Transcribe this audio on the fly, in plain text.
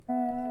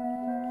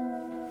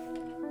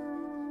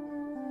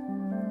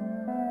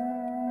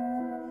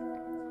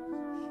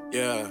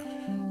Yeah,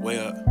 way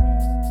up.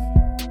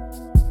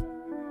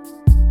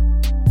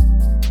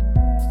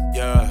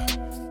 Yeah.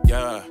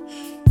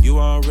 You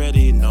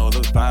already know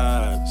the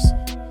vibes.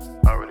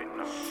 Already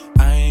know.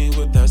 I ain't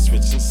with that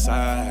switching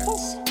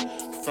sides.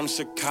 From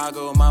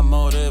Chicago, my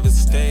motive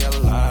is stay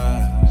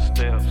alive.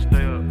 Stay up.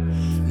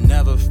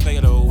 Never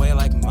fade away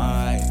like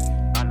mine.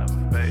 I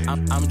never fade.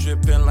 I'm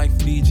dripping like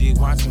Fiji,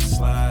 watch 'em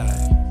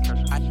slide.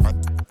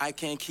 I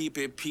can't keep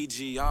it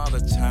PG all the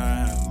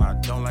time. I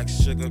don't like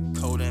sugar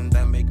coating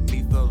that make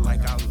me feel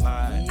like I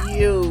lied.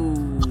 Yo,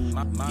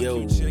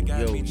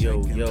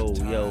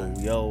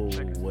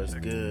 what's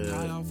good?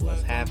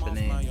 What's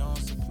happening?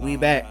 We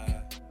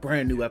back.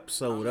 Brand new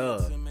episode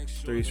of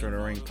Threes from the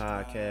Ring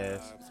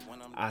podcast.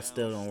 I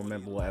still don't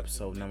remember what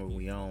episode number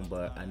we on,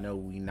 but I know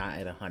we not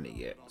at 100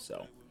 yet,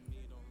 so.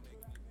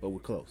 But we're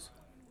close.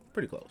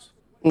 Pretty close.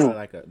 Probably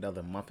like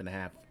another month and a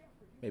half,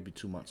 maybe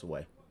 2 months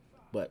away.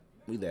 But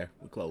we there.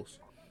 We're close.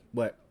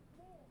 But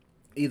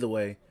either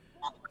way,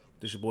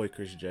 this your boy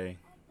Chris J.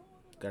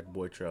 Got the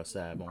boy Trail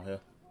Sab on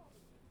here.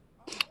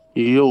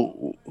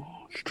 Yo,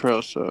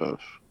 Trail Sab.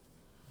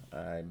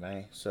 Alright,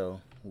 man. So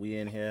we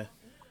in here.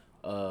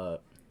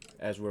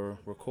 As we're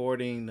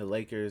recording, the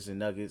Lakers and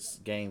Nuggets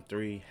game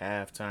 3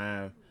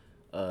 halftime.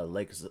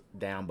 Lakers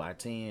down by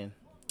 10.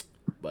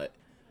 But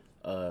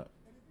at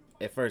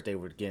first they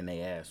were getting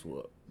their ass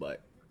whooped,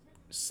 but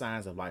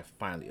signs of life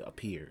finally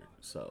appeared.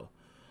 So,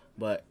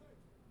 but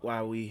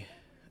while we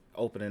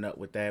opening up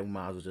with that, we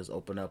might as well just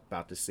open up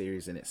about the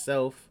series in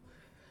itself.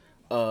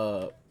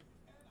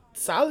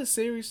 Solid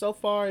series so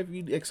far if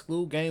you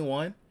exclude game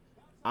 1.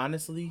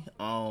 Honestly,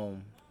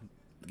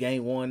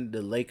 game 1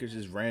 the Lakers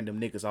just random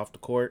niggas off the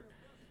court,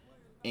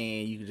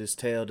 and you can just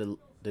tell the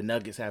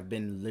Nuggets have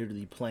been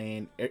literally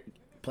playing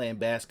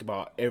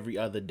basketball every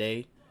other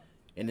day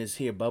in this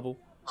here bubble.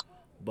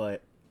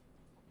 But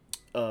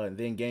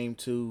then game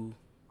 2,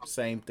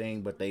 same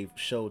thing, but they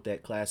showed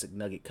that classic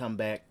Nugget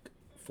comeback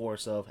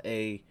force of,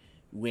 hey,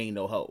 we ain't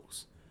no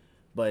hoes.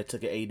 But it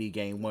took an AD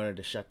game 1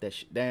 to shut that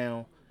shit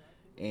down.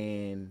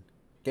 And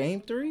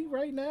game 3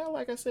 right now,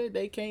 like I said,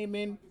 they came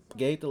in,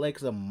 gave the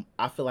Lakers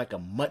I feel like a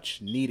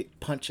much needed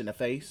punch in the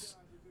face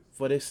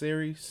for this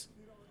series.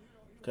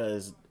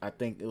 Because I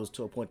think it was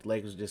to a point the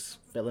Lakers just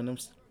feeling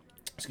themselves.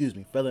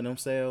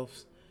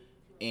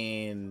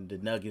 And the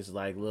Nuggets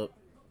like, look,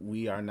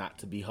 we are not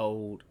to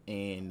behold,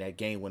 and that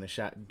game-winning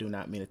shot do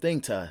not mean a thing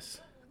to us.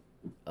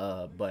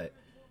 But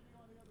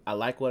I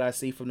like what I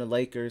see from the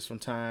Lakers from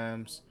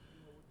times.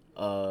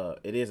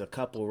 It is a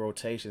couple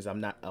rotations I'm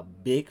not a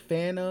big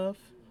fan of.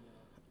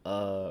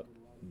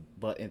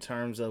 But in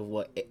terms of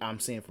what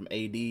I'm seeing from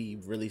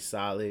AD, really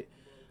solid.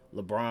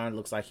 LeBron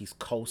looks like he's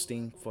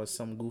coasting for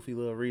some goofy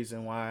little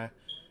reason why,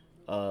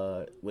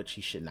 which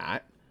he should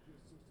not.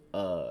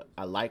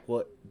 I like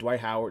what Dwight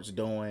Howard's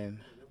doing.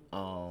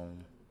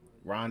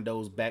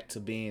 Rondo's back to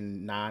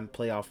being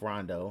non-playoff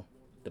Rondo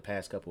the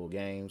past couple of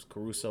games.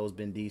 Caruso's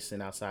been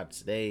decent outside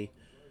today.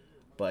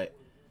 But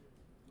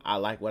I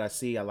like what I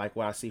see. I like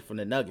what I see from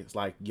the Nuggets.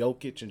 Like,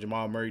 Jokic and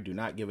Jamal Murray do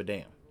not give a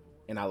damn.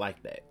 And I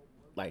like that.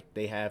 Like,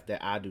 they have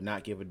that I do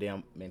not give a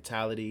damn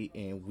mentality,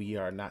 and we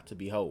are not to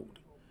behold.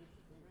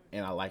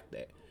 And I like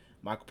that.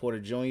 Michael Porter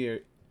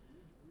Jr.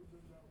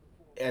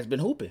 has been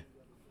hooping.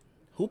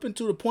 Hooping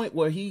to the point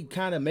where he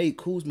kind of made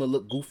Kuzma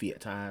look goofy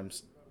at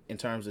times in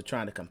terms of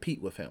trying to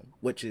compete with him,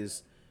 which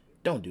is,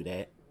 don't do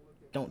that.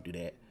 Don't do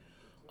that.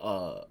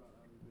 But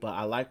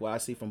I like what I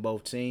see from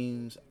both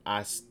teams.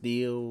 I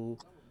still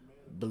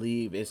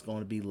believe it's going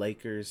to be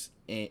Lakers.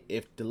 And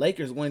if the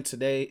Lakers win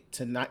today,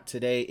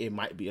 it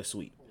might be a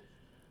sweep.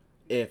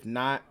 If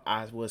not,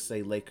 I would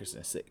say Lakers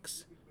in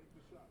 6.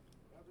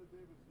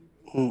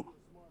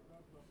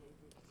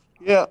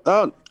 Yeah,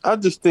 I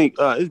just think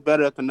it's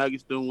better that the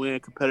Nuggets don't win a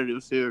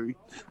competitive series.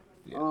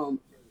 Yeah.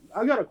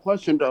 I got a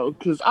question though,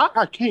 because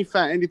I can't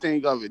find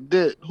anything of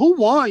it. Who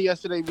won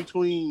yesterday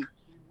between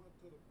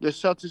the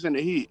Celtics and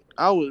the Heat?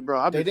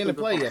 They didn't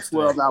play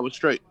yesterday. 12 hours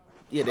straight.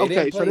 Yeah, they didn't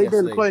play yesterday.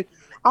 Didn't play.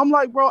 I'm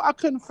like, bro, I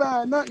couldn't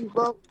find nothing,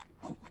 bro.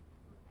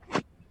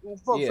 Yeah.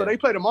 So they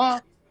play tomorrow?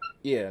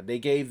 Yeah, they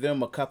gave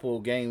them a couple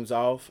days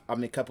off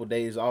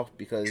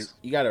because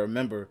you got to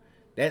remember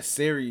that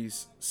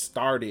series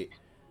started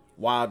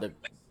while the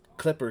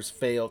Clippers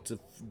failed to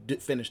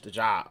finish the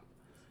job,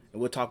 and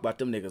we'll talk about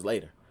them niggas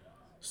later.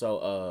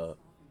 So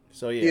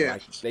yeah.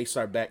 Like, they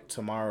start back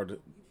tomorrow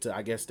to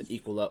I guess to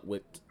equal up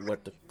with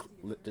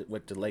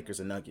the Lakers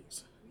and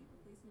Nuggets.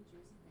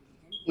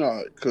 All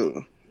right,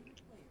 cool.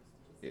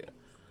 Yeah,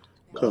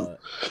 cool.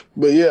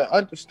 But yeah,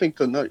 I just think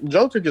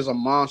Jokic is a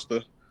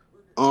monster.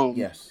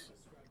 Yes.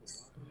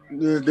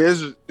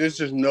 There's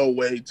just no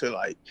way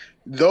to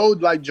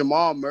though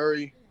Jamal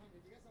Murray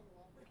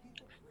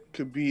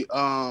could be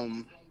hot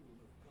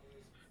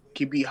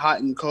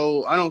and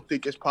cold. I don't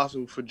think it's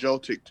possible for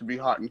Jokic to be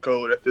hot and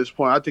cold at this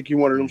point. I think he's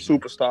one of them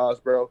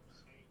superstars, bro.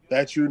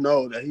 That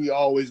that he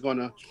always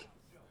gonna.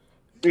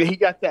 He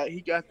got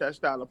that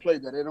style of play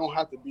that it don't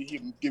have to be he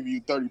can give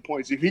you 30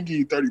 points. If he give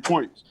you 30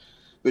 points,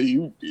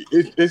 then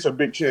it's a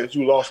big chance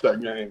you lost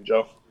that game,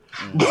 Joe.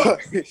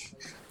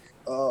 Mm-hmm.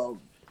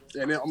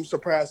 And then I'm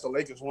surprised the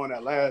Lakers won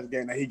that last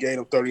game that he gave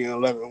them 30 and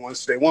 11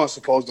 once they weren't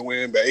supposed to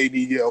win, but AD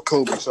yelled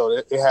Kobe, so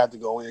it had to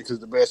go in because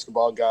the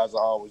basketball guys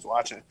are always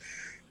watching.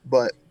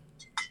 But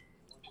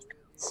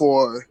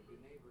for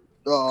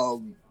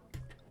the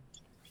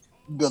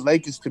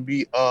Lakers to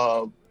be,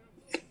 for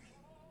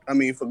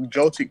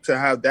Jokic to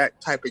have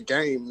that type of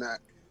game, that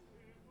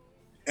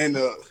and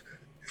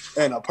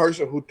a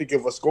person who think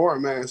of a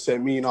scoring man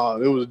said, it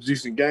was a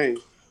decent game.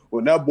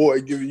 When that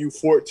boy giving you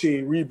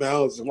 14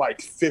 rebounds and like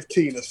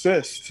 15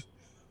 assists,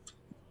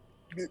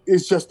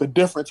 it's just a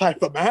different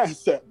type of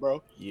mindset,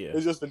 bro. Yeah.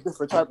 It's just a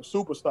different type of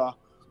superstar.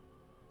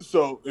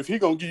 So if he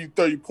gonna give you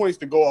 30 points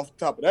to go off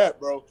the top of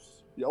that, bro,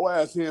 your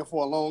ass in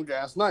for a long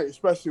ass night,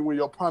 especially when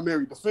your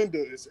primary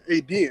defender is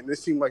AD, and it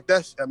seemed like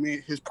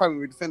his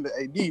primary defender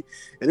AD,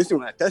 and it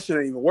seemed like that shit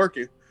ain't even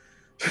working.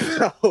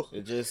 So,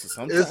 it just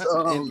sometimes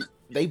and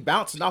they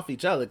bouncing off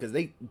each other because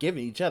they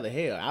giving each other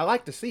hell. I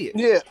like to see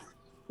it.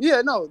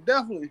 Yeah, no,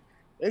 definitely.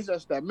 It's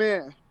just that,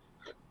 man.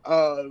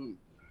 And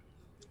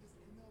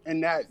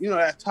that,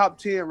 that top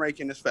 10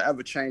 ranking is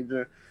forever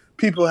changing.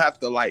 People have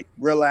to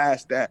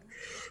realize that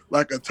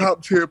a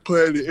top 10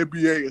 player in the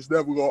NBA is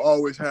never gonna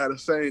always have the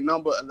same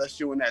number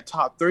unless you're in that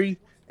top 3,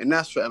 and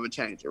that's forever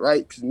changing,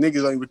 right? Because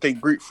niggas don't even think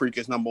Greek Freak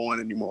is number 1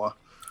 anymore.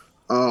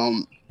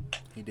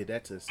 He did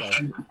that to himself.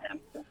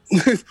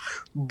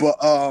 But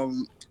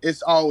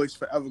it's always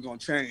forever gonna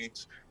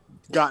change.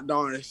 God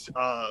darn it,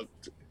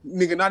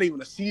 nigga, not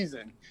even a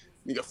season.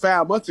 Nigga,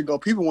 5 months ago,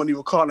 people weren't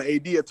even calling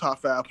AD a top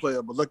 5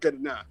 player, but look at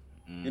it now.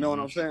 You know what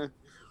I'm saying?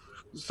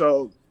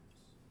 So,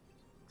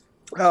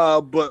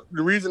 but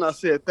the reason I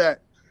said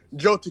that,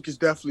 Jokic is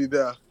definitely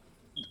there,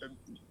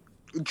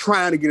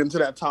 trying to get into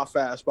that top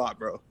 5 spot,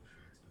 bro.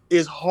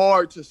 It's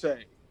hard to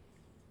say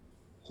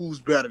who's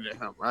better than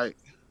him, right?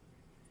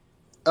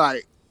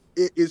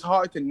 It's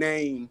hard to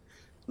name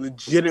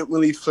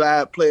legitimately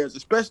flat players,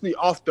 especially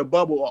off the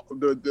bubble,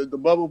 the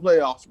bubble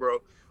playoffs, bro.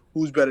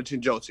 Who's better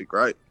than Jokic,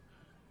 right?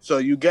 So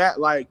you got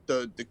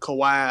the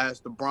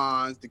Kawhis, the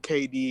Brons, the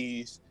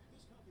KDs,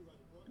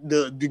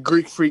 the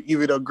Greek Freak,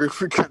 even though Greek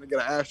Freak kind of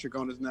got an asterisk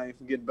on his name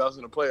for getting belts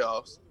in the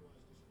playoffs.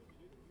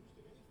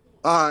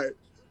 All right,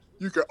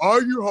 you can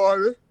argue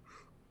Harden,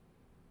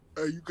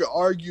 and you can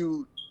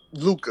argue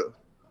Luka,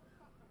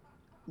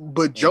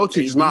 but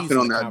Jokic's knocking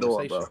on that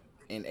door, bro.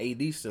 And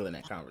AD's still in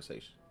that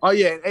conversation. Oh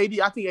yeah, and AD.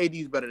 I think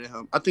AD's better than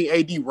him. I think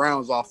AD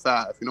rounds off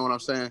 5. You know what I'm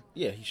saying?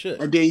 Yeah, he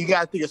should. And then you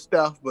gotta think of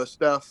Steph, but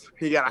Steph,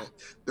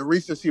 the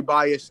recency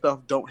bias stuff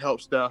don't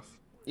help Steph.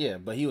 Yeah,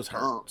 but he was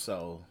hurt,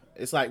 so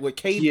it's like with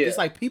KD. Yeah. It's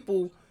like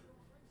people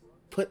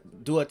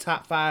do a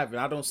top 5, and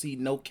I don't see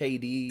no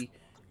KD,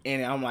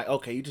 and I'm like,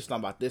 okay, you just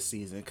talking about this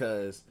season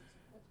because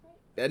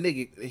that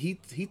nigga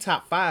he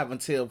top 5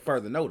 until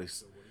further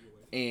notice,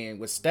 and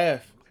with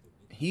Steph,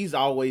 he's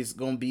always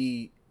gonna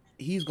be.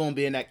 He's going to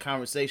be in that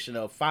conversation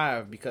of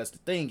 5 because the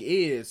thing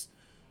is,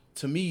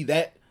 to me,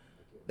 that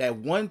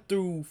 1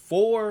 through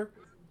 4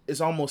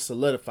 is almost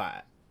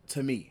solidified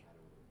to me.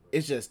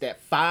 It's just that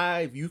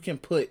 5 you can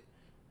put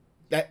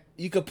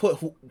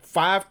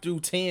 5 through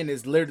 10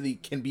 is literally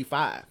can be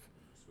 5.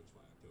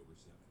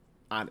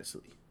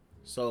 Honestly.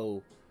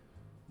 So,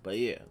 but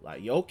yeah,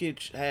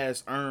 Jokic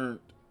has earned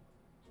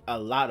a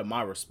lot of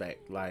my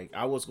respect. I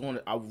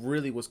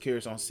really was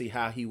curious on see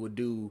how he would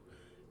do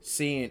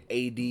seeing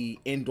AD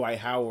and Dwight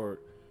Howard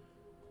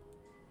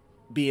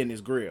be in his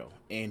grill,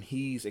 and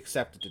he's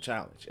accepted the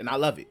challenge, and I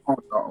love it.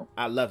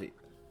 I love it.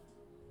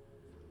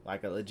 I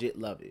legit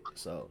love it.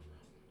 So,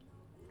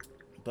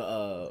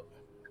 but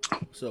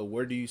so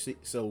where do you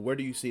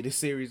see this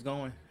series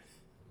going?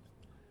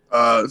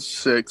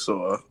 6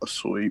 or a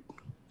sweep.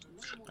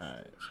 All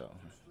right. So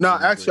no,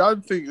 actually, I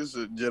think it's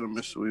a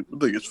gentleman sweep. I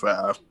think it's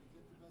 5.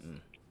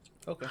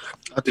 Okay.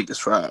 I think it's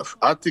 5.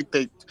 I think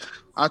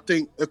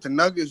if the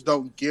Nuggets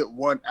don't get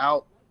one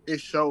out,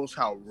 it shows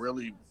how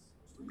really,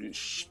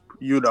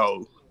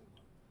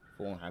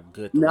 how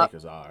good the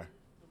Lakers are.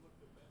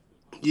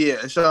 Yeah,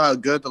 it shows how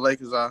good the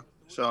Lakers are.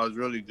 It shows how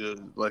really good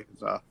the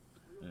Lakers are.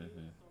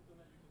 Mm-hmm.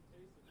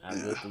 How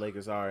good the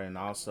Lakers are, and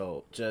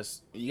also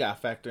just you got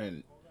to factor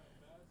in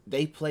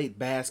they played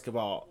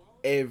basketball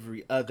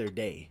every other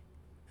day.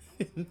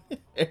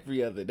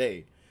 Every other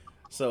day.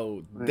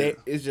 So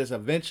it's just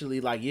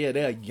eventually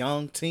they're a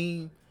young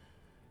team.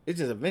 It's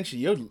just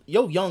eventually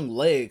your young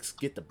legs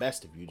get the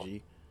best of you,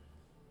 G.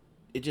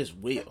 It just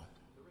will.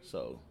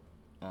 So,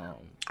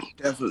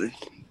 definitely.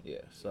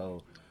 Yeah.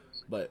 So,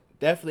 but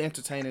definitely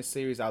entertaining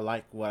series. I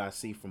like what I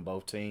see from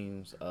both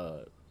teams.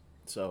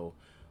 So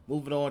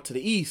moving on to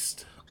the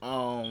East.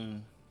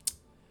 Boston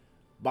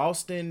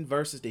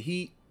versus the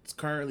Heat. It's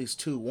currently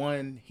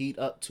 2-1. Heat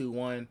up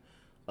 2-1.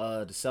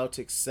 The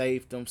Celtics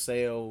saved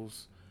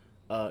themselves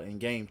in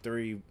Game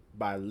 3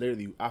 by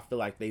I feel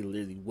like they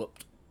literally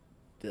whooped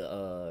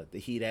the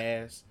Heat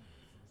ass,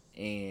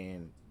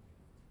 and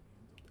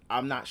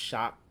I'm not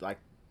shocked.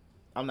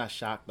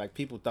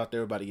 People thought they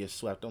were about to get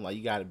swept. I'm like,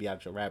 you got to be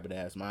out your rabbit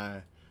ass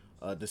mind.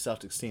 The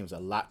Celtics team's a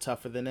lot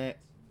tougher than that,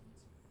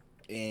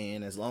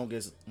 and as long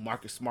as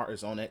Marcus Smart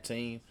is on that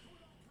team,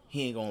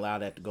 he ain't gonna allow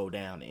that to go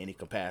down in any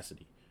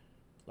capacity.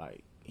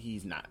 Like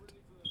he's not.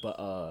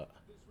 But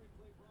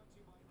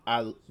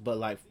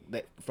like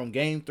that from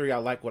game 3, I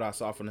like what I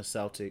saw from the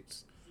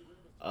Celtics.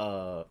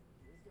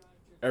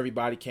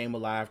 Everybody came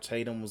alive.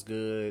 Tatum was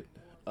good.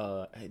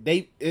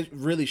 It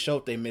really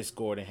showed they missed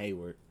Gordon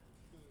Hayward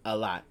a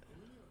lot.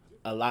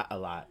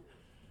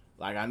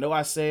 Like I know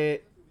I said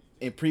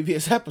in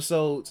previous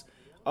episodes,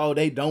 oh,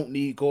 they don't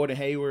need Gordon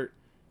Hayward.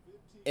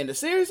 In a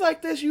series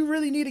like this, you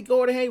really needed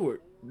Gordon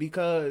Hayward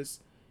because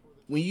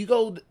when you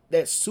go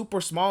that super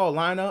small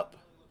lineup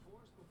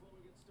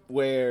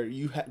where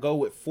you go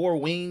with 4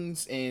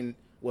 wings and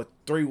with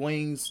 3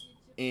 wings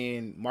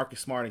in Marcus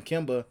Smart and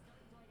Kemba,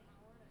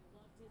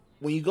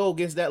 when you go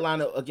against that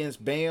lineup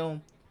against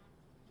Bam,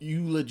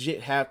 you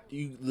legit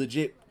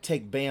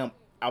take Bam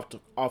off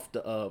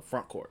the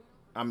front court.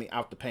 I mean,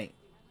 out the paint,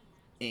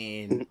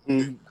 and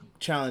you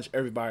challenge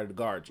everybody to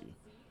guard you,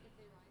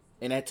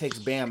 and that takes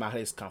Bam out of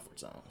his comfort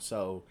zone.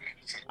 So,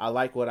 I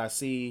like what I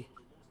see,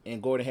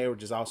 and Gordon Hayward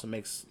just also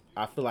makes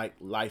I feel like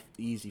life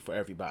easy for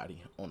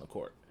everybody on the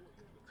court.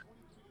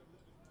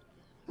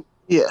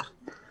 Yeah.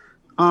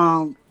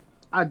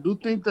 I do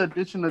think the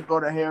addition of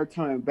Gordon Hayward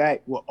coming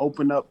back will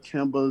open up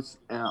Kemba's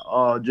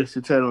and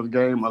Jason Tatum's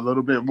game a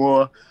little bit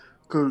more.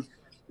 Because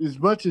as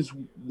much as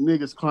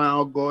niggas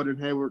clown Gordon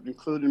Hayward,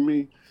 including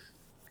me,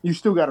 you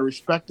still got to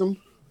respect him.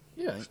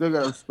 Yeah. Still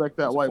got to respect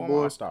that white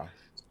boy. All-star.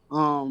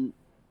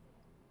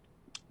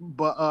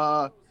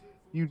 But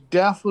you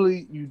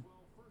definitely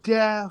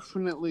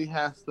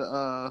have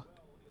to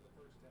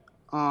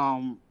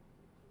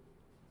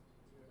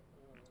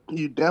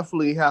you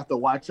definitely have to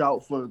watch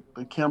out for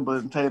the Kemba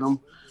and Tatum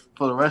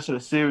for the rest of the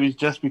series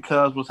just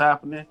because what's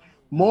happening.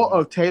 More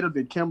of Tatum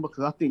than Kemba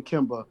because I think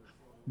Kemba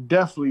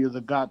definitely is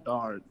a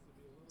goddamn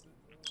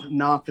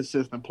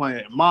non-consistent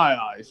player in my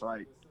eyes.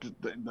 Like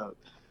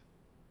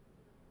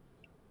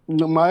the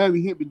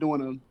Miami Heat be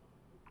doing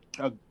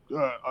a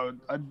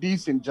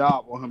decent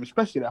job on him,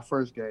 especially that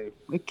first game.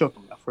 They killed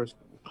him that first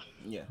game.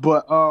 Yeah.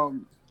 But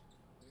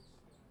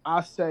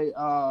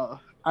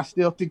I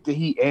still think the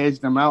Heat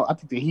edged them out. I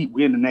think the Heat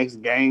win the next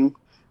game.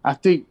 I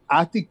think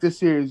this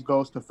series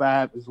goes to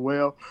 5 as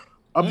well.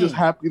 I'm just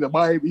happy that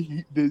Miami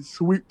Heat did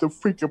sweep the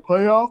freaking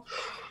playoff.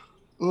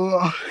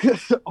 I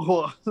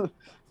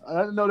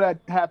didn't know that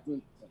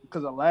happened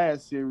because of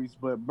last series,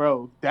 but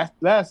bro, that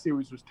last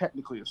series was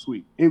technically a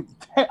sweep.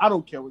 I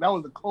don't care. That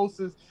was the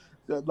closest.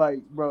 It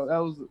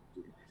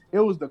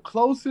was the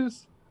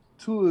closest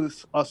to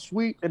a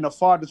sweep and the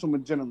farthest from a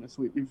gentleman's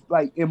sweep.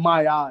 Like in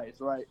my eyes,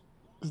 right?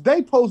 Because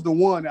they posed the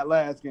one that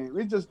last game.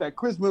 It's just that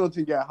Chris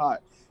Middleton got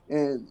hot.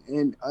 And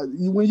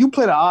when you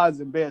play the odds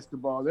in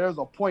basketball, there's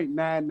a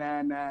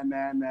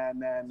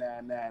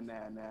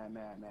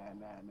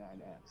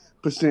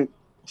 0.99999999999%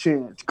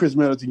 chance Chris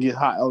Middleton get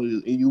hot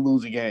and you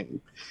lose a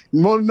game.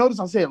 Notice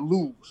I said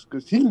lose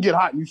because he can get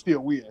hot and you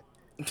still win.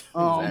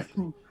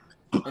 Exactly.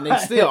 And they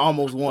still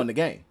almost won the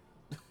game.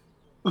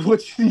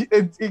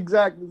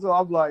 Exactly. So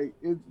I'm like,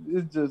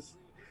 it's just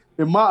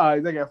in my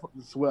eyes they got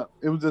fucking swept.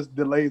 It was just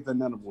delays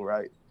and inevitable,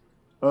 right?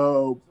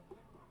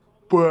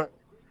 But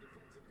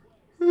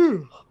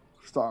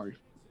sorry.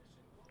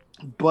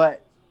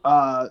 But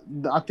I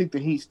think the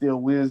Heat still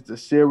wins the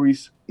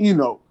series. You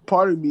know,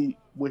 part of me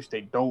wish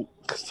they don't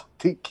because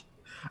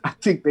I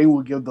think they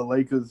will give the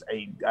Lakers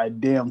a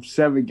damn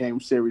 7-game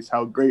series.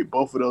 How great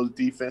both of those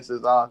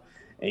defenses are,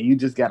 and you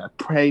just gotta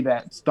pray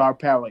that star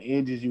power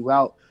edges you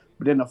out.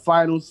 But in the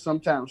finals,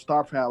 sometimes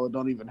star power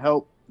don't even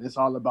help. It's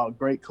all about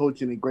great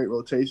coaching and great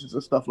rotations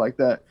and stuff like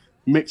that,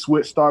 mixed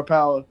with star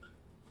power.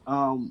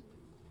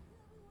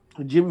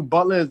 Jimmy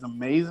Butler is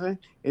amazing.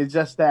 It's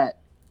just that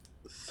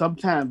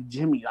sometimes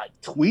Jimmy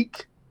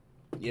tweak.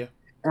 Yeah.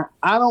 And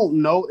I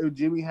don't know if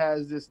Jimmy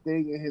has this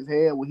thing in his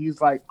head where he's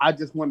like, I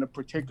just want to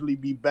particularly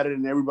be better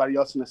than everybody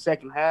else in the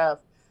second half.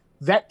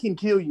 That can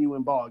kill you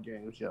in ball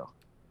games, yo.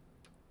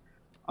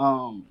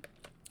 And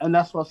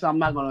that's what I'm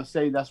not gonna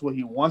say that's what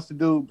he wants to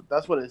do, but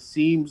that's what it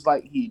seems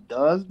like he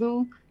does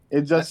do.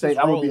 It just say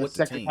I'm gonna be a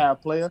second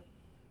half player.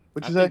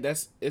 I think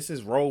it's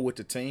his role with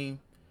the team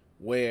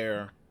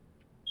where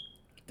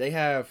they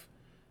have,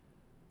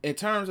 in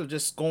terms of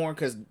just scoring,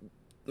 because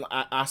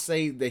I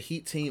say the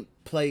Heat team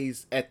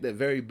plays at the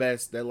very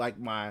best. They're like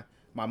my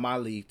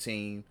league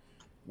team,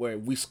 where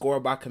we score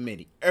by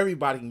committee.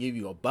 Everybody can give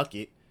you a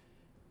bucket.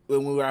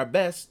 When we're our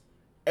best,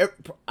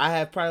 I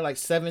have probably like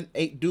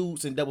 7-8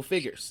 dudes in double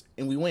figures,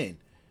 and we win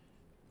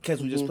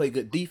because we just play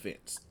good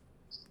defense.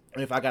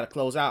 And if I got to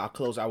close out, I'll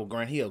close out with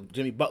Grant Hill.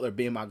 Jimmy Butler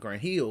being my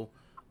Grant Hill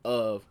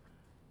of,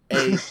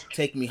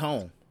 take me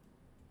home.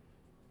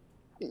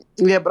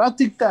 Yeah, but I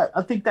think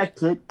that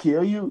could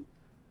kill you.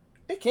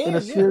 It can, in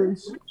a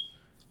series.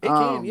 It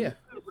can, yeah.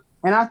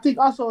 And I think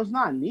also it's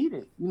not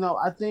needed. You know,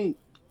 I think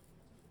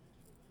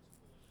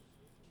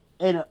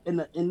in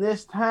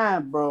this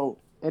time, bro,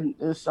 and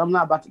I'm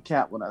not about to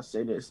cap when I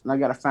say this, and I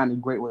gotta find a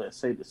great way to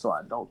say this so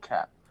I don't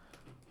cap.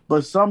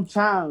 But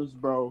sometimes,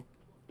 bro,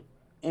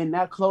 in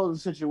that closing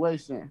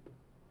situation,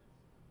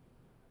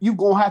 you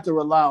gonna have to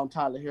rely on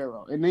Tyler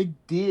Hero, and they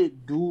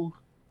did do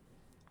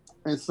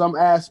in some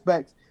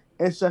aspects.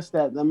 It's just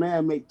that the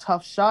man make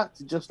tough shots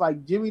just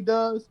like Jimmy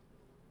does,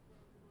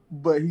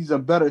 but he's a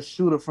better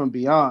shooter from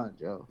beyond,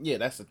 yo. Yeah,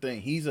 that's the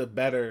thing. He's a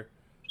better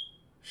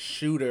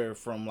shooter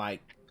from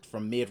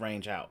mid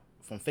range out.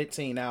 From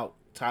 15 out,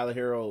 Tyler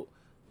Hero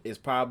is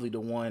probably the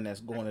one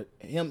that's going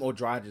to him or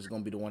Dragic is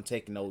going to be the one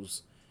taking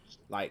those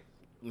like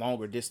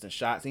longer distance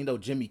shots. Even though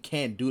Jimmy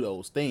can do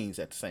those things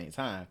at the same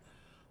time,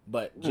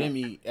 but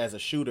Jimmy as a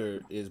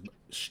shooter is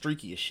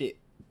streaky as shit.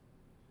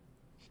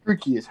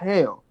 Streaky as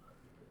hell.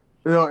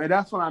 You know, and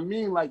that's what I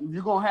mean. Like, if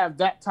you're gonna have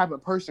that type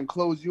of person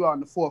close you out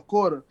in the fourth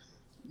quarter,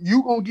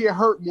 you gonna get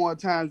hurt more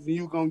times than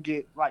you gonna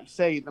get like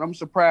saved. And I'm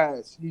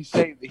surprised he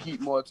saved the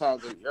Heat more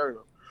times than he hurt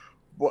him.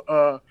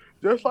 But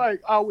just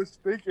like I was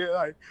thinking,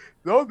 like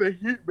though the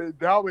Heat been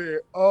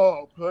dominant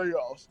all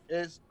playoffs,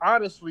 it's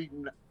honestly,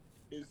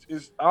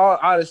 it's all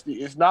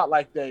honesty, it's not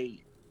like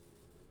they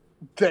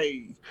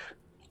didn't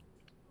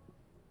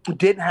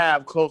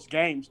have close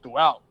games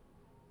throughout.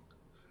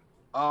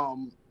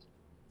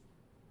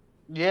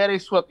 Yeah, they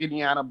swept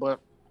Indiana, but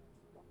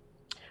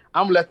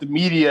I'm gonna let the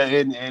media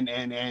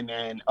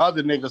and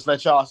other niggas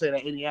let y'all say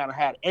that Indiana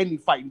had any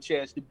fighting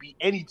chance to beat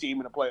any team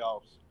in the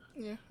playoffs.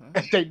 Yeah,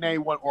 If they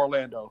named one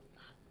Orlando.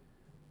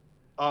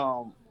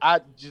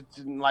 I just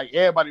didn't like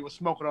everybody was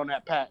smoking on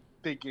that pack,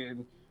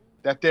 thinking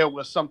that there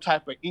was some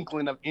type of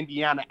inkling of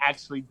Indiana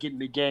actually getting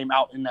the game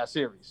out in that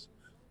series.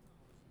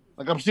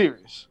 Like, I'm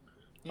serious.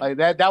 Like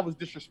that was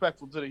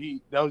disrespectful to the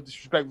Heat. That was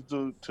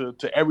disrespectful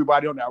to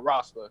everybody on that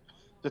roster.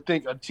 To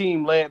think a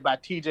team led by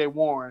T.J.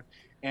 Warren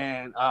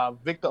and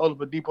Victor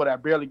Oladipo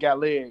that barely got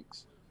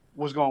legs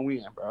was gonna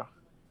win, bro.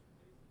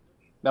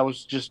 That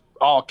was just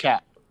all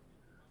cap.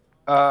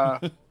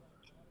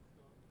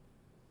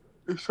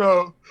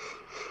 So,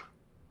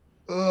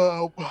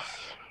 what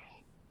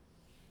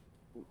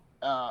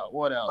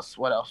else?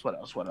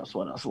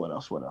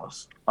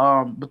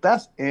 But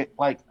that's it.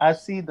 Like, I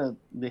see the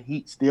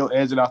Heat still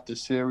edging out the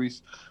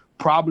series,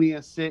 probably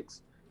in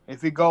 6.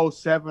 If it goes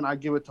 7, I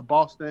give it to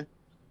Boston.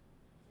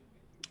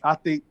 I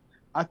think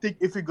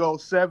if it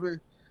goes 7,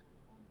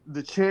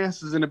 the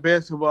chances in the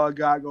basketball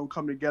guy gonna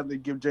come together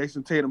and give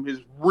Jason Tatum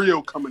his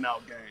real coming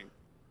out game.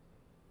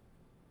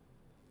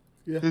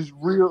 Yeah. His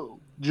real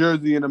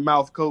jersey in the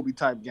mouth Kobe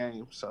type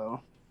game. So,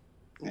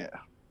 yeah.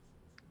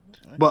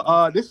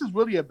 But this is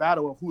really a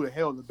battle of who the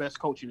hell is the best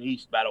coach in the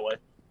East, by the way.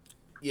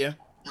 Yeah.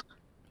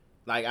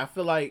 Like, I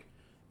feel like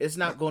it's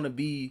not going to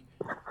be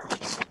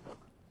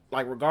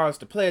like, regardless,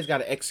 the players got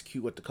to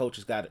execute what the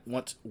coaches got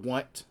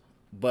want,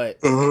 but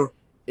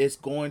it's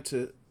going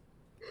to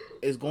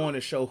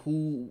show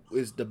who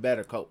is the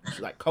better coach.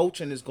 Like,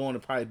 coaching is going to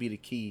probably be the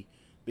key,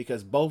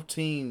 because both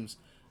teams,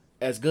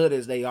 as good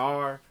as they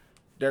are,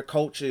 their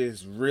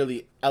coaches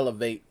really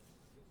elevate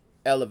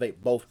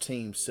both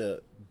teams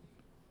to,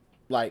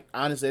 like,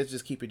 honestly, let's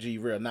just keep it G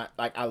real. Not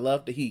like, I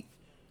love the Heat,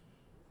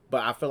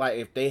 but I feel like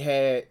if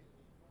they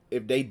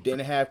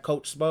didn't have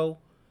Coach Spo,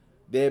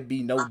 they'd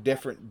be no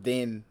different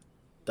than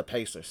the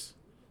Pacers.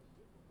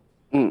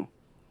 And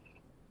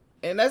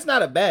that's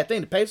not a bad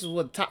thing. The Pacers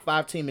were the top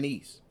 5 team in the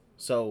East,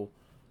 so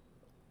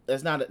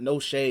that's not no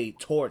shade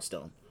towards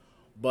them.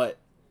 But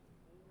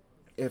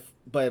if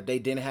they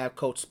didn't have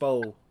Coach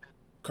Spo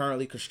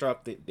currently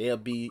constructed,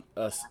 they'll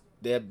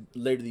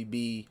literally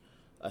be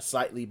a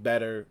slightly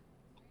better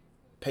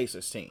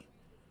Pacers team.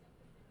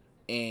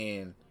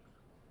 And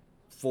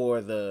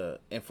for the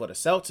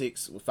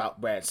Celtics, without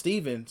Brad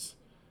Stevens,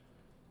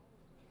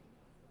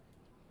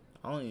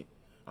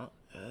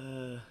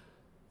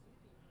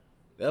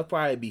 they'll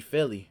probably be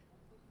Philly.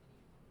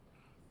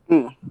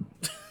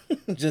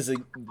 Just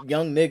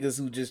young niggas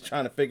who just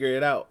trying to figure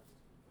it out.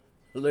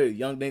 Literally,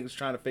 young niggas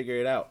trying to figure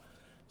it out.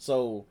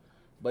 So,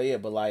 but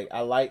like,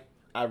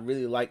 I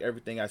really like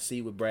everything I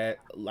see with Brad,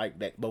 like,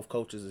 that both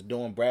coaches is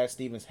doing. Brad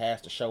Stevens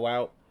has to show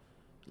out.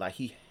 Like,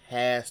 he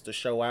has to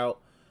show out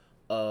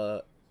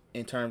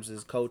in terms of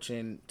his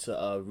coaching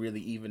to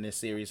really even this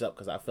series up,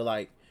 because I feel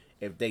like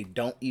if they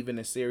don't even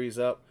the series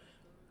up,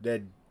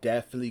 they're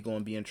definitely going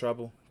to be in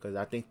trouble, because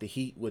I think the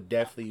Heat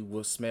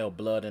will smell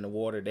blood in the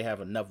water. They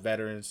have enough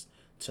veterans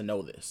to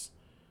know this.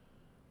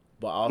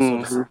 But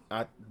also,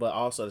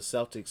 the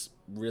Celtics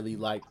really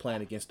like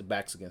playing against the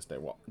backs against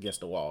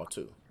the wall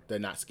too. They're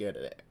not scared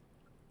of that.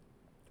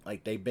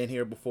 Like, they've been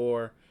here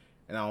before,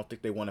 and I don't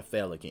think they want to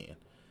fail again.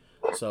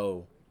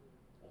 So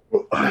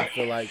I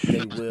feel like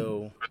they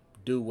will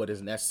do what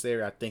is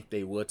necessary. I think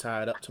they will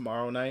tie it up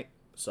tomorrow night.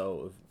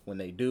 So when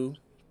they do,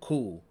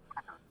 cool.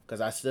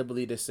 Because I still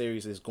believe this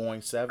series is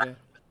going 7.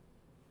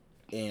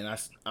 And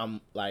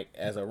I'm like,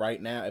 as of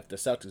right now, if the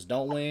Celtics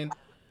don't win,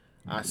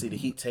 I see the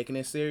Heat taking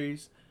this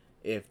series.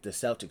 If the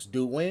Celtics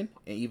do win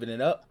and even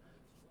it up,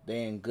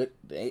 they in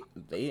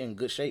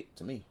good shape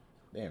to me.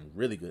 They're in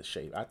really good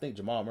shape. I think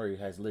Jamal Murray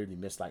has literally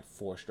missed like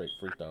 4 straight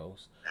free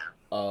throws.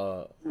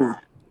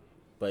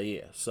 But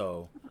yeah,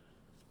 so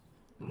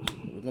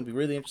it's gonna be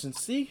really interesting to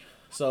see.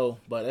 So,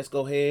 but let's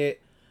go ahead,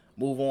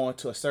 move on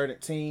to a certain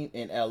team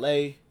in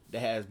LA that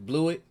has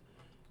blew it.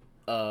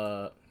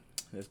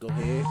 Let's go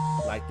ahead,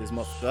 light this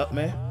motherfucker up,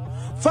 man.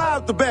 Fire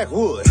out the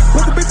backwood.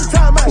 Put the bitch in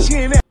time out, she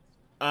ain't that.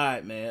 All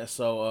right, man.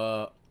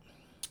 So,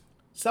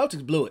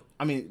 Celtics blew it.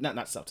 I mean, not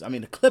Celtics. I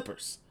mean, the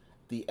Clippers.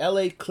 The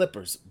LA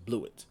Clippers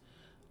blew it.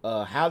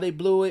 How they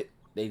blew it,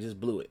 they just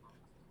blew it.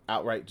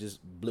 Outright just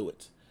blew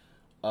it.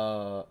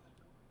 Hold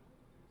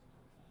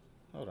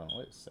on,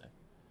 wait a sec.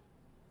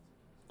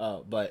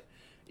 But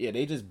yeah,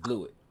 they just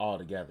blew it all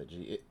together.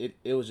 G.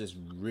 It was just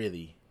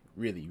really,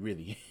 really,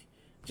 really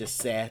just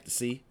sad to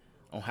see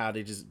on how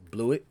they just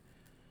blew it.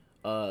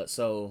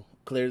 So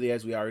clearly,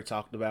 as we already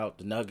talked about,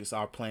 the Nuggets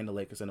are playing the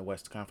Lakers in the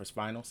Western Conference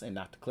Finals and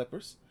not the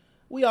Clippers.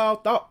 We all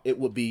thought it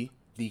would be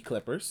the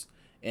Clippers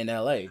in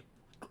LA.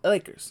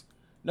 Lakers.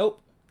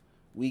 Nope.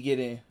 We get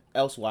in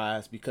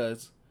elsewise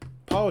because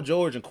Paul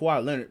George and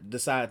Kawhi Leonard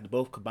decided to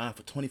both combine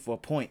for 24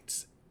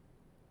 points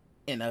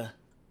in a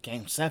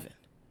Game 7.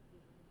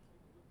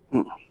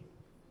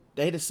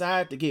 They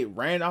decided to get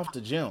ran off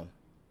the gym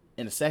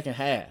in the second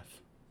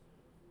half.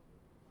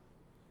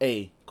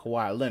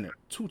 Kawhi Leonard,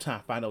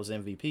 2-time Finals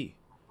MVP,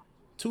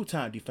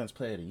 2-time Defensive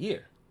Player of the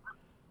Year,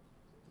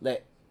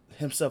 let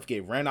himself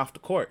get ran off the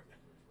court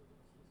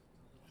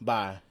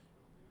by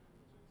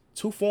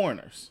two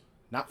foreigners,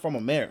 not from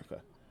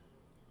America.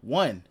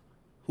 One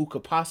who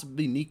could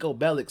possibly be Nico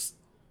Bellic's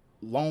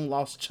long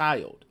lost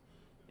child,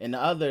 and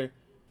the other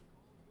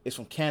is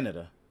from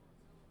Canada.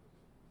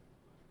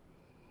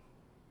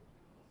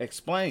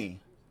 Explain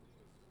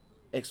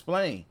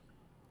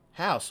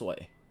how,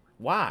 Sway.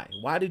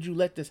 Why did you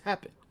let this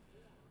happen?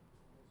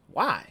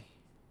 Why?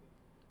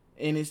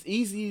 And it's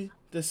easy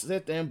to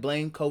sit there and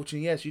blame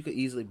coaching. Yes, you could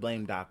easily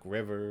blame Doc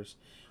Rivers,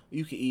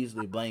 you could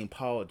easily blame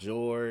Paul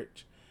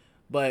George,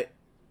 but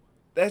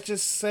let's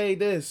just say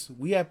this: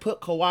 we have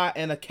put Kawhi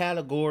in a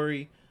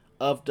category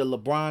of the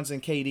LeBrons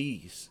and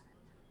KDs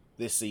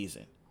this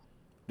season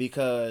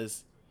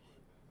because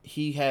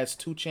he has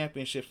 2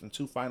 championships and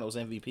 2 Finals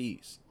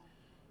MVPs.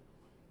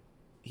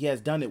 He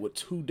has done it with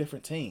 2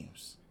 different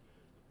teams.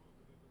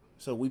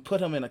 So we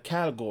put him in a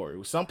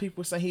category. Some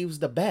people say he was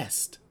the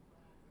best.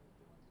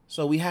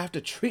 So we have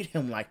to treat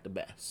him like the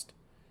best.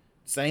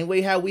 Same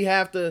way how we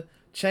have to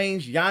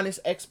change Giannis'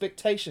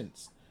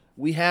 expectations.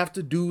 We have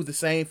to do the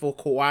same for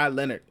Kawhi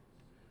Leonard.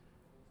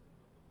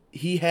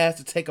 He has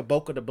to take a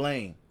bulk of the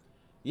blame.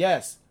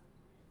 Yes,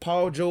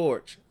 Paul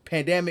George,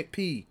 Pandemic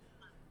P,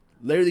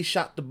 literally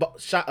shot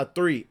a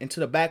 3 into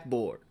the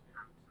backboard.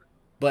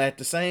 But at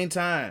the same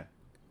time,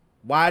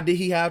 why did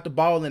he have the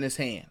ball in his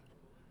hand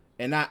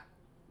and not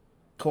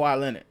Kawhi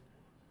Leonard?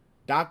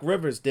 Doc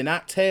Rivers did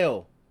not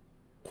tell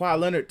Kawhi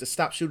Leonard to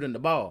stop shooting the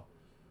ball.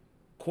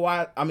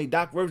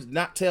 Doc Rivers did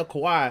not tell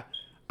Kawhi,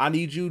 I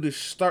need you to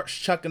start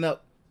chucking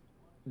up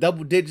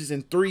double digits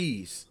and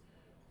threes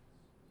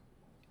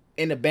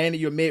and abandon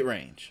your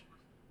mid-range.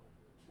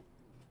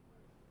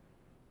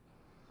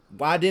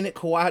 Why didn't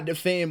Kawhi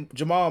defend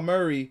Jamal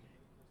Murray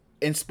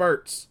in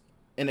spurts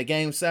in a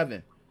Game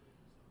 7?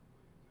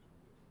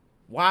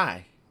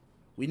 Why?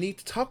 We need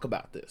to talk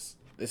about this.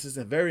 This is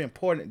a very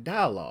important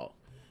dialogue.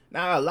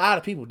 Now, a lot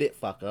of people did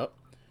fuck up.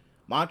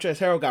 Montrezl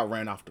Harrell got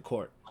ran off the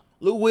court.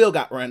 Lou Will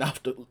got ran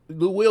off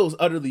Lou Will's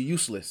utterly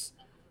useless.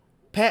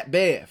 Pat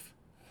Bev.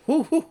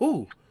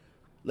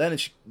 Letting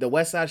the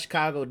west side of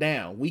Chicago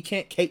down. We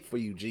can't cape for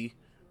you, G.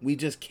 We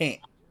just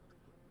can't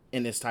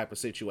in this type of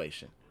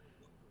situation.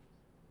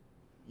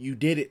 You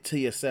did it to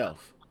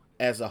yourself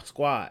as a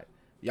squad.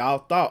 Y'all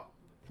thought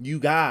you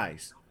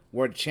guys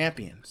were the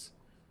champions.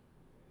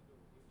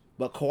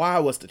 But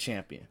Kawhi was the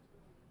champion.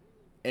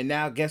 And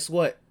now guess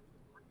what?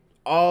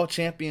 All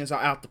champions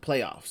are out the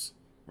playoffs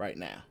right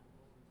now.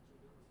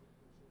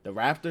 The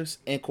Raptors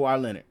and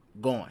Kawhi Leonard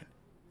gone.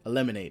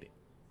 Eliminated.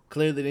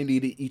 Clearly they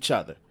needed each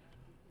other.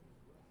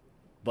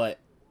 But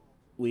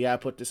we gotta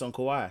put this on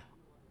Kawhi.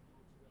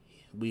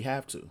 We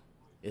have to.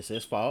 It's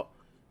his fault.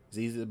 It's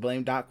easy to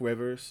blame Doc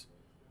Rivers.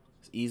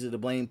 It's easy to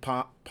blame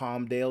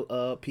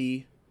Palmdale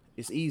P.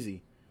 It's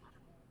easy.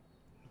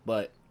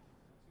 But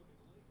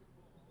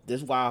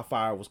this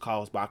wildfire was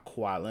caused by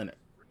Kawhi Leonard.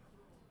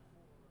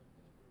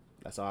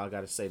 That's all I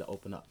got to say to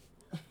open up.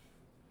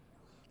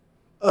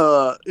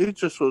 It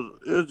just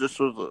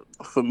was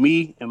for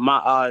me, in my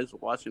eyes,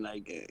 watching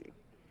that game,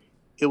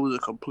 it was a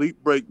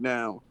complete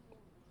breakdown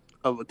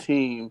of a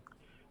team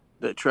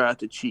that tried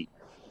to cheat.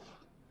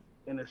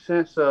 In a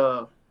sense,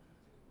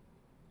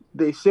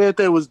 they said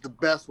they was the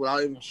best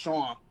without even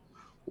showing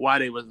why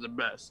they was the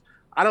best.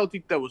 I don't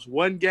think there was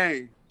one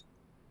game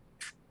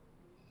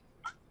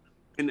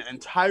in the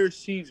entire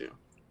season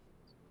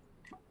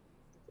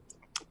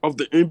of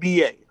the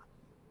NBA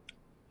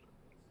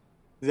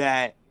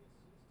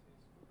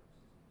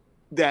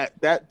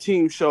that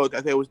team showed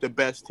that they was the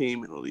best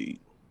team in the league.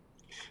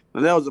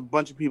 Now, there was a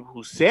bunch of people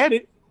who said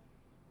it.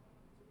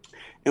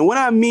 And what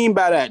I mean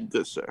by that,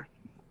 good sir,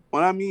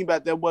 what I mean by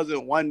there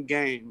wasn't one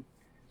game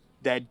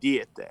that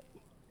did that.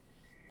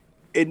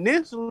 In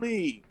this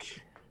league,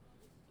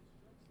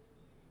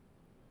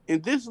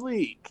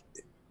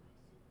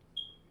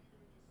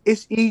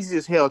 it's easy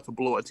as hell to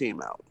blow a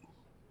team out.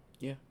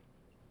 Yeah.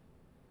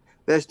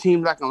 There's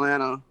teams like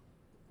Atlanta.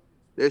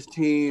 There's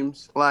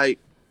teams like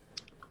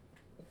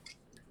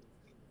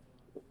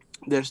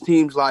There's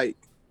teams like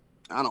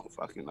I don't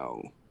fucking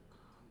know.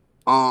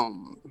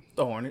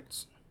 The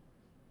Hornets.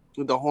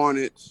 The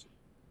Hornets.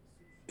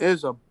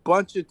 There's a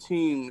bunch of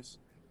teams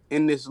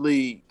in this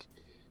league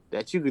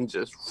that you can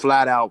just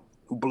flat out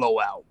blow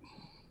out.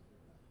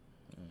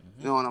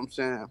 You know what I'm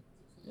saying?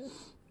 Yeah.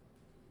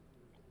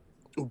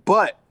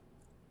 But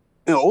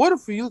in order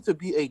for you to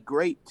be a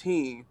great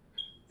team,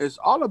 it's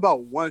all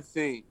about one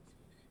thing,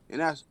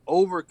 and that's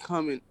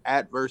overcoming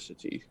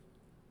adversity.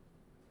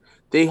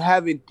 They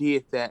haven't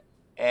did that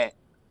at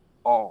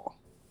all.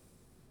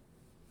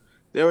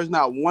 There was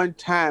not one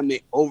time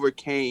they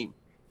overcame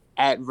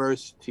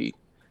adversity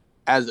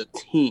as a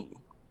team.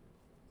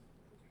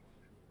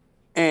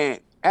 And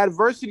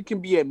adversity can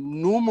be a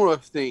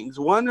numerous things.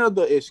 One of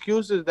the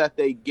excuses that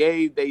they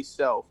gave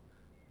themselves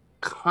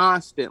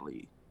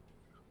constantly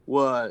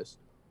was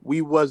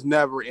we was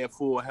never in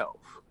full health.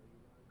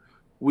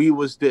 We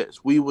was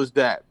this, we was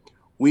that.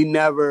 We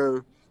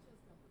never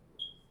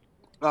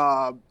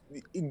got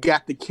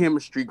the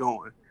chemistry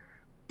going.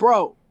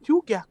 Bro,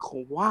 you got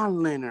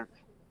Kawhi Leonard,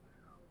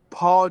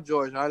 Paul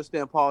George. I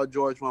understand Paul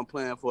George wasn't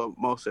playing for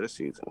most of the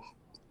season.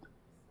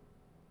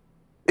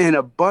 And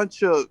a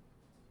bunch of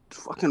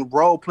fucking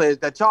role players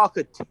that y'all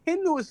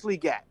continuously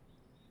got.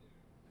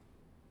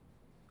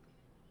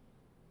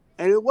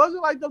 And it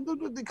wasn't like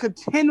they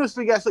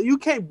continuously got. So you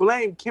can't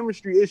blame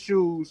chemistry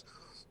issues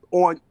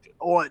on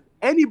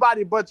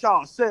anybody but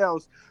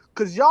yourselves.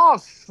 Because y'all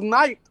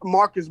sniped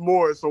Marcus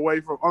Morris away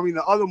from,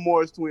 the other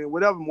Morris twin,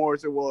 whatever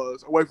Morris it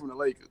was, away from the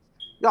Lakers.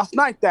 Y'all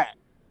sniped that.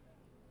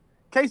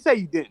 Can't say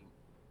you didn't.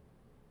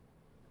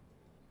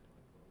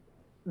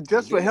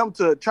 Just for him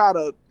to try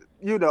to,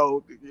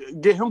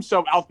 get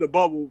himself out the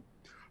bubble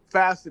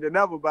faster than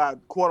ever by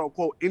quote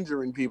unquote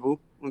injuring people,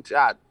 which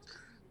I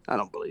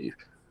don't believe.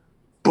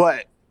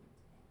 But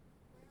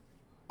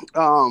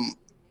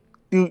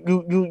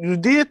you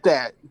did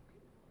that.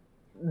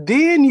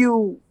 Then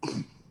you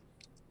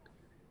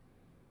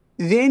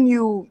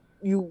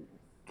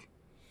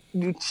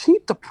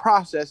cheat the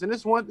process. And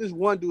this one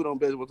dude on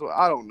baseball,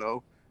 I don't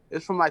know.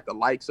 It's from like the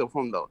likes of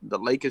from the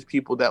Lakers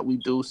people that we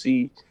do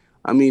see.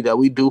 That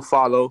we do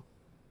follow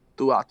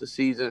throughout the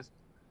seasons.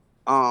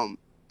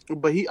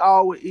 But he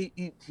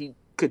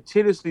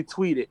continuously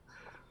tweeted,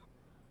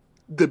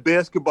 the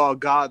basketball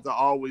gods are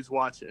always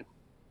watching.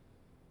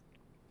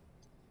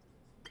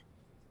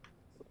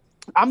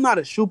 I'm not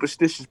a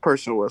superstitious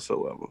person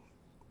whatsoever.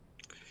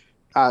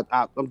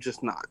 I'm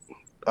just not.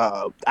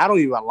 I don't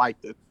even like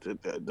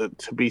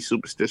to be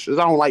superstitious.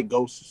 I don't like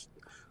ghosts.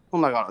 I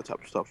don't like all that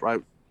type of stuff,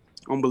 right? I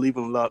don't believe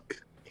in luck.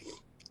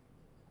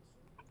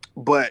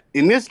 But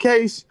in this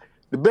case,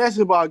 the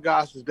basketball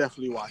gods was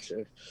definitely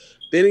watching.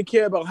 They didn't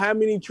care about how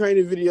many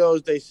training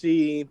videos they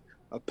seen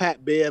of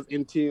Pat Bev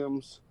and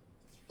Tim's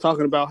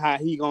talking about how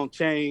he gonna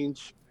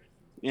change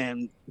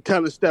and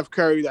telling Steph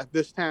Curry that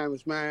this time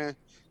is mine,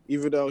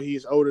 even though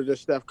he's older than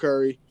Steph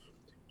Curry.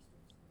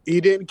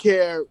 He didn't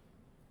care.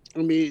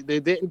 They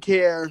didn't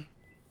care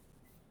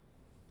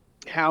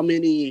how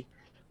many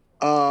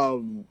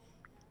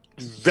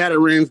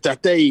veterans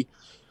that they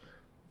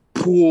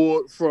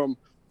pulled from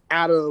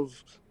out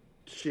of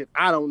shit,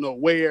 I don't know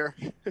where.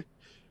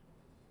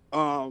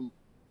 They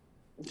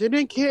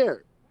didn't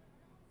care.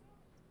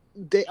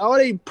 All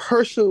they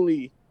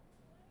personally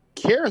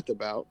cared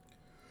about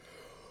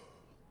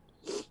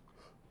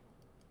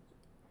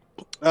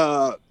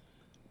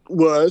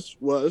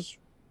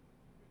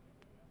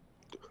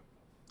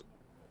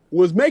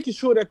was making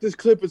sure that this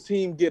Clippers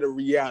team get a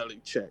reality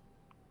check.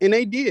 And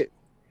they did.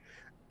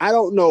 I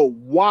don't know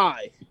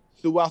why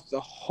throughout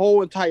the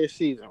whole entire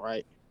season,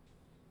 right?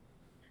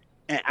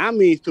 And I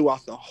mean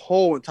throughout the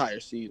whole entire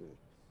season,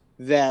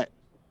 that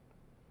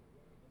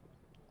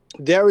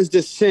there is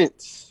this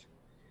sense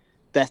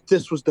that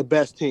this was the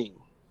best team.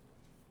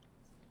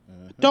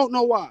 Don't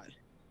know why.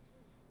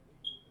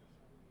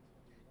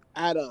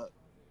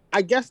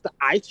 I guess the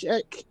eye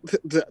check,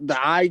 the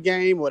eye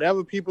game,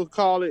 whatever people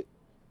call it,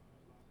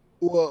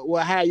 well,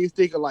 how you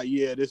think of like,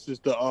 yeah, this is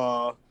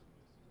the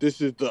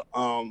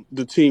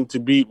team to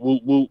beat,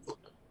 whoop whoop,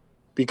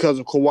 because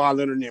of Kawhi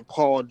Leonard and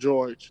Paul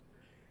George.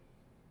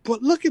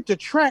 But look at the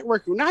track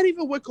record. Not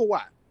even with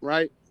Kawhi,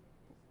 right?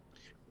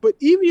 But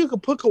even you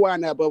could put Kawhi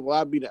in that bubble.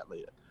 I'll be that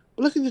later.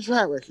 But look at the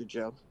track record,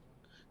 Joe.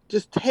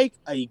 Just take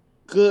a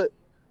good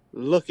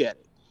look at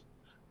it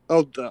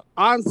of the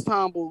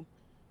ensemble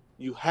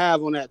you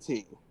have on that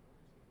team.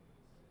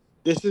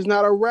 This is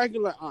not a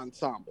regular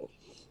ensemble.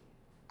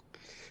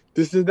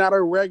 This is not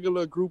a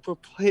regular group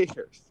of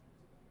players.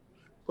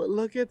 But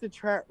look at the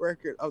track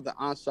record of the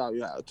ensemble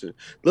you have too.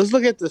 Let's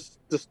look at the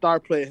star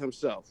player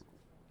himself,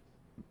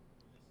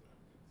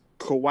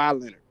 Kawhi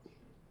Leonard.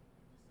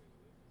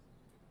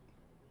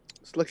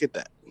 Let's look at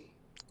that.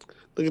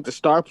 Look at the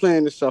star player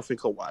himself in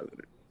Kawhi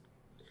Leonard.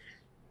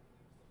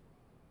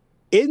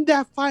 In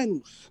that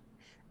finals,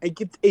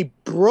 against a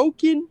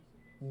broken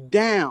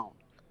down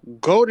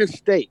Golden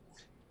State,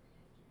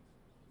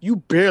 you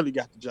barely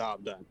got the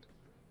job done.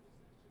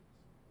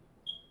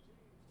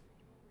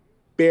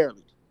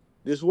 Barely.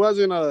 This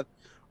wasn't a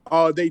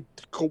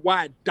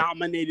Kawhi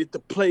dominated the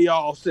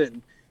playoffs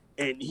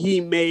and he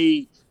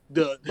made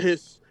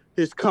his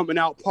coming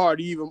out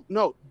party even.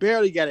 No,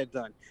 barely got it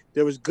done.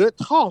 There was good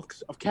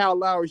talks of Kyle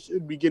Lowry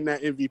should be getting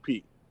that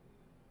MVP.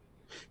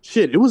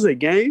 Shit, it was a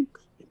game.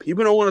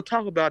 People don't want to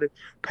talk about it.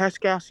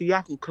 Pascal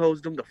Siakam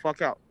closed them the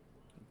fuck out.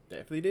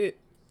 Definitely did.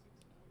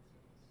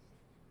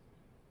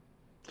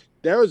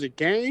 There was a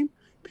game.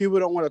 People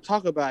don't want to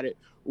talk about it.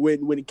 When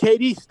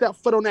KD stepped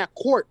foot on that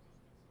court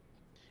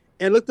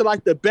and looked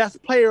like the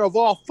best player of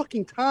all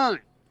fucking time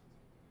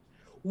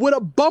with a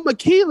bum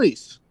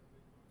Achilles.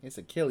 His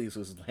Achilles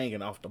was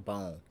hanging off the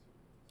bone.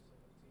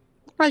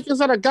 Like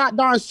it's at a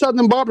goddamn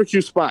Southern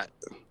barbecue spot.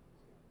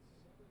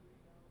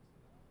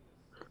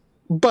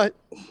 But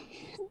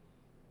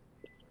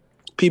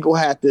people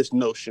had this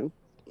notion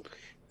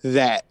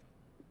that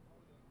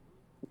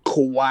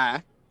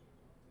Kawhi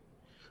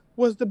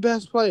was the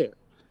best player.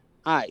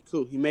 All right,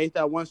 cool. He made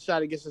that one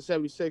shot against the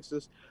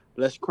 76ers.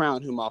 Let's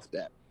crown him off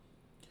that.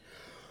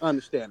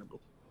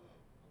 Understandable.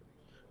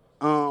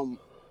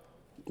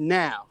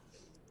 Now,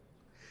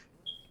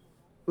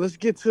 let's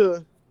get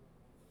to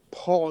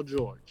Paul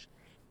George.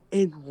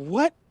 And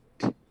what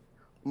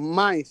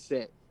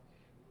mindset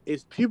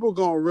is people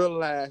going to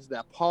realize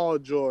that Paul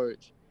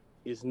George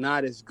is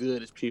not as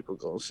good as people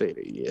going to say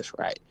that he is,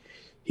 right?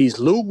 He's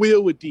Lou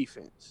Will with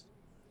defense.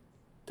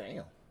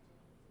 Damn.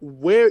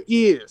 Where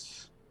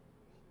is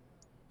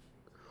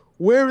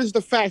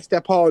the facts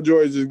that Paul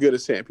George is as good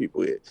as saying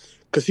people is?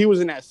 Because he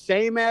was in that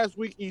same ass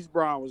week East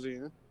Brown was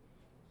in.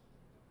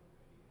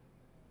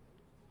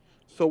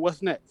 So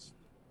what's next?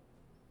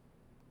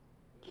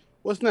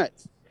 What's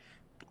next?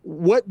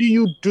 What do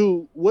you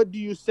do? What do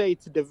you say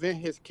to defend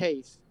his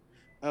case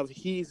of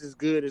he's as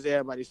good as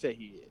everybody say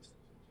he is?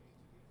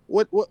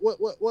 What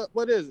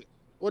is it?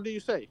 What do you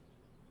say?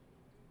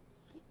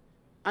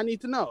 I need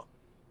to know.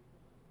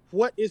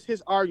 What is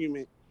his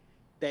argument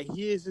that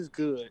he is as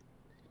good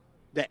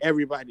that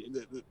everybody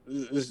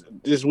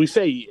as we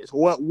say he is?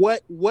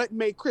 What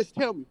made Chris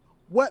tell me?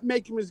 What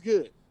make him as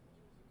good?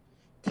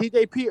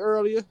 TJP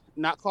earlier,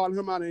 not calling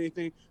him out or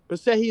anything, but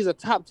said he's a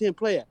top 10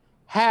 player.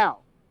 How?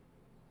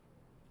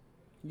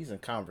 He's in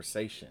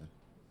conversation.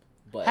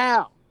 But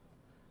how?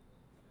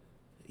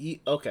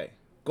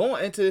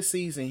 Going into the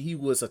season, he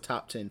was a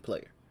top 10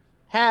 player.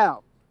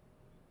 How?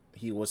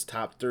 He was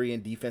top 3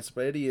 in Defensive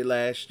Player of the Year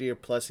last year,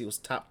 plus he was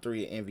top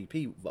 3 in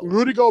MVP vote.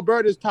 Rudy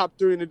Gobert is top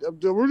 3.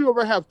 Rudy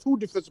Gobert have 2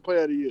 Defensive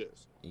Player of the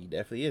Years. He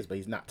definitely is, but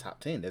he's not top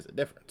 10. There's a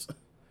difference.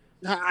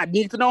 I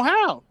need to know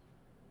how.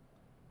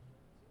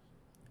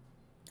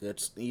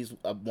 He's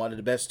one of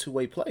the best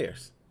two-way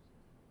players.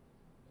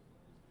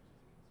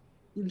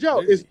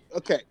 Joe is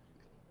okay.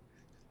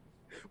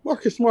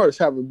 Marcus Smart is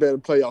having a better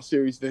playoff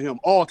series than him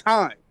all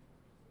time.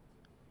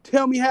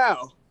 Tell me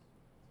how.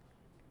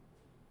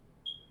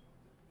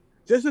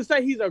 Just to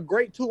say he's a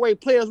great two-way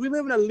player. We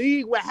live in a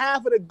league where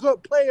half of the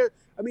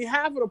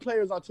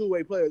players are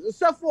two-way players,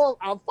 except for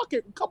a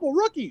fucking couple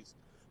rookies.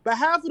 But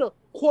half of the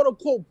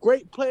quote-unquote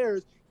great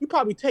players, you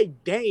probably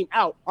take Dame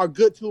out, are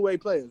good two-way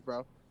players,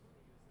 bro.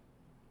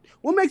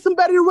 What makes him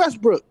better than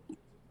Westbrook?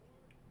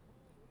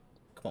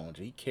 Come on,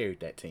 G. He carried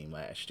that team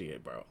last year,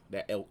 bro.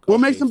 What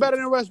makes him better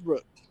than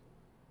Westbrook?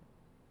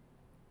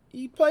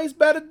 He plays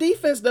better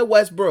defense than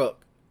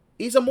Westbrook.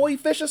 He's a more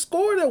efficient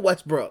scorer than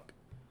Westbrook.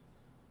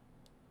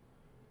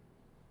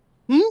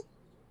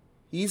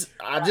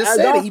 I just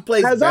said it. He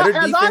plays better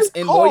defense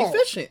and more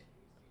efficient.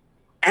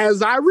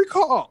 As I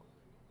recall,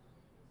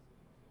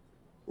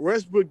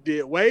 Westbrook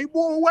did way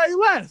more, way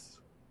less.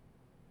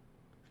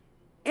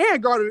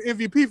 And got an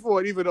MVP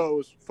for it, even though it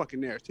was fucking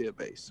narrative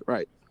based,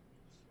 right?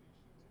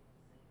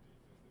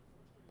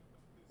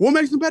 What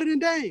makes him better than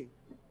Dame?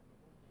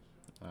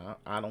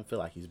 I don't feel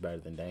like he's better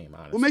than Dame,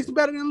 honestly. What makes him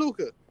better than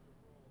Luka?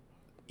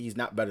 He's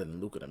not better than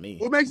Luka to me.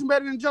 What makes him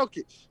better than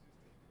Jokic?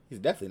 He's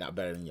definitely not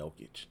better than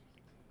Jokic.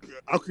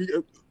 Okay,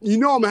 you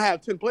know I'm going to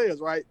have 10 players,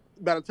 right?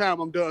 By the time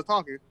I'm done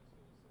talking.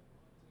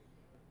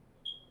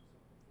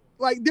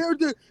 Like, there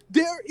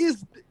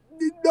is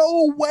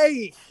no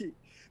way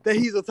that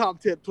he's a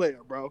top 10 player,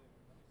 bro.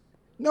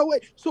 No way.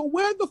 So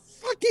where the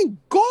fucking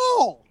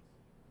gall?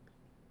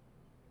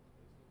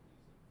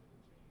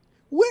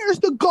 Where's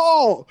the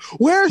gall?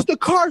 Where's the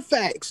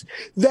Carfax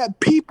that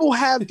people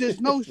have this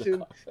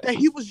notion that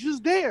he was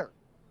just there?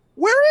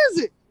 Where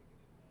is it?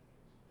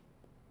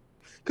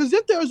 Because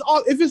if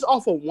it's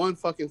off of one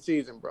fucking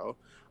season, bro,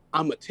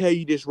 I'm going to tell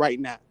you this right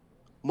now.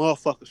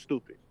 Motherfucker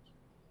stupid.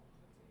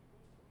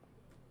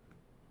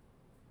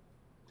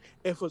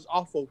 If it's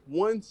off of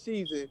one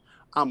season,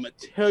 I'm going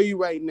to tell you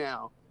right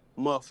now,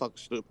 motherfucker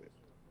stupid.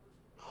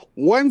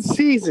 One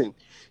season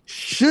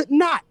should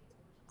not,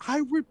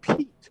 I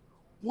repeat,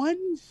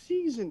 one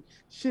season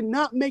should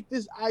not make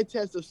this eye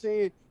test of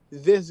saying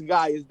this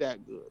guy is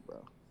that good,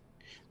 bro.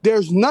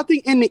 There's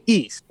nothing in the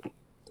East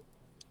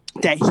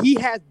that he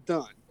has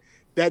done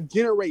that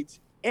generates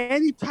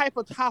any type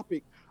of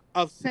topic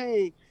of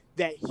saying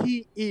that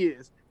he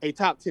is a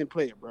top 10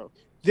 player, bro.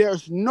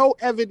 There's no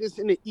evidence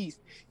in the East.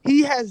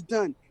 He has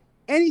done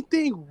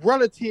anything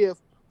relative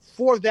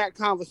for that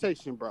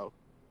conversation, bro.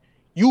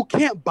 You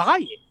can't buy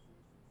it.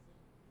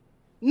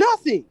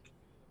 Nothing.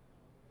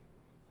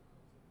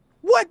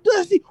 What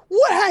has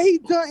he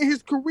done in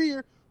his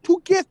career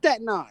to get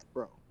that nod,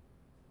 bro?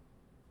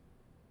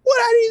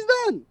 What has he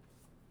done?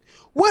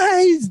 What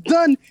has he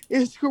done in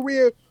his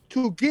career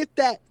to get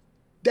that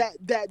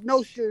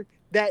notion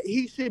that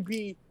he should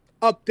be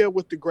up there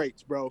with the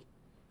greats, bro,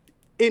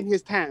 in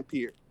his time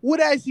period?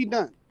 What has he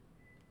done?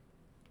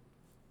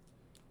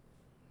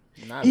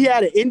 He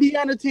had an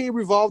Indiana team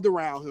revolved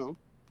around him,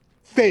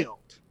 failed.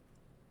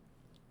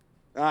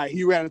 All right,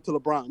 he ran into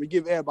LeBron. We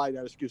give everybody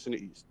that excuse in the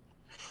East.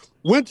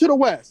 Went to the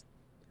West,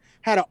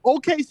 had an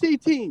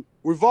OKC team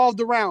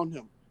revolved around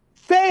him,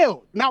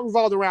 failed. Not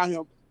revolved around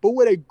him, but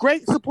with a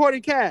great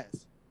supporting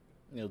cast.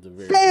 It was a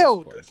very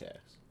failed. Good supporting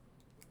cast.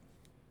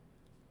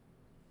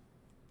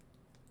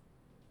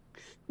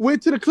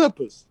 Went to the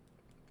Clippers.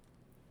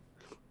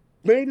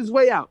 Made his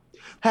way out.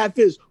 Had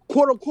his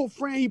quote-unquote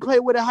friend he played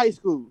with in high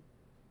school.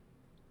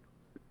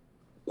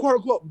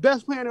 Quote-unquote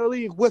best player in the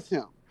league with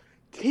him.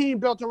 Team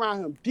built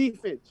around him.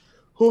 Defense.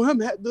 Who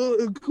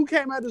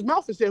came out of his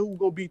mouth and said who was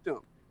going to beat them.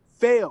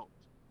 Failed.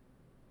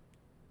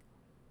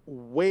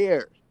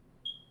 Where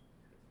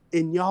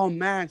in y'all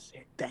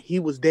mindset that he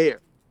was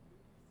there?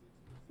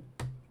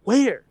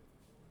 Where?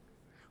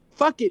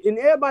 Fuck it. In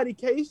everybody's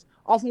case,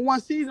 off of one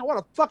season, what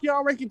the fuck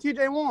y'all ranking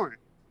TJ Warren?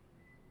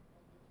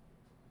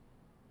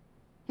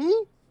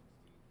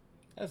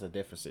 That's a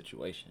different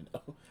situation,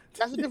 though.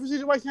 That's a different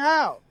situation.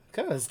 How?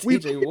 Because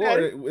TJ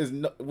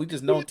Warren we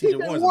just know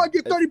TJ Warren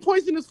get 30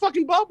 points in this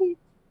fucking bubble.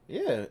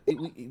 Yeah,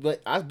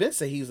 but I've been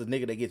saying he's a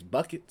nigga that gets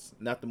buckets,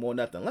 nothing more,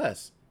 nothing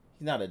less.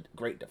 He's not a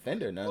great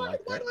defender, nothing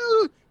like that.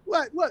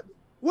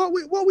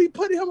 What we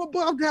putting him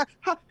above that?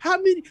 How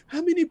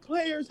many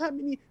players? How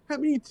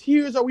many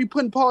tiers are we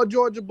putting Paul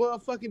George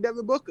above fucking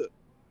Devin Booker?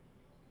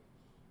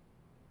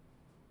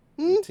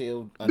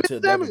 Until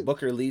Devin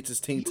Booker leads his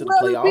team to the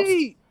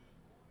playoffs.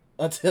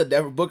 Until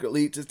Devin Booker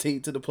leads his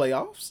team to the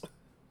playoffs.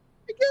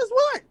 And guess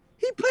what?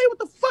 He played with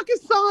the fucking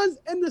Suns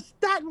and the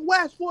Stacked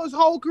West for his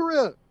whole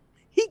career.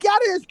 He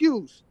got an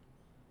excuse.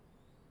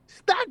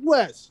 Stacked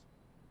West.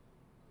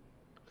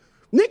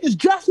 Niggas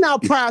just now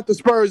primed the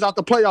Spurs out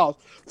the playoffs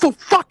for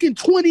fucking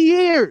 20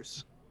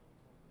 years.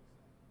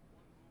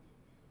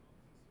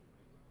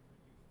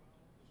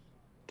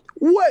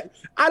 What?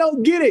 I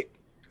don't get it.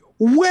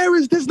 Where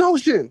is this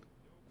notion?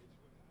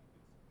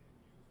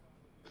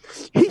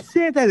 He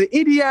said that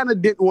Indiana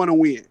didn't want to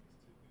win.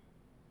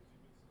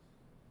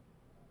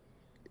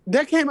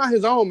 That came out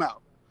his own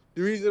mouth.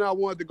 The reason I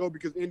wanted to go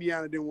because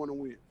Indiana didn't want to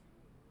win.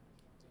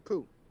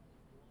 Cool.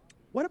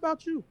 What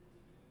about you?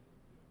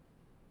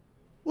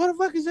 What the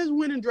fuck is this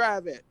winning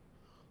drive at?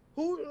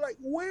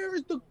 Where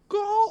is the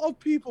goal of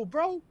people,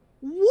 bro?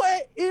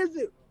 What is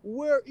it?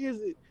 Where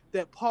is it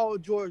that Paul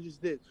George is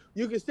this?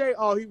 You can say,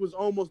 oh, he was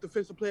almost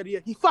defensive player of the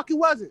year. He fucking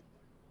wasn't.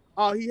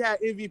 Oh, he had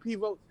MVP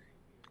votes.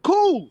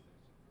 Cool.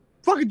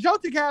 Fucking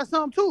Jokic had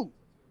some too.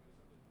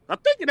 I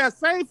think in that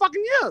same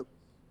fucking year.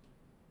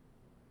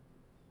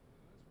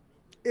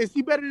 Is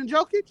he better than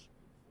Jokic?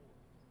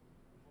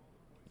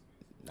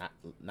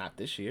 Not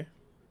this year.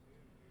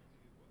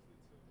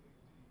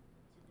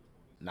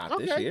 Not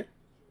this year.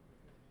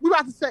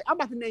 I'm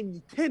about to name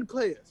you 10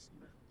 players.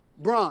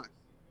 Bron.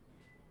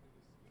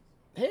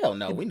 Hell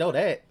no, we know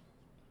that.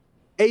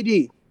 AD.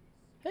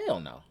 Hell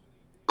no.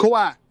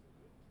 Kawhi.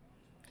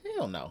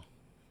 Hell no.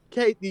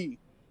 KD.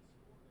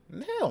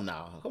 Hell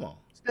no. Come on.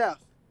 Steph.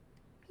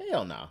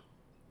 Hell no.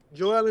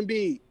 Joel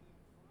Embiid.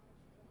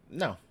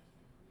 No.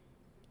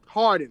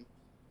 Harden.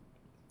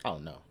 Oh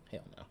no.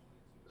 Hell no.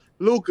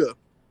 Luka.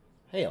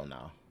 Hell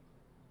no.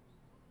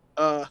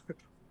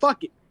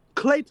 Fuck it.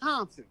 Klay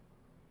Thompson.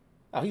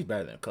 Oh, he's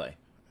better than Klay.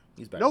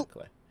 He's better than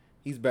Klay.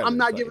 He's better. I'm than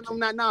not Klay, giving G. him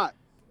that nod.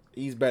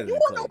 He's better than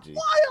Klay, G.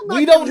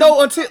 We don't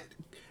know until,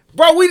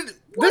 bro.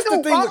 This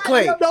the thing with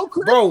Klay,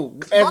 bro.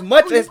 As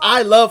much as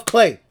I love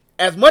Klay,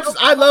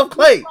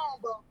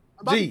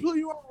 G.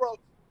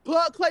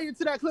 Plug Klay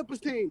into that Clippers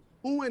team.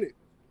 Who win it?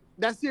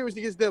 That series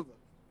against Denver.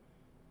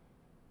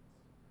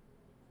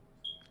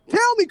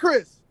 Tell me,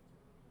 Chris.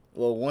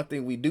 Well, one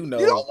thing we do know,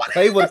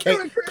 Klay would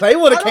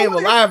have came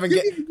alive in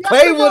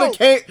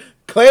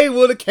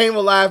came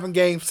alive in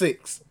Game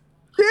 6.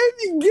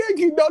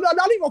 No,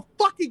 not even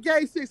fucking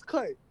Game 6,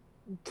 Klay.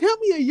 Tell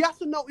me a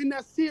yes or no in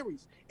that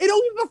series. It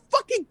don't even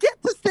fucking get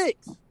to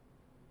 6.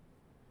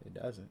 It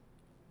doesn't.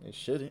 It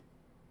shouldn't.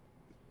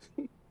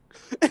 It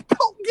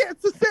don't get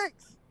to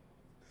 6.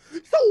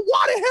 So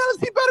why the hell is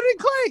he better than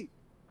Klay?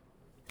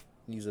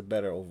 He's a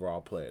better overall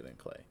player than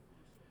Klay.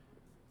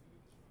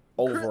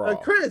 Overall.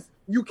 Chris,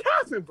 you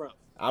capping, bro.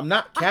 I'm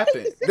not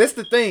capping. This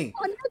the thing.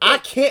 I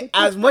can't,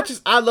 as much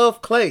as I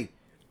love Klay,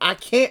 I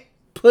can't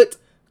put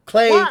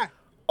Klay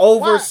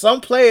over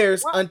some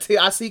players until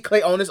I see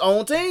Klay on his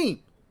own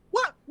team.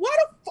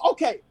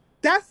 Okay,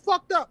 that's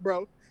fucked up,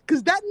 bro.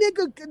 Because that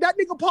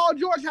nigga Paul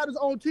George had his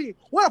own team.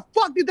 Where the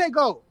fuck did they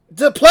go?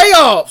 The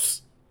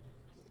playoffs.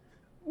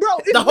 Bro,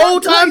 the whole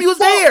time he was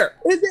there.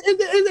 Is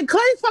it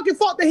Klay's fucking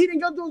fault that he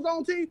didn't go to his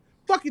own team?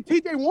 Fucking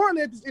T.J. Warren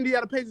led this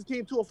Indiana Pacers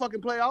team to a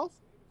fucking playoffs.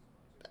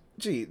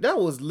 Gee, that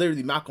was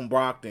literally Malcolm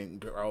Brogdon,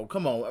 bro.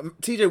 Come on.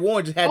 T.J.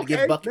 Warren just had to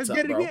get buckets up,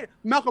 bro. Again.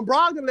 Malcolm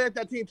Brogdon led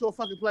that team to a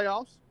fucking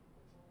playoffs.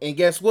 And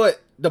guess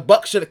what? The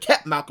Bucks should have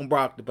kept Malcolm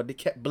Brogdon, but they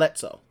kept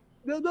Bledsoe.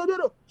 No.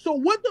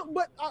 So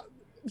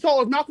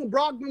so is Malcolm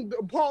Brogdon the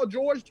Paul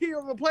George tier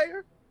of a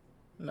player?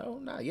 No,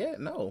 not yet.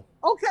 No.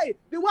 Okay,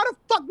 then why the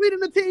fuck leading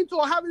the team to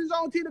having his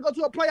own team to go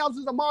to a playoffs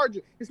is a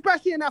margin,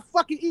 especially in that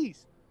fucking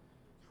East?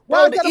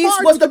 Bro, the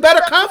East was the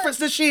better conference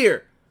this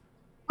year.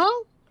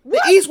 Huh?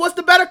 What? The East was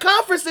the better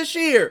conference this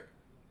year.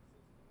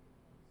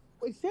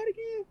 Wait, say it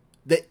again.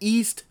 The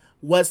East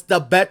was the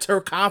better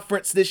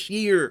conference this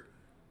year.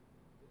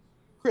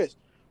 Chris,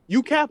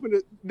 you capping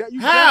it.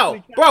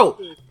 How? Bro,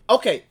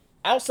 okay,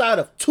 outside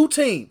of two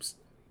teams.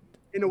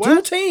 In the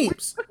West? 2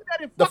 teams.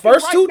 The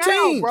first two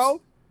teams. Bro.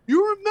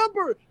 You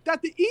remember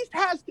that the East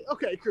has...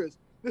 Okay, Chris,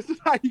 this is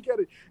how you get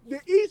it. The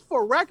East,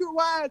 for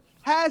record-wise,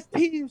 has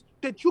teams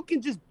that you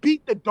can just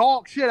beat the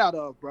dog shit out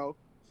of, bro.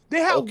 They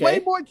have way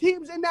more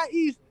teams in that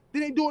East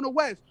than they do in the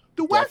West.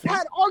 The West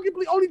had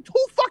arguably only 2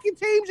 fucking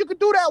teams you could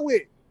do that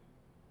with.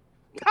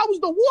 That was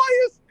the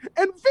Warriors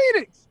and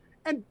Phoenix.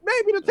 And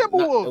maybe the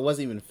Timberwolves. It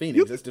wasn't even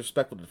Phoenix. That's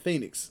disrespectful to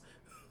Phoenix.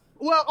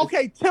 Well,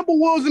 okay,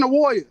 Timberwolves and the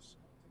Warriors.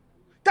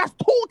 That's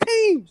 2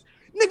 teams.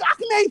 Nigga, I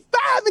can name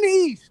 5 in the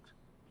East.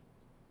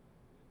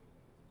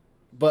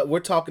 But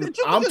we're talking.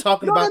 I'm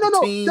talking about the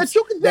teams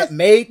that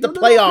made the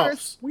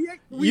playoffs.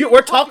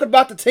 We're talking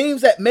about the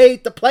teams that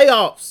made the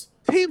playoffs.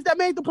 Teams that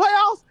made the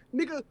playoffs,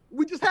 nigga.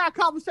 We just had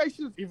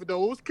conversations, even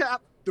though it was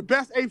capped, the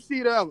best 8th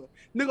seed ever.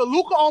 Nigga,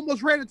 Luka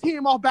almost ran the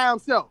team off by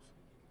himself.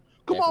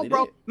 Come on,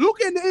 bro.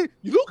 Luka in the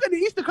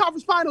Eastern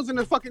Conference Finals in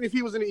the fucking if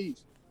he was in the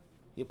East.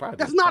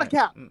 That's not a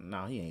cap.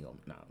 No, he ain't gonna.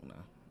 No.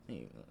 He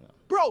ain't gonna.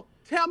 Bro,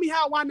 tell me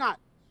how. Why not?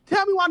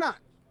 Tell me why not.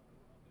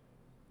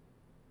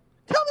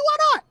 Tell me why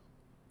not.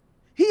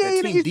 He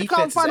ain't in the Eastern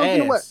Conference Finals in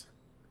the West.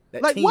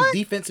 That team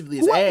defensively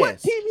is ass. What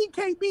team he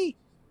can't beat?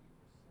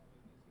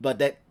 But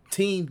that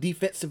team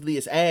defensively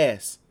is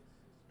ass.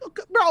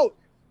 Bro,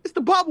 it's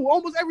the bubble.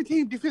 Almost every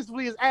team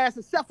defensively is ass,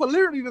 except for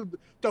literally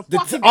the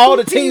fucking all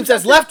the teams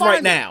that's left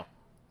right now.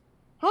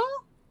 Huh?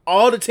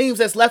 All the teams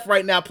that's left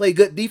right now play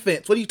good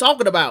defense. What are you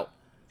talking about?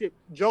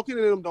 Joking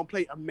and them don't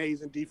play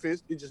amazing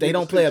defense. They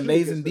don't play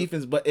amazing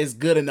defense, but it's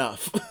good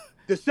enough.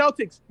 The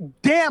Celtics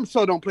damn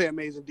so don't play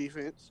amazing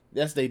defense.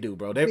 Yes, they do,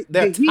 bro. They're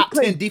a top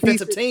 10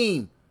 defensive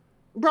team.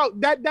 Bro,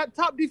 that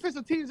top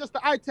defensive team is just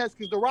the eye test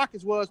because the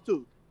Rockets was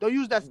too. Don't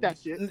use that stat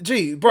shit.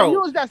 Gee, bro.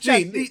 Don't use that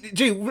stat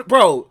shit.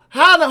 Bro.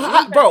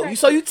 Bro,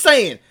 so you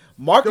saying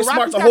Marcus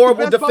Smart's a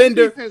horrible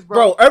defender? Defense,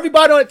 bro,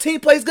 everybody on the team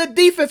plays good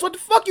defense. What the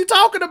fuck you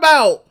talking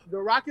about? The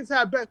Rockets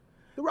have best.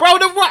 The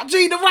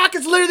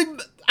Rockets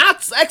literally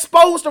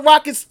exposed the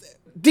Rockets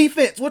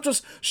defense, which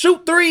was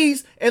shoot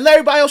threes, and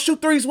everybody else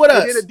shoot threes with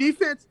us. And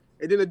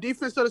then the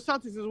defense of the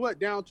Celtics is what?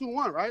 Down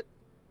 2-1, right?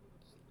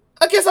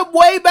 Against a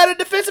way better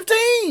defensive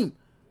team.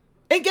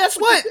 And guess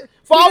what?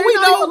 For all we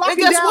know, and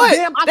guess what?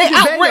 They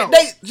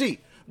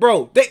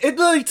outranked. It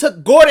literally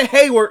took Gordon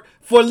Hayward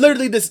for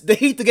literally the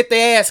Heat to get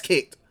their ass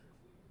kicked.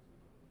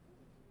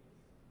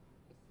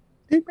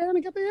 Heat man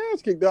to get their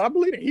ass kicked, though. I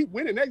believe the Heat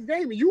win the next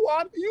game, and you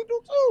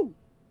do too.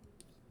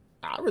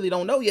 I really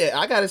don't know yet.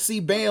 I gotta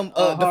see Bam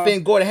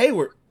defend Gordon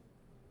Hayward.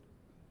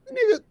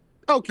 Nigga,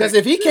 okay. Because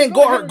if he can't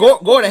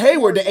Gordon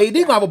Hayward, then AD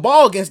gonna have a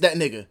ball against that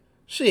nigga.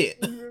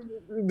 Shit.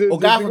 Or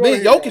God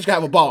forbid, Jokic gonna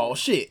have a ball.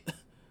 Shit.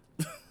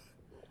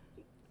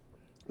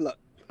 Look,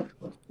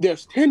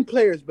 there's 10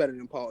 players better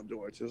than Paul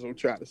George, is what I'm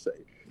trying to say.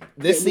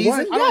 This season,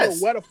 yes. I don't know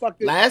where the fuck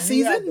last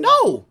season,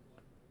 no.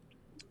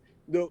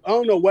 I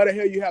don't know where the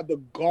hell you have the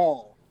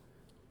gall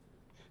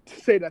to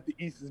say that the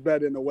East is better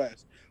than the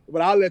West.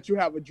 But I'll let you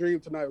have a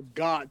dream tonight of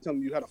God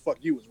telling you how the fuck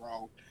you was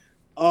wrong.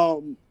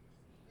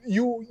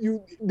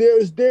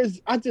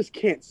 There's I just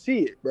can't see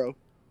it, bro.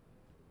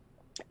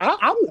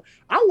 I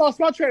lost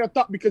my train of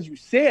thought because you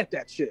said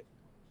that shit.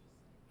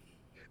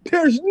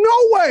 There's no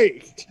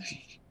way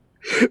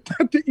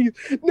that the East,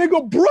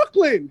 nigga,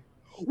 Brooklyn,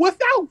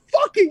 without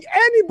fucking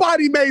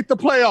anybody, made the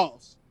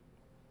playoffs.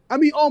 I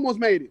mean, almost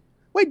made it.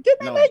 Wait, did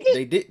they make it?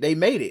 They did. They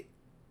made it.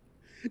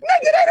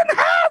 Nigga, they didn't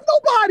have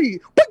nobody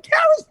but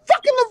Karis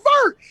fucking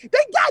LeVert.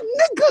 They got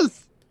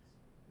niggas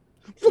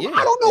from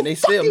I don't know and they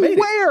fucking still made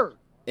where. It.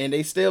 And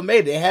they still made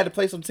it. They had to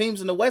play some teams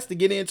in the West to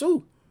get in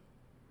too.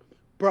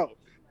 Bro,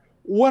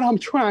 what I'm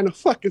trying to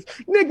fuck is,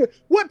 nigga,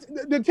 what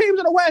the teams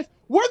in the West,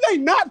 were they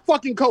not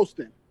fucking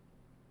coasting?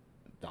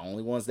 The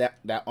only ones that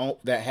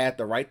had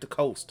the right to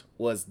coast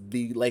was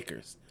the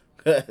Lakers.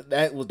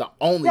 That was the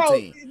only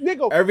team.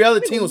 Nigga, every other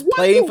team was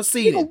playing for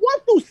seeding. Nigga, 1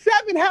 through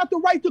 7 have the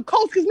right to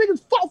coast because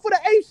niggas fought for the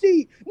 8th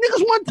seed.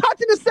 Niggas wasn't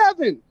touching the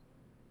 7.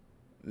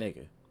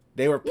 Nigga,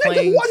 they were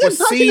playing for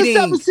seeding. The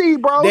 7th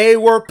seed, bro. They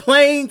were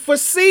playing for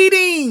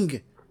seeding.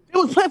 They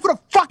was playing for the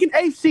fucking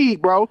 8th seed,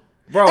 bro.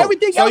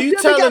 Everything else you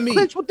telling me?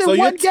 So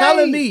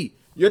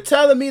you're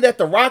telling me that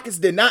the Rockets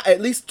did not at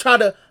least try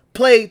to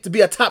play to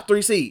be a top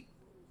 3 seed?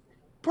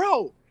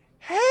 Bro,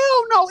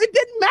 hell no, it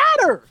didn't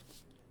matter.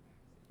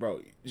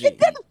 Bro, it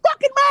didn't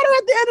fucking matter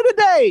at the end of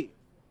the day.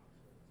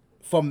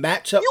 For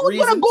matchup You was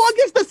reasons? going to go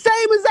against the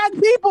same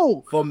exact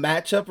people. For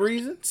matchup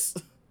reasons?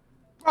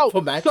 Bro,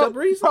 For matchup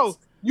reasons? Bro,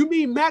 you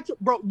mean matchup?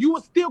 Bro, you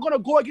were still going to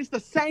go against the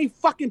same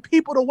fucking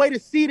people the way the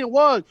seeding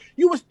was.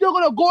 You were still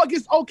going to go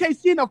against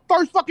OKC in the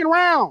first fucking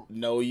round.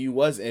 No, you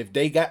wasn't. If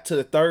they got to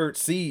the 3rd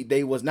seed,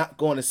 they was not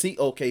going to see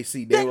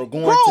OKC. They were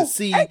going to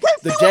see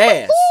the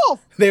Jazz.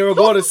 They were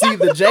going to see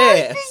the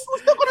Jazz.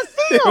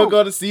 They were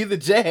going to see the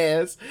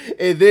Jazz,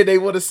 and then they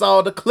would have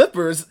saw the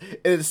Clippers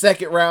in the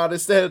 2nd round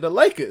instead of the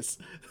Lakers.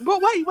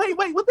 But wait.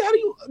 What the hell are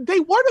you? They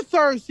were the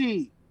 3rd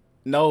seed.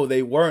 No,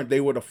 they weren't. They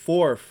were the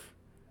 4th.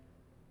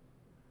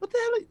 What the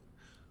hell?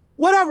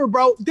 Whatever,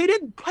 bro. They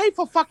didn't play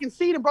for fucking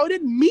seeding, bro. It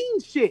didn't mean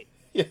shit.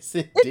 Yes,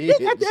 it did.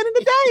 At the end of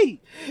the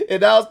day.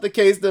 And that was the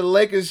case. The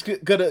Lakers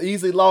could have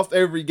easily lost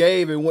every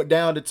game and went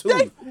down to 2.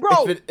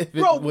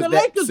 The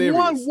Lakers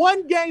won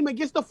one game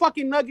against the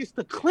fucking Nuggets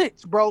to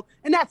clinch, bro.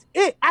 And that's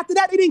it. After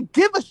that, they didn't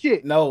give a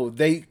shit. No,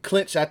 they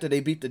clinched after they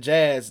beat the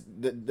Jazz.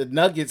 The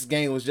Nuggets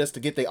game was just to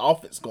get their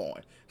offense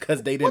going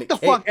because they didn't What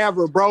the fuck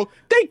ever, bro?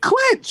 They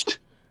clinched.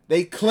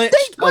 They clinched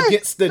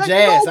against the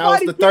Jazz. That was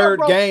the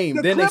 3rd game.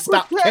 Then they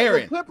stopped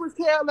caring. The Clippers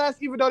cared less,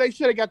 even though they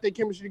should have got their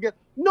chemistry together.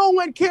 No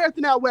one cares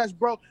in that West,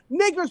 bro.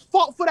 Niggas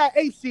fought for that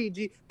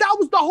ACG. That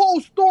was the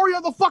whole story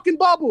of the fucking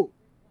bubble.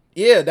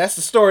 Yeah, that's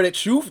the story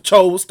that you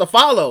chose to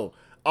follow.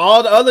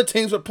 All the other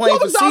teams were playing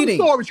for seeding.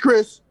 What was the story,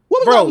 Chris?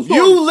 Bro,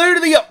 you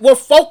literally were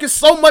focused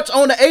so much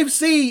on the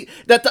AFC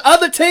that the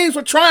other teams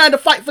were trying to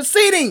fight for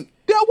seeding.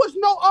 There was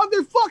no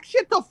other fuck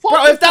shit to focus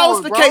on, bro. If that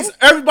was the case,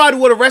 everybody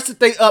would have rested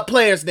their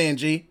players then,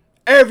 G.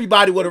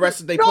 Everybody would have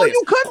rested their players.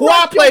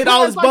 Kawhi played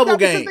all his bubble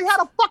games. They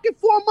had a fucking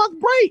 4-month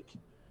break.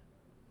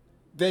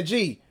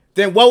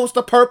 Then what was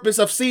the purpose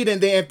of seeding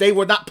then if they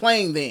were not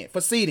playing then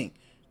for seeding?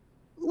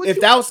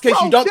 If that was the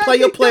case, you don't play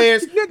your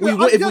players. If we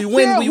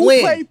win, we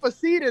win. Played for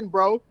seeding,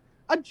 bro.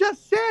 I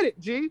just said it,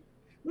 G.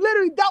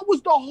 Literally, that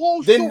was the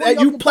whole story. Then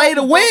you play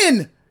to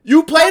win.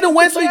 You play to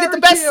win so you get the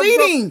best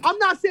seeding. Bro. I'm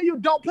not saying you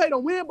don't play to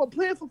win, but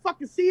playing for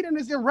fucking seeding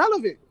is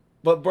irrelevant.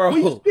 But bro, we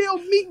still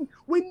meeting.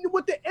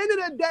 With the end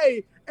of the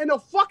day, in the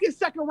fucking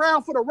 2nd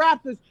round for the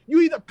Raptors,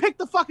 you either pick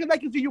the fucking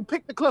Lakers or you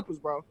pick the Clippers,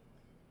 bro.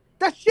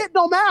 That shit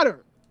don't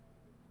matter.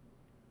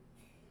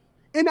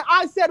 And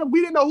I said we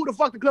didn't know who the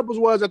fuck the Clippers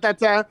was at that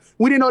time.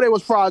 We didn't know they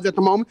was frauds at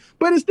the moment.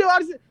 But it's still,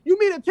 you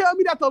mean to tell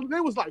me that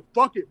they was like,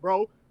 fuck it,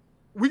 bro.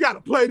 We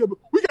gotta play them.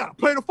 We gotta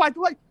play to fight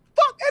the Lakers.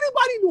 Fuck,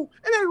 anybody knew.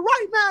 And then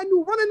right man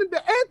knew running into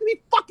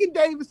Anthony fucking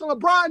Davis and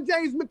LeBron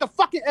James meant the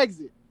fucking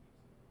exit.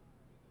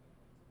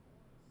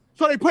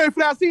 So they played for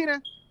that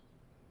season.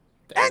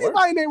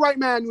 Anybody in their right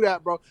man knew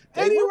that, bro.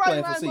 Any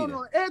right man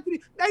know.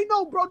 Anthony, they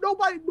know, bro.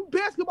 Nobody,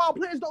 basketball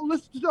players don't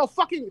listen to no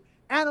fucking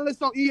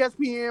analysts on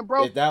ESPN,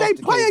 bro. They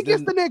play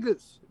against the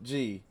niggas.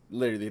 Gee,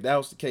 literally, if that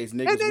was the case,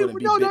 niggas wouldn't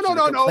be bitching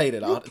and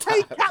complaining all the time.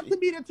 You can't captain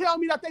me to tell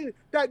me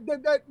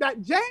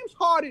that James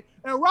Harden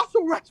and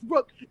Russell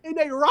Westbrook in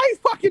their right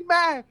fucking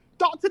mind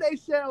thought to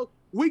themselves,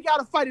 we got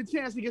to fight a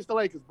chance against the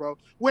Lakers, bro.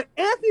 When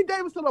Anthony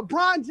Davis and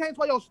LeBron James,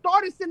 while your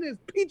starting center is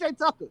PJ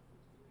Tucker.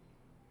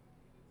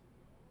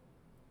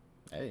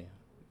 Hey,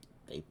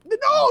 they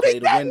play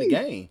to win the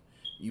game.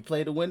 You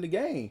play to win the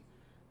game.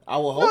 I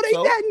will hope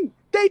so.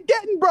 They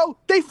didn't, bro.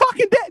 They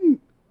fucking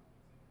didn't.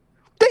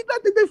 They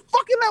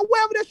fucking let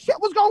wherever that shit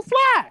was gonna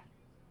fly.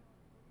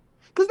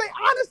 Because they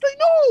honestly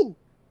knew.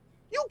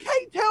 You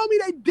can't tell me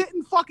they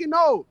didn't fucking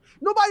know.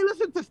 Nobody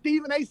listened to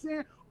Stephen A.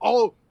 saying,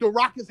 oh, the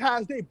Rockets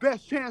has their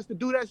best chance to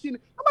do that shit.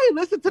 Nobody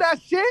listened to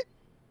that shit.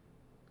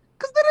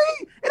 Because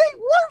it ain't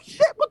worth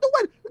shit but the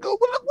way. Look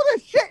where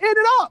that shit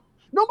ended up.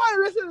 Nobody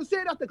listened to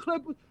say that the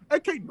Clippers,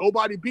 can't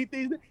nobody beat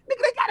these. Nigga,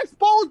 they got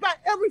exposed by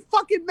every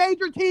fucking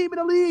major team in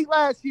the league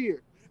last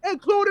year,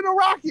 including the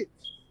Rockets.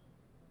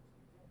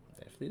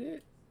 Definitely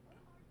did.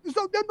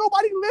 So then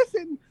nobody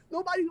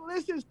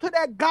listens to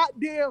that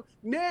goddamn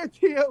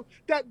narrative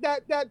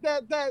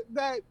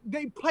that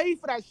they play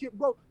for that shit,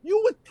 bro. You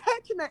was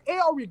catching the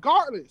L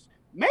regardless.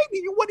 Maybe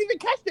you wouldn't even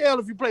catch the L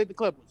if you played the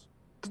Clippers.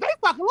 Because they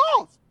fucking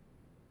lost.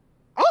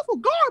 Also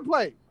guard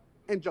play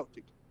and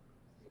joking.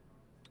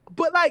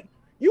 But like,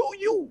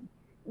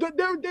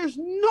 there's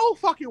no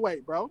fucking way,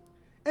 bro.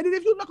 And then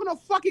if you look on the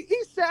fucking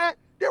east side,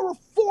 there were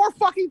 4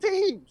 fucking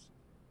teams.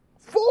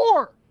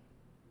 4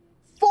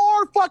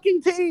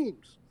 fucking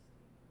teams.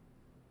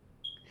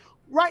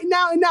 Right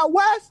now in that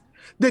West,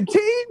 the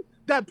team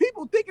that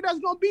people thinking that's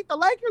going to beat the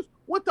Lakers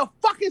went to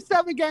fucking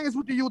 7 games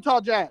with the Utah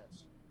Jazz.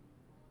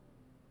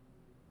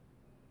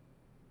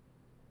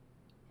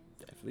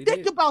 Definitely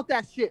Think about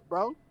that shit,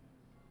 bro.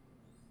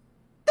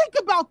 Think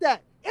about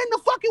that. In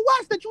the fucking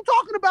West that you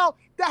talking about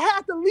that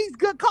had the least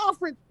good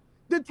conference,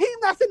 the team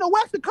that's in the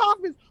Western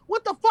Conference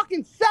went to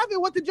fucking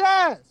 7 with the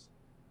Jazz.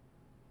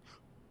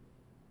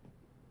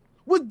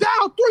 Was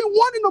down 3-1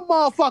 in the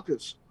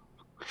motherfuckers.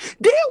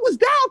 Then was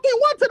down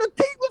 3-1 to the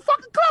team with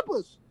fucking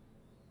Clippers.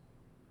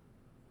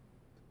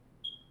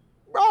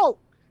 Bro,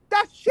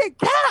 that shit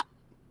cap.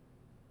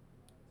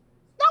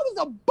 That was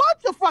a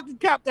bunch of fucking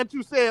cap that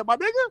you said, my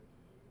nigga.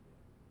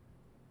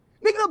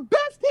 Nigga, the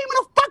best team in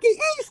the fucking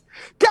East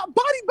got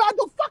bodied by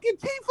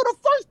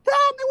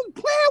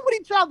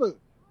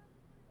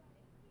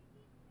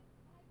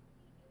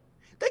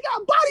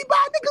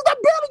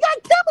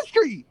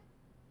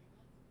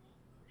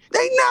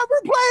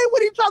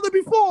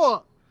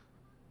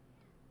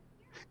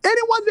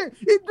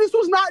This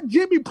was not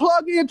Jimmy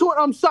plugging into an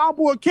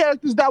ensemble of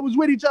characters that was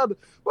with each other.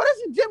 But this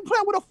is Jimmy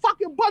playing with a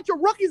fucking bunch of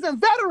rookies and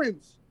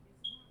veterans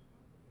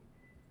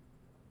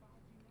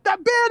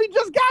that barely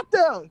just got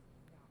there.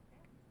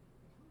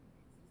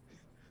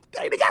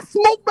 They got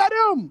smoked by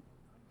them.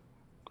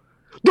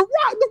 The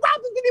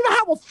Raptors didn't even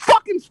have a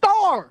fucking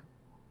star.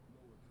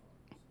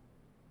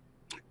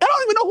 I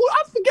don't even know who.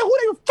 I forget who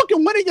they were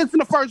fucking winning against in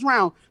the first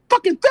round.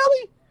 Fucking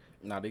Philly?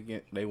 No,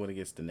 they went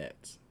against the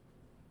Nets.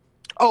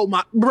 Oh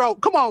my, bro,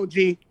 come on,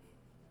 G.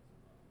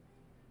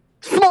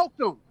 Smoked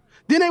them.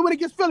 Then they went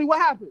against Philly. What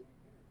happened?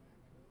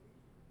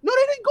 No,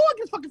 they didn't go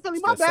against fucking Philly.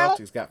 My bad.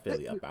 Celtics got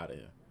Philly up out of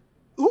here.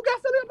 Who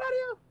got Philly up out of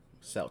here?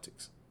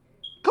 Celtics.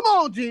 Come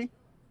on, G.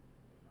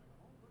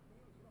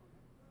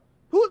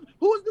 Who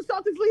was the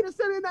Celtics leader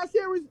sitting in that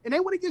series? And they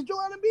went against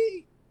Joel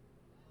Embiid.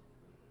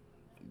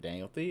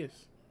 Daniel Theus.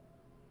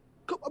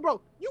 Come on,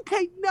 bro, you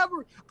can't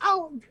never.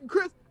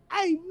 Chris,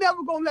 I ain't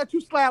never gonna let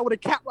you slide with a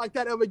cap like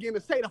that ever again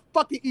and say the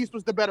fucking East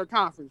was the better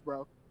conference,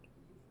 bro.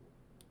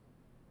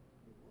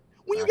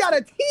 When you got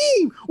a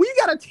team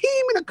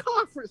in a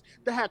conference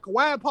that had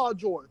Kawhi and Paul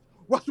George,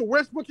 Russell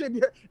Westbrook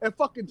and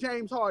fucking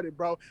James Harden,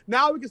 bro.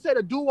 Now we can say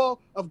the duo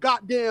of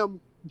goddamn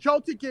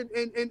Jokic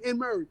and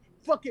Murray.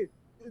 Fucking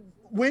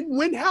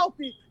when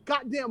healthy,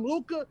 goddamn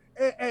Luka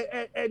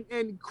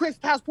and Chris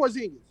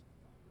Porzingis.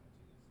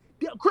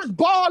 Chris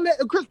Paul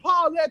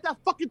led that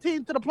fucking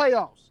team to the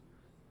playoffs.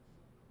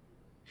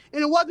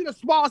 And it wasn't a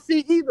small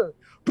seed either.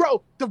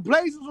 Bro, the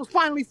Blazers was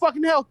finally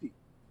fucking healthy.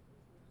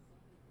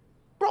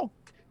 Bro,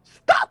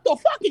 stop the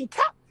fucking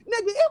cap.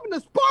 Nigga, even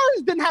the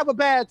Spurs didn't have a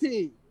bad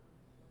team.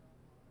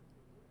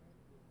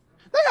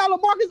 They had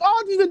LaMarcus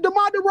Aldridge and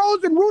DeMar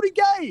DeRozan and Rudy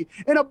Gay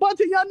and a bunch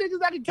of young niggas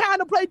that can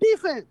kind of play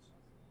defense.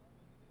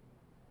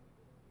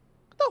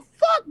 What the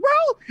fuck,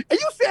 bro? And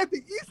you said the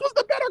East was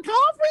the better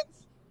conference?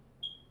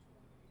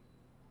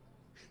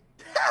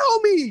 Tell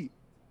me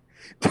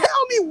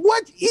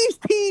what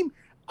East team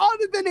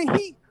other than the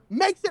Heat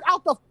makes it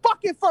out the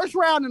fucking first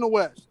round in the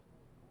West.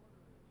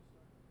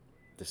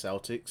 The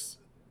Celtics.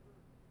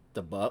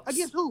 The Bucks.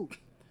 Against who?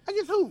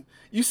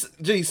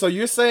 So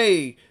you're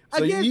saying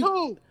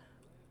who?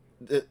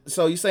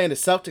 So you're saying the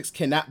Celtics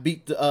cannot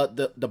beat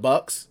the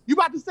Bucks? You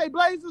about to say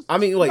Blazers? I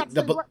mean, wait,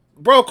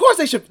 bro. Of course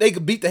they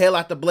could beat the hell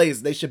out the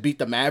Blazers. They should beat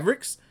the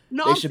Mavericks.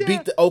 No, they should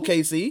beat the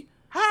OKC.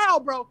 How,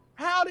 bro?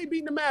 How they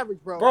beating the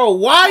Mavericks, bro? Bro,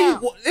 why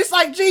you? It's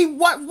like, G,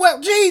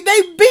 what? G,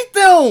 they beat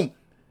them.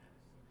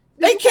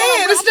 They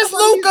can't. It's just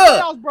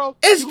Luka.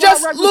 It's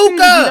just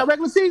Luka.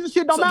 Regular season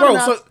shit don't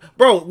matter.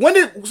 Bro,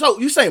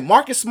 you say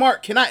Marcus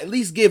Smart cannot at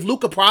least give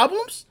Luka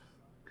problems?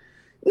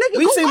 Nigga,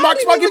 we seen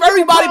Marcus Smart give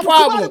everybody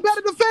problems. Kawhi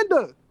better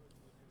defender.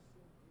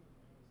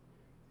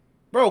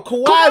 Bro,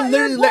 Kawhi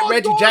literally let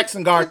Reggie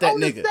Jackson guard that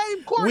nigga.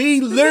 We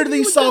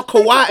literally saw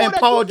Kawhi and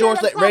Paul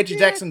George let Reggie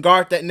Jackson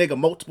guard that nigga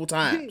multiple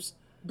times.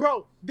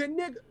 Bro,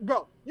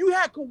 you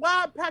had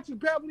Kawhi, Patrick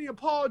Beverly, and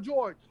Paul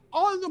George.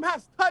 All of them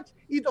has touched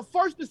either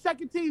first or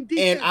second team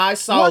defense. And I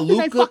saw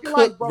Luka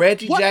cook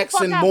Reggie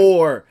Jackson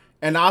more.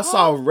 And I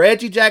saw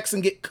Reggie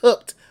Jackson get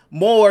cooked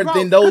more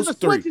than those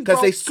three.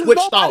 Because they switched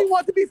off. Nobody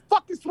wanted to be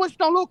fucking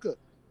switched on Luka.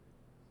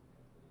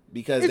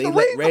 Because they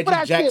let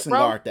Reggie Jackson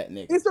guard that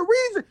nigga. It's a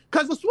reason.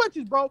 Because the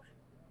switches, bro.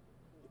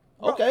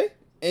 Okay.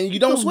 And you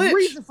don't switch. There's a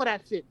reason for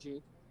that shit,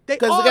 G.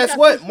 Because guess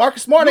what?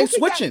 Marcus Smart ain't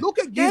switching.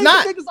 He's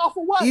not.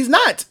 He's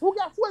not. Who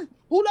got switched?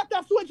 Who let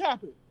that switch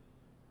happen?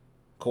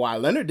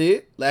 Kawhi Leonard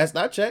did. Last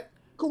I checked.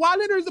 Kawhi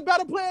Leonard is a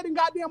better player than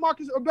goddamn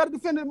Marcus, or better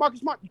defender than Marcus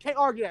Smart. You can't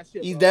argue that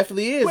shit. He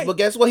definitely is. But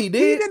guess what he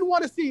did? He didn't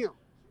want to see him.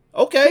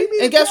 Okay.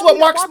 And guess what?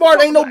 Marcus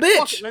Smart ain't no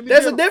bitch.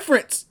 There's a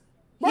difference.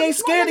 He ain't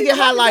scared to get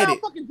highlighted.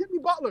 Fucking Jimmy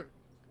Butler.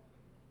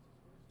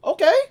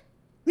 Okay.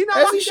 He not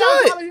as he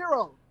should. Tyler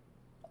Hero.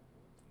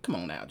 Come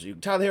on now, G.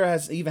 Tyler Hero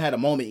hasn't even had a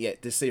moment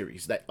yet this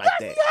series like that.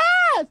 He has.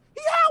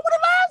 He had one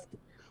of last.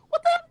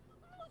 What the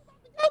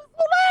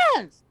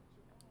last?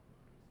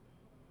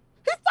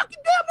 He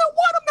fucking damn near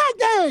won him that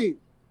game.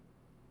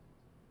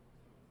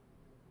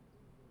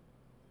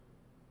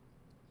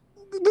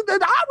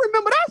 I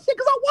remember that shit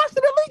because I watched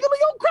it illegally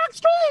on crack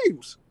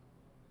streams.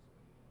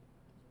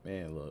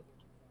 Man, look.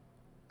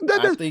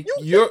 I think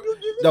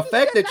the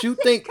fact that you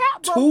think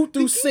 2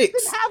 through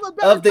 6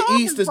 of the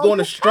East is going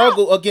to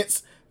struggle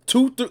against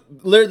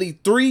literally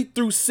 3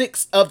 through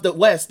 6 of the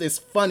West is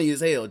funny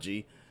as hell,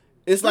 G.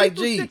 It's like,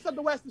 G.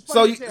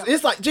 So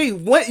it's like, G.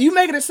 When you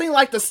making it seem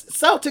like the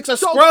Celtics are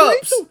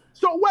scrubs?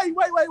 So wait.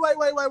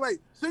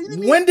 So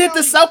when did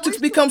the Celtics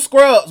become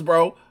scrubs,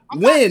 bro?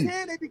 When? I'm not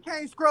saying they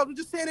became scrubs. I'm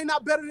just saying they're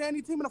not better than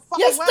any team in the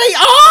fucking Yes, West. they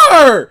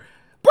are,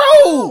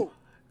 bro.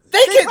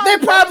 They're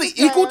probably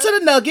equal to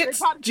the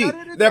Nuggets.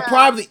 They're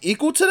probably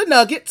equal to the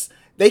Nuggets.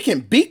 They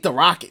can beat the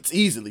Rockets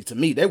easily. To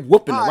me, they're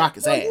whooping the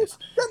Rockets' ass.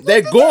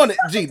 They're going.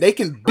 They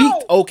can beat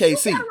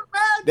OKC.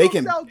 They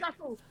can.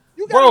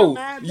 Bro,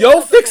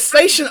 your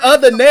fixation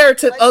of the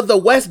narrative of the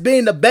West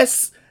being the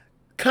best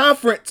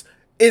conference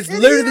is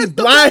literally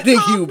blinding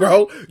you,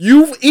 bro.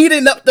 You've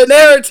eaten up the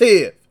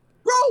narrative.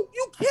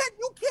 you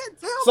can't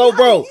tell me So, how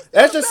bro, the East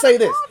let's is a just say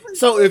better this. conference,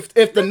 So, bro. if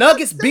the You're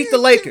Nuggets just beat the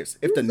saying Lakers, shit.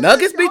 if You the saying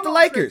Nuggets shit. beat the Hold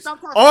on, Chris. Lakers,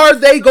 Stop talking. are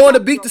they Stop going to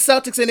talking, beat bro. the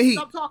Celtics and the Heat?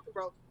 Stop talking,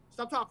 bro.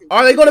 Stop talking.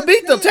 Are they You going to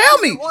just beat them? saying Tell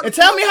shit in me. order And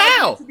for tell your me argument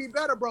how. to be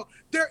better, bro.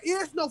 There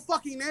is no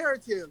fucking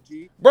narrative,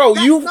 G. Bro,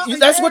 That's not a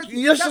that's what narrative.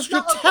 you're That's just you're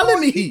not a telling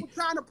story me. people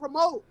trying to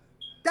promote.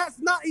 That's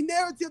not a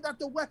narrative that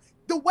the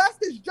West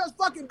is just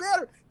fucking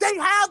better. They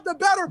have the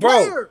better Bro,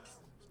 players.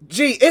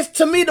 Gee, it's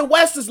to me the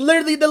West is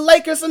literally the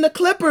Lakers and the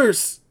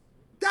Clippers.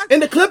 That's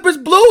And the Clippers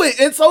blew it,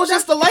 and so it's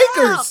just the cap.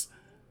 Lakers.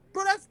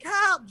 Bro, that's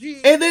cap,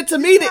 G. And then to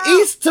me, the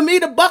East, to me,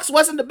 the Bucks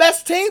wasn't the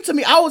best team to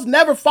me. I was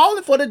never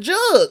falling for the jug.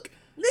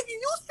 Nigga,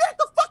 you said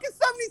the fucking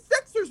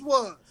 76ers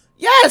was.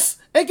 Yes,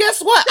 and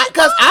guess what?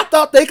 Because I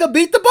thought they could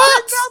beat the They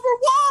Bucks.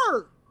 never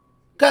were.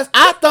 Because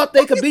I thought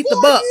they could beat the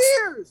 4 Bucks.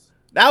 years.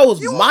 That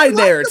was You my only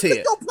narrative.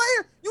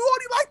 You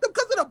only like them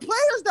because of the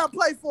players that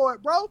play for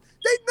it, bro.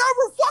 They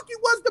never fucking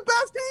was the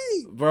best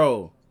team.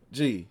 Bro,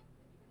 G.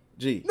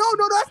 No,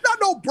 that's not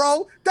no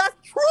bro. That's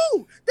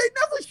true. They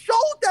never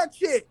showed that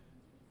shit.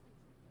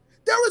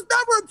 There was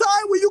never a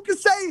time where you can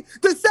say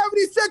the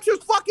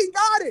 76ers fucking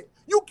got it.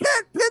 You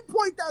can't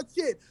pinpoint that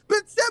shit.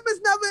 Ben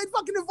Simmons never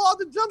fucking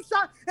involved in jump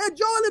shot, and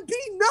Joel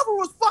Embiid never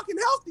was fucking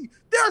healthy.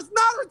 There's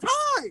not a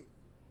time.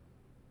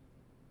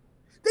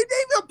 They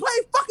didn't even play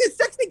fucking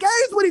 60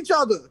 games with each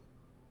other.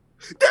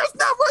 There's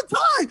never a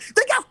time.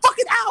 They got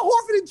fucking Al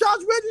Horford and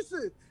Josh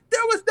Richardson.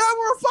 There was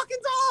never a fucking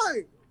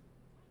time.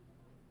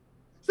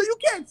 So you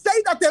can't say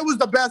that they was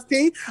the best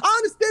team. I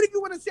understand if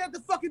you want to say the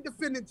fucking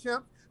defending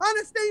champ. I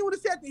understand you want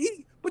to say the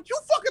Heat. But you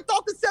fucking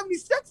thought the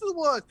 76ers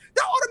was.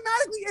 That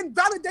automatically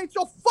invalidates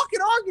your fucking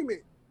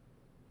argument.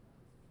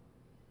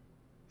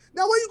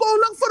 Now when you go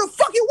look for the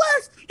fucking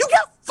West, you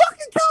got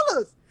fucking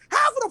killers.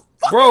 Half of the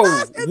fucking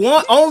last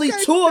MVPs only came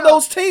 2 from of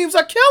those teams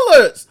are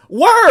killers.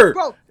 Word.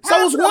 Bro,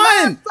 So is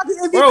one.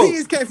 Fucking Bro,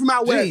 MVPs came from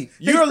out West. Gee,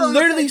 you're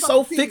literally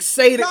so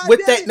fixated God with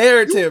damn that it.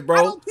 narrative, bro.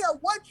 I don't care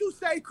what you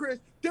say, Chris.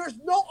 There's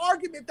no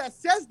argument that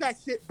says that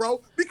shit,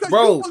 bro. Because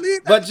Bro, you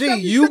believe that but the G,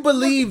 76ers you was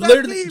believe the best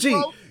literally, team, G,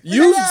 bro. And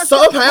you they had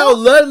somehow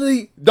fucking-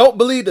 literally don't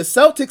believe the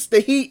Celtics, the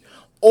Heat,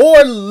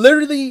 or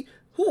literally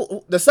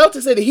the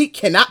Celtics and the Heat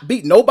cannot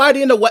beat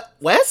nobody in the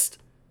West?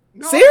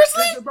 No,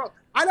 Seriously? bro.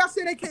 I'm not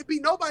saying they can't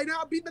beat nobody. They're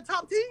not beating the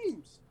top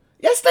teams.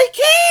 Yes, they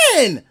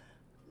can.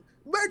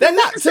 They're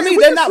not. To me,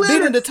 they're not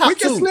beating the top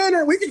 2.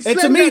 And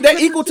to me, they're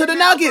equal to the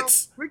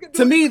Nuggets.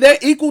 To me, they're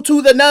equal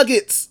to the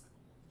Nuggets.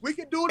 We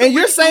can do it. And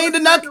you're saying the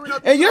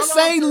Nuggets, and you're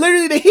saying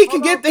literally that he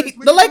can get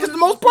the Lakers the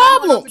most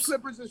problems. The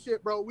Clippers and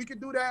shit, bro. We can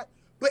do that.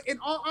 But in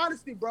all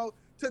honesty, bro,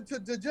 to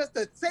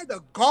say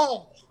the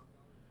gall,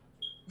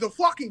 the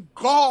fucking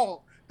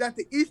gall that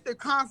the Eastern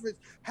Conference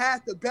has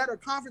the better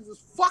conference is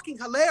fucking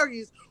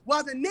hilarious.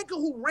 While the nigga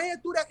who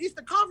ran through that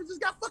Eastern Conference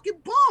just got fucking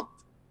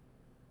bumped.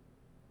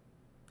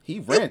 He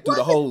ran through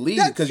the whole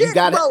league because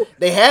bro.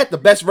 They had the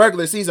best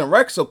regular season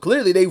record, so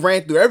clearly they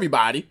ran through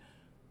everybody.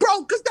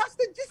 Bro, because that's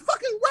the just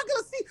fucking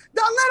regular season.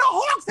 The Atlanta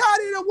Hawks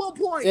had it at one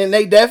point. And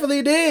they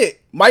definitely did.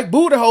 Mike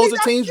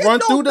Budenholzer teams run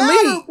through the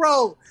league.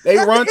 Bro. They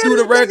run through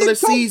the regular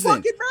season.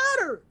 Fucking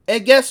matter.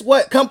 And guess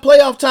what? Come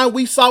playoff time,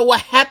 we saw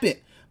what happened.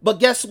 But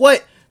guess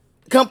what?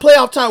 Come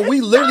playoff time, we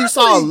literally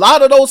saw a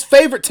lot of those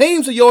favorite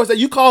teams of yours that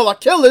you call our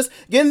killers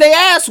getting their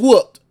ass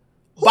whooped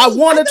by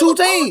 1 or 2 teams.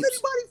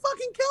 Anybody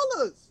fucking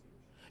killers?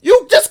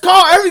 You just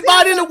call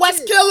everybody in the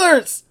West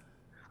killers.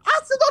 I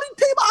said the only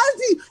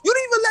team you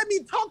didn't even let me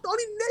talk. The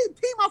only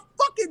team I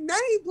fucking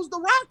named was the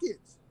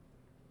Rockets.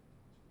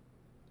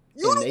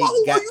 You the one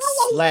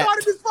who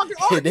started this fucking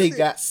argument. They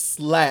got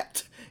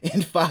slapped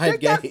in 5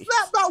 games. They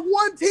got slapped by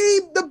one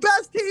team, the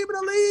best team in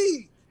the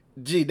league.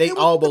 Gee, they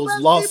almost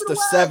lost to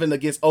 7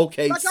 against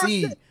OKC. Like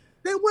said,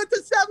 they went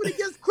to 7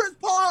 against Chris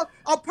Paul,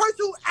 a person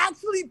who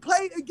actually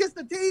played against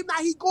the team that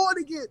he going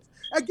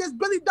against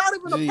Billy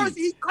Donovan, a person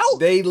he coached.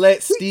 They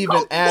let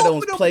Steven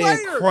Adams play in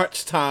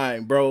crunch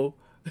time, bro.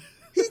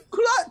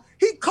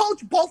 He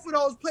coached both of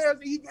those players,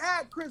 and he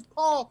had Chris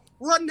Paul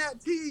run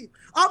that team.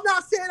 I'm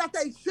not saying that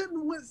they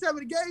shouldn't win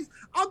 7 games.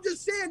 I'm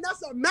just saying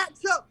that's a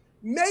matchup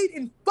made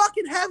in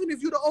fucking heaven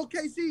if you're the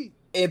OKC.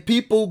 And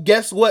people,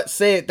 guess what,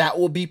 said that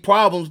will be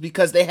problems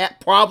because they had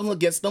problems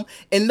against them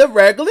in the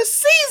regular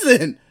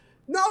season.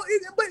 No,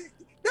 but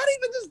not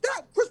even just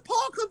that. Chris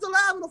Paul comes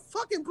alive in the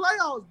fucking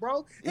playoffs,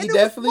 bro. And he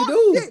definitely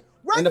do.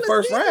 In the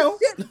first round.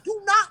 Shit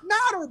do not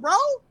matter, bro.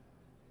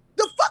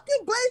 The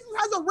fucking Blazers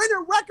has a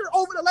winning record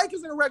over the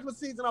Lakers in the regular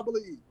season, I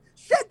believe.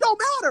 Shit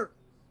don't matter.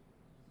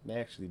 They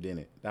actually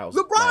didn't. That was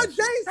LeBron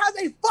James has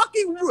a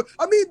fucking...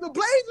 the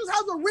Blazers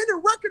has a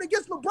winning record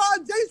against LeBron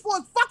James for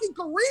his fucking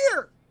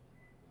career.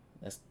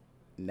 That's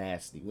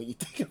nasty when you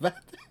think about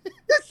that.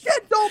 This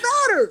shit don't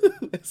matter.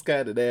 That's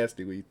kind of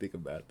nasty when you think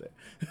about that.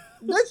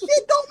 That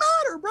shit don't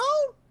matter, bro.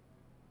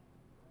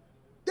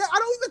 I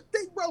don't even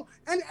think, bro.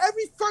 And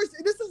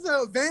this is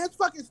an advanced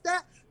fucking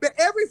stat, but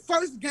every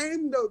first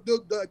game,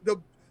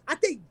 I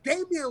think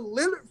Damian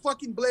Lillard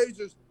fucking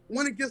Blazers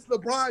went against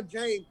LeBron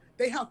James.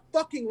 They have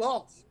fucking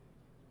lost.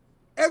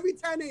 Every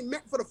time they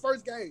met for the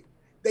first game,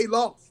 they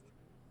lost.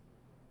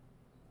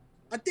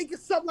 I think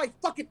it's something like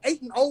fucking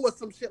 8-0 or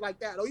some shit like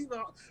that, or even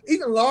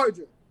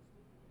larger,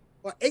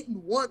 or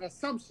 8-1 or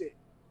some shit.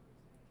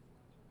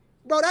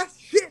 Bro, that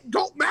shit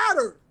don't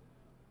matter.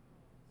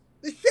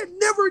 The shit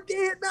never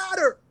did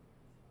matter.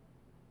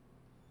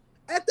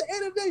 At the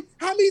end of the day,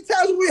 how many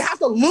times do we have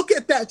to look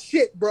at that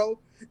shit, bro,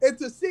 and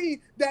to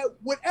see that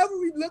whenever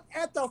we look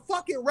at the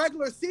fucking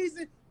regular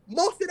season,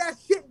 most of that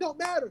shit don't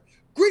matter.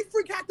 Greek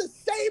Freak had the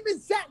same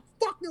exact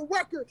fucking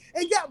record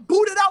and got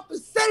booted out the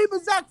same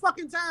exact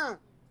fucking time.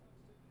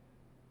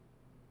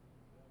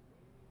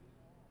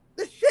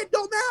 The shit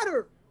don't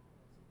matter.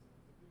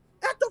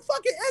 At the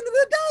fucking end of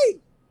the day,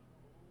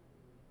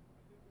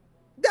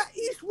 that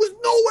East was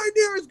nowhere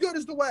near as good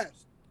as the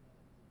West.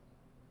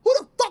 Who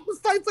the fuck was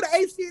fighting for the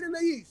 8th seed in the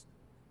East?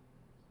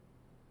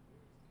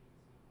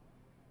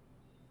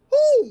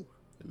 Who?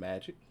 The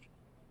Magic.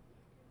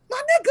 My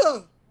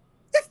nigga,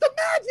 it's the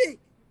Magic.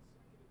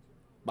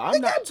 But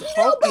I'm not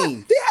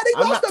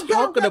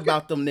talking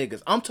about them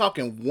niggas. I'm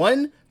talking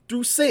 1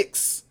 through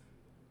 6.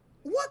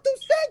 1 through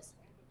 6?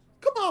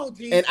 Come on,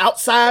 G. And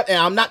outside, and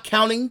I'm not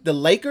counting the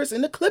Lakers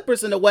and the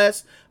Clippers in the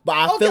West, but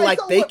I feel like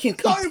they can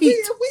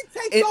compete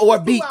or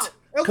beat.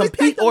 Compete or beat. If we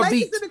take the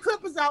Lakers and the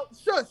Clippers out,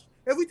 shush.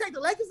 If we take the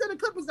Lakers and the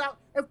Clippers out,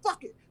 and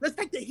fuck it, let's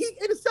take the Heat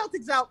and the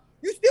Celtics out.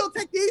 You still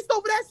take the East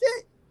over that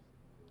shit?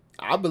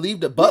 I believe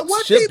the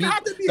Bucks should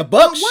beat. The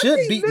Bucks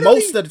should beat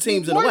most of the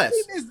teams in the West.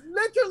 One team is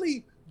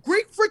literally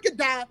Greek freaking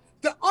die.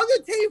 The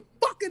other team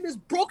fucking is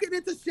broken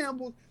into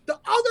shambles. The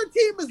other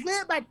team is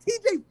led by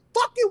TJ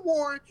fucking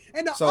Warren,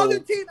 and the other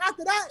team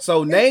after that.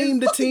 So name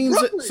the teams.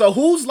 Brooklyn. So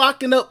who's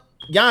locking up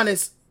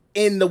Giannis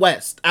in the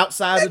West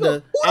outside of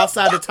the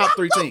top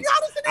 3 teams?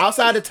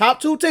 Outside the top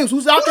 2 teams,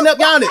 who's locking up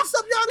Giannis?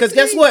 Because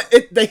guess what?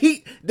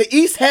 The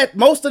East had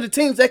most of the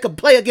teams that could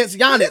play against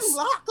Giannis. You didn't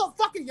lock up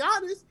fucking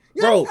Giannis.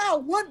 Bro, had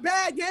one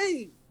bad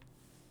game.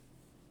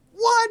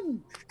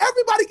 One.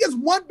 Everybody gets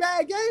one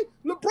bad game.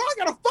 LeBron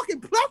got a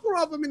fucking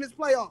plethora of them in his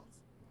playoffs.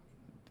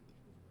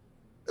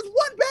 It's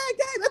one bad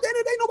game. At the end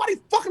of the day, nobody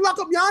fucking locked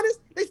up Giannis.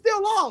 They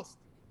still lost.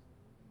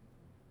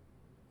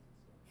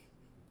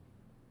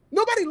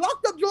 Nobody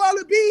locked up Joel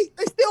Embiid.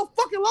 They still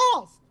fucking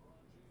lost.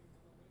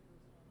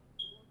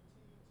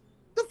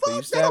 The fuck?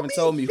 You still haven't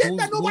told me who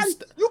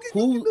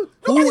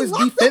is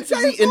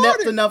defensively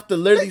inept enough to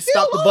literally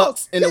stop the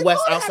Bucks in the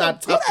West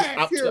outside top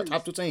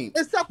 2 teams.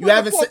 You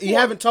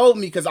haven't told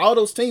me, because all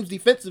those teams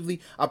defensively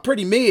are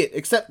pretty mid,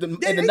 except the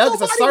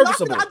Nuggets are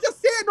serviceable. I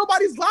just said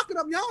nobody's locking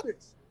up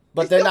Giannis.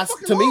 But then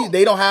to me,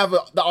 they don't have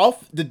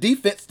the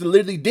defense to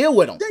literally deal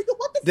with them.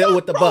 Deal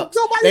with the Bucks.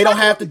 They don't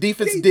have the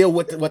defense to deal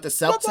with what the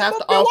Celtics have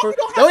to offer.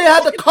 They don't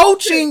have the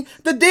coaching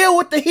to deal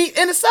with the Heat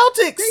and the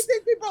Celtics.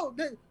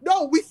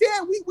 No, we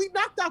said we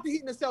knocked out the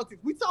Heat and the Celtics.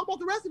 We talk about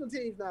the rest of the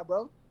teams now,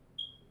 bro.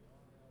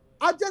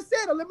 I just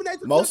said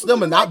eliminate the most of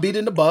them are not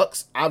beating the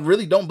Bucks. I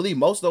really don't believe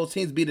most of those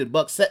teams beating the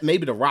Bucks, except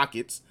maybe the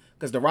Rockets.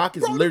 Because the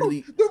Rockets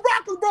literally... The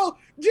Rockets, bro.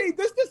 Gee,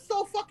 this is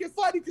so fucking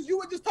funny because you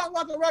were just talking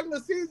about the regular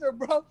season,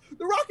 bro.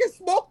 The Rockets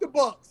smoked the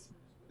Bucks.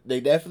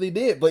 They definitely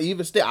did. But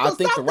even still, I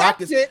think the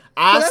Rockets... Shit.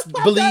 I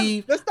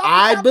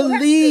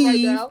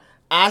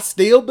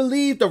still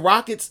believe the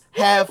Rockets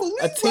have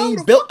a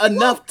team built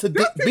enough to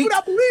beat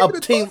a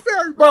team.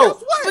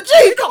 Bro, but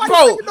G,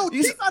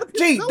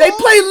 they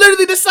play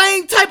literally the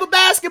same type of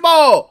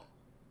basketball.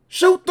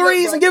 Shoot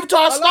threes and give it to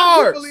our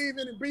stars.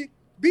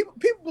 People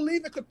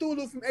believe in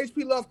Cthulhu from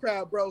H.P.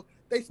 Lovecraft, bro.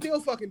 They still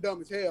fucking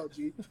dumb as hell,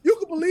 G. You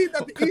can believe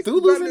that the East is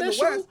better than the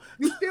West.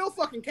 You still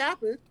fucking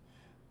capping.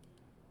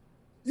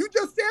 You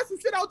just said some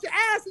shit out your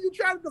ass and you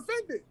trying to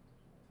defend it.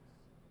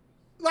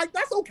 Like,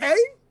 that's okay.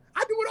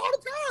 I do it all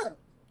the time.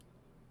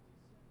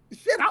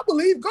 Shit, I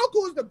believe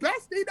Goku is the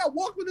best thing that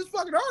walked on this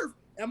fucking earth.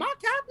 Am I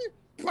capping?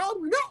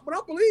 Probably not, but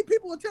I believe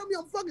people will tell me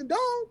I'm fucking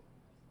dumb.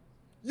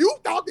 You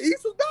thought the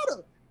East was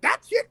better.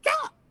 That shit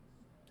cap.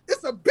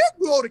 It's a big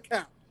blow to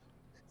cap.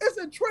 It's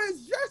a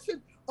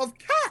transition of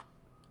cap.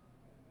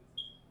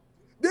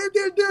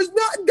 There's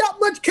not that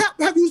much cap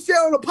have you said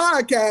on a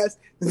podcast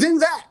than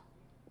that.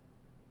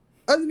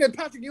 Other than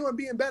Patrick Ewing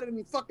being better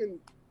than fucking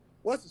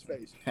what's his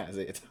face.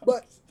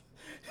 But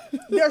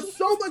there's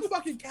so much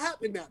fucking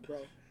cap in that,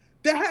 bro.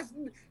 It's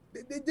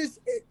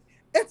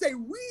a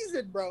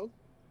reason, bro,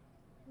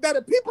 that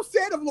if people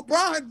said if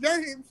LeBron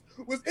James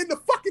was in the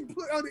fucking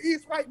on the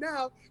East right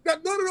now,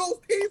 that none of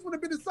those teams would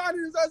have been decided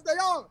as they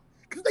are.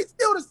 Because they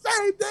still the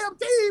same damn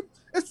team,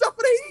 except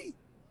for the Heat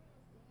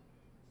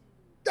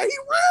that he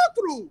ran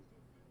through.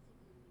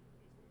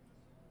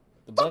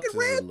 Fucking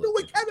ran through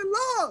with Kevin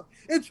Love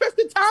and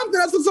Tristan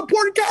Thompson as a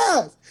supporting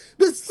cast.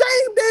 The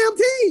same damn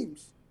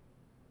teams,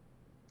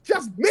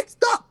 just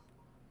mixed up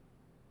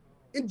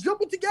and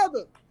jumbled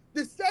together.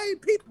 The same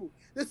people,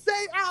 the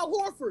same Al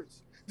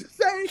Horfords, the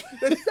same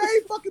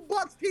fucking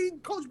Bucks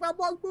team coached by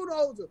Mark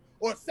Budenholzer,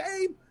 or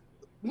same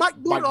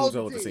Mike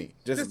Budenholzer team.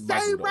 The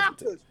same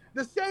Raptors.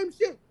 The same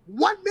shit.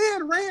 One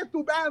man ran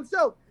through by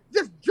himself.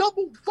 Just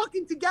jumbled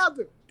fucking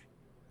together.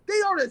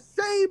 They are the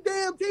same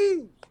damn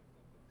team.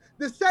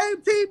 The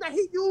same team that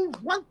he used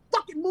one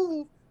fucking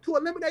move to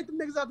eliminate them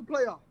niggas out the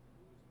playoff.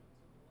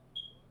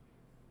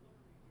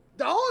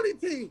 The only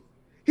team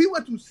he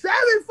went to 7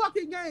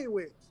 fucking game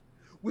wins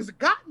was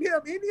goddamn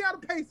Indiana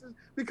Pacers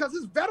because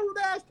his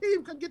veteran-ass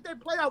team couldn't get their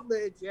playoff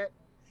legs yet,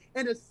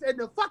 and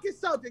the fucking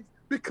Celtics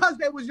because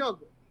they was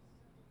younger.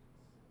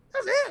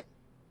 That's it.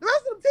 The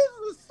rest of the teams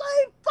are the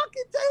same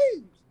fucking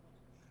teams.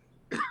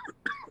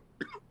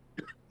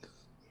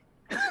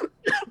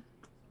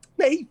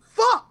 Man, he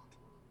fucked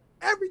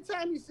every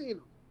time you seen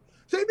him.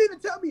 So you mean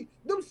to tell me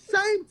them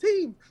same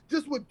teams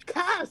just with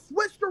cast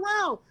switched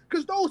around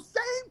because those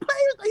same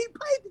players that he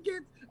played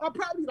against are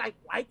probably like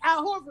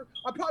Al Horford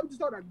are probably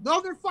just on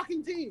another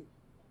fucking team.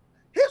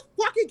 His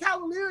fucking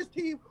Cavaliers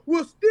team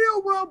will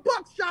still run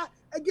buckshot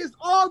against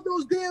all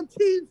those damn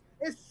teams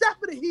except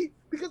for the Heat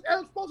because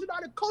Eric Spoelstra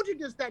not a coach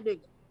against that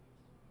nigga.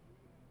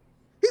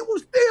 He will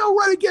still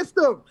run against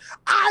them.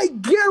 I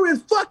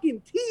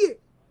guarantee it.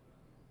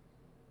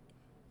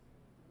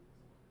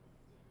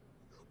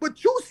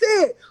 But you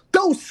said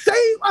those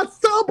same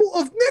ensemble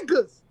of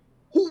niggas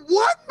who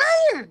one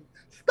man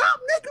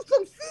stopped niggas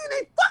from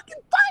seeing a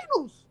fucking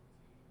finals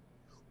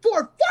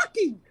for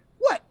fucking,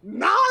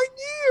 9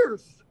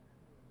 years?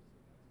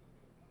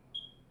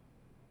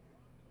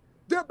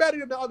 They're better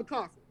than the other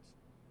conference.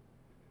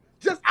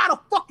 Just out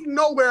of fucking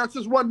nowhere,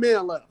 since one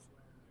man left.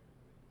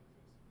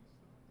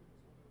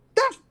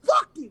 That's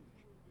fucking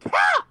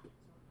cap.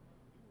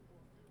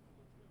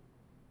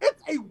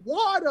 It's a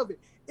wad of it.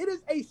 It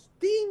is a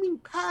steaming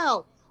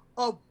pile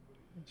of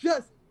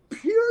just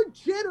pure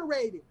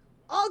generated,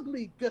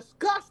 ugly,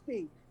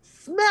 disgusting,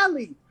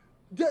 smelly,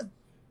 just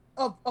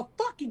of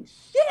fucking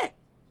shit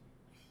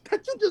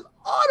that you just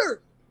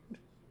uttered.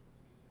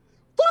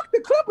 Fuck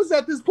the Clippers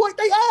at this point.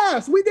 They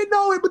ass. We didn't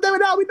know it, but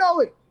now we know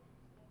it.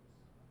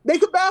 They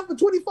could bat for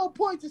 24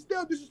 points and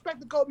still disrespect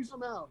the Kobe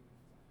somehow.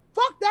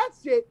 Fuck that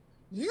shit.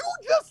 You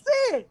just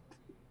said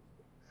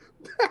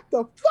that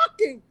the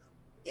fucking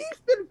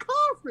Eastern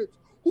Conference,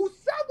 whose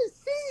 7th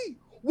seed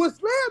was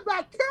led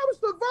by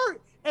Karis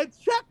LeVert, and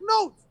check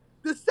notes,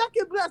 the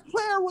second best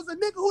player was a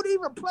nigga who didn't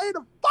even play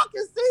the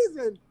fucking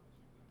season.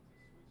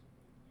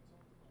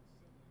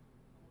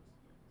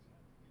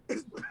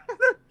 It's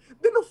better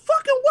than the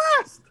fucking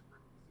West.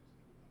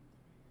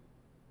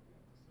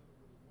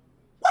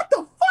 What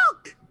the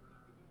fuck?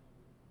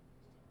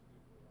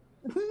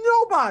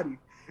 Nobody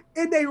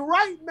in their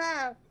right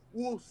mind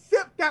will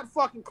sip that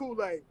fucking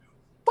Kool-Aid.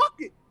 Fuck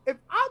it. If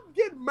I'm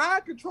getting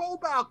mind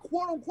controlled by a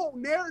quote-unquote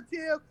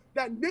narrative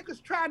that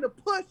niggas trying to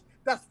push,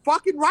 that's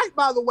fucking right,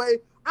 by the way,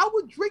 I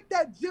would drink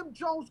that Jim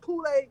Jones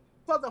Kool-Aid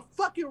for the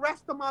fucking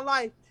rest of my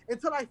life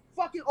until I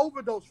fucking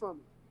overdose from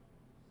it.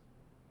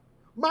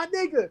 My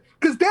nigga,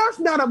 because there's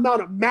not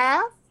amount of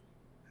math,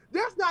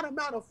 there's not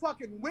amount of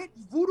fucking witch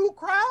voodoo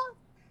craft.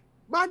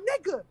 My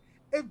nigga,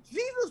 if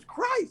Jesus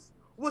Christ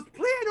was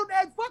playing on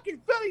that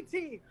fucking Philly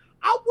team,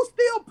 I would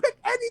still pick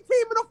any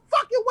team in the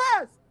fucking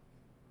West.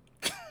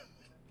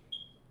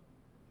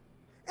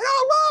 And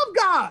I love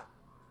God.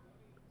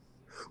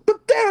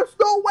 But there's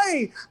no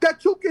way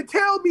that you can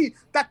tell me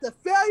that the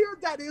failure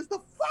that is the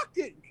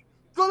fucking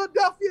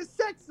Philadelphia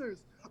Sixers,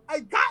 a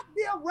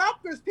goddamn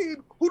Raptors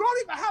team who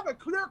don't even have a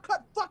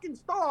clear-cut fucking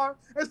star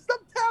and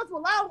sometimes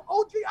rely on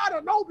OG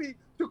Anunoby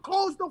to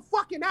close them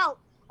fucking out,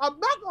 a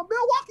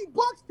Milwaukee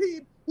Bucks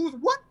team who's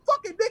one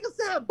fucking nigga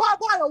said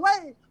bye-bye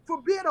away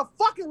from being a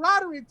fucking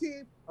lottery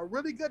team, a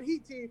really good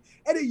Heat team,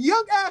 and a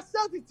young-ass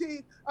Celtics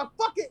team, a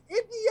fucking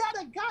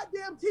Indiana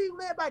goddamn team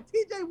led by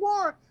TJ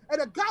Warren,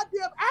 and a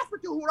goddamn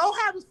African who don't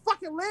have his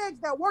fucking legs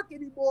that work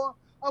anymore,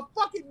 a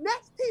fucking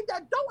Nets team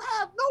that don't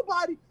have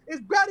nobody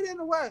is better than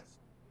the West.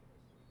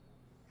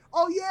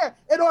 Oh, yeah,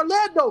 and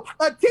Orlando,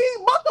 a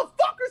team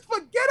motherfuckers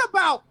forget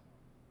about.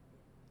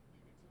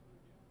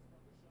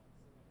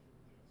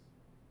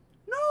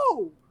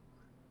 No.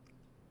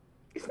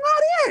 It's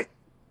not it.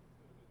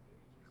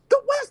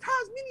 The West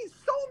has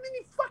so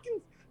many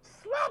fucking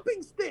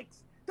slapping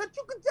sticks that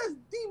you could just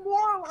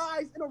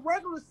demoralize in a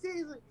regular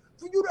season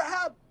for you to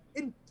have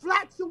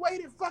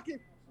infatuated fucking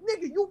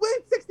nigga. You win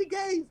 60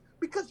 games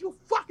because you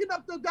fucking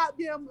up the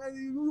goddamn,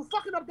 you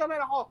fucking up the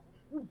Atlanta Hawks.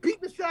 You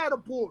beat the shit out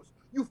of the Bulls.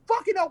 You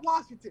fucking up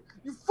Washington.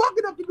 You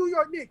fucking up the New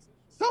York Knicks.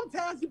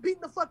 Sometimes you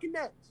beating the fucking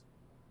Nets.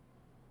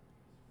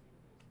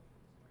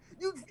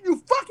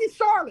 You fucking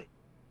Charlotte.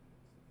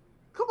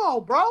 Come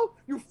on, bro.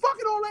 You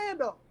fucking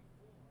Orlando.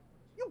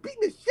 You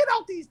beating the shit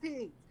out these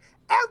teams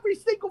every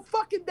single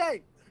fucking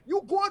day.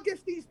 You go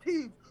against these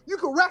teams. You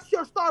can rest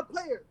your star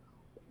players.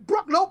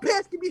 Brook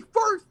Lopez can be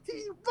first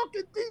team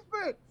fucking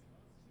defense.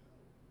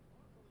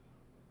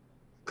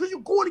 Because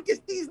you're going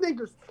against these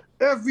niggas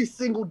every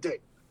single day.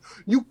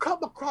 You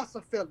come across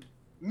a Philly,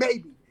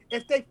 maybe,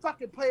 if they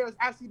fucking players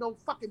actually don't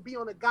fucking be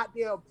on a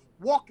goddamn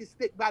walking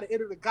stick by the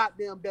end of the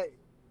goddamn day.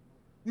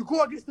 You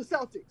go against the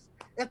Celtics.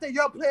 If their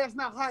young players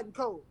not hot and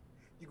cold.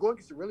 You go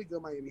against a really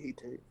good Miami Heat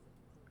team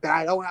that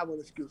I don't have an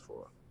excuse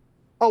for.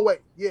 Oh,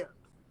 wait, yeah.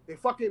 They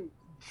fucking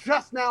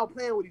just now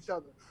playing with each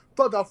other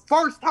for the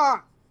first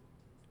time.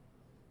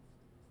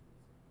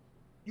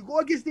 You go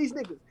against these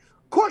niggas.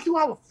 Of course you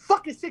have a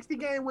fucking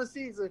 60-game win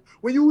season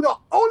when you the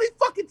only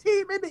fucking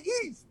team in the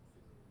East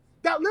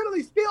that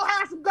literally still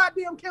has some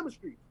goddamn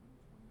chemistry.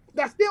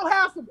 That still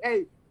has some,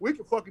 hey, we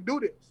can fucking do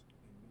this.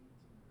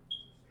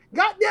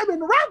 Goddamn it,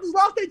 the Raptors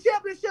lost their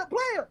championship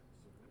player.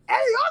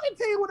 Any other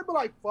team would have been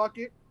like, fuck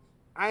it.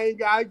 I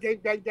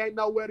ain't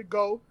nowhere to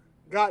go.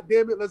 God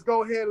damn it, let's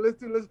go ahead and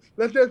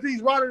let's let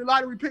these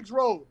lottery picks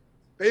roll.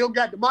 They don't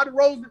got DeMar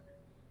DeRozan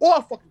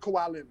or fucking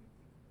Kawhi Leonard.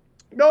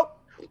 Nope.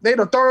 They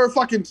the third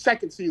fucking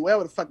second seed,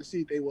 whatever the fucking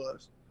seed they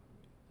was.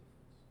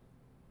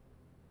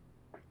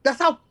 That's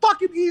how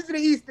fucking easy the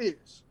East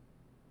is.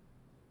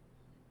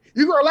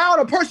 You're going to allow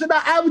a person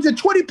not averaging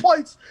 20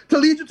 points to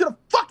lead you to the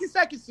fucking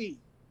second seed.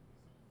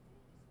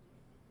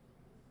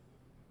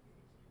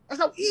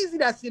 That's how easy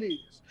that shit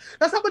is.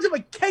 That's how much of a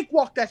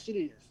cakewalk that shit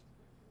is.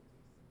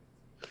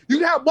 You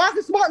can have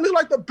Marcus Smart look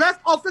like the best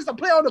offensive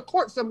player on the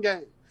court some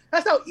game.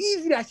 That's how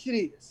easy that shit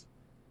is.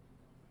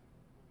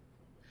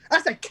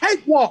 That's a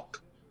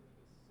cakewalk.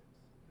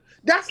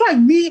 That's like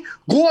me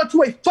going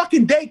to a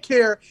fucking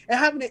daycare and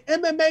having an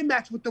MMA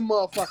match with them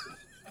motherfuckers.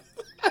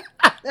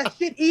 That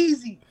shit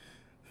easy.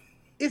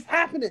 It's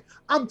happening.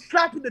 I'm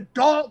slapping the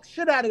dog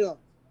shit out of them.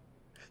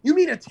 You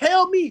mean to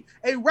tell me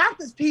a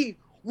Raptors team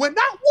with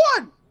not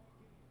one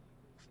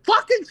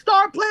fucking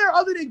star player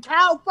other than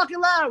Kyle fucking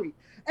Lowry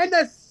and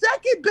the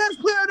second best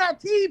player on that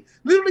team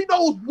literally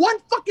knows one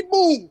fucking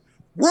move: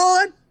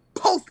 run,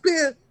 post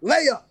spin,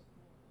 layup.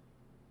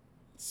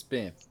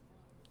 Spin.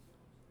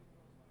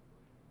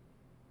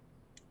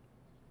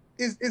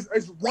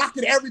 Is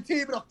rocking every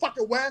team in the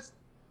fucking West?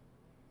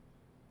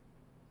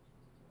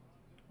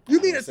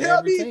 You mean to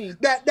tell me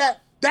that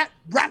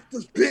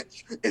Raptors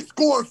bitch is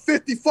scoring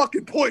 50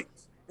 fucking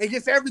points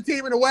against every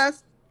team in the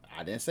West?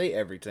 I didn't say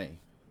every team.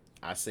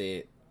 I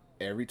said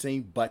every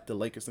team but the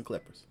Lakers and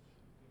Clippers.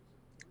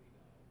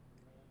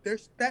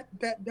 There's that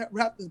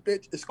Raptors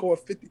bitch is scoring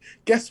 50.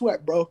 Guess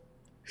what, bro?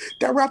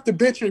 That Raptor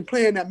bitch ain't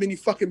playing that many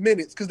fucking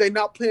minutes because they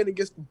not playing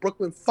against the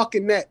Brooklyn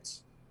fucking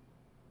Nets.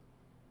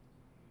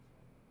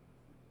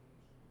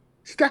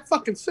 It's that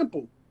fucking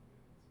simple.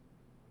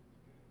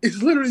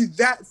 It's literally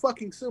that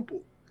fucking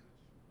simple.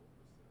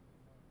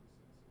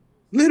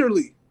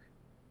 Literally.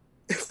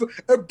 If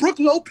Brook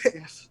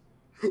Lopez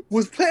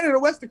was playing in the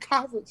Western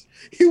Conference,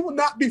 he would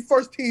not be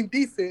first team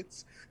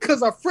defense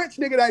because a French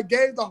nigga that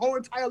gave the whole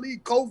entire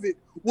league COVID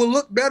will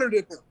look better than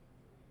him.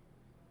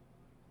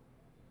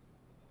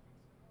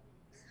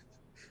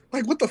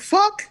 Like, what the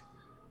fuck?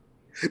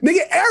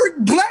 Nigga, Eric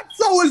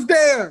Bledsoe is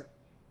there.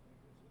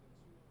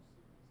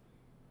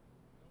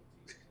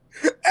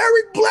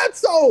 Eric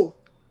Bledsoe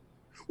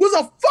was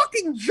a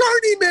fucking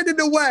journeyman in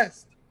the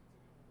West.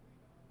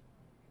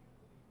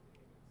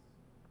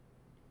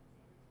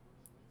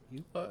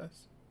 He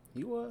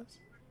was.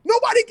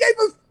 Nobody gave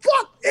a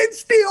fuck and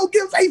still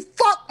gives a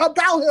fuck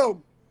about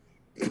him.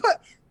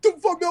 But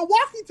for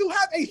Milwaukee to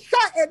have a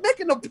shot at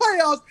making the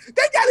playoffs,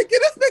 they got to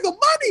get this nigga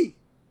money.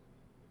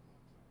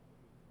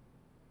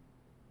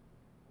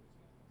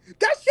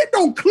 That shit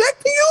don't click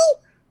to you?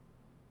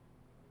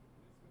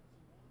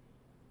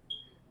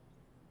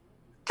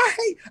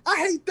 I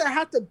hate that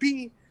have to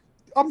be,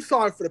 I'm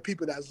sorry for the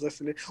people that's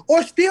listening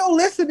or still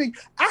listening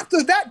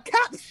after that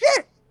cap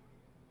shit.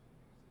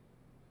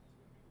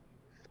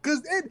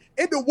 Because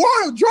in the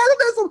world of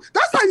journalism,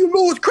 that's how you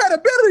lose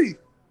credibility.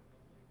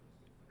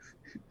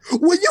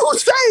 When you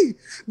say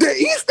the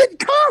Eastern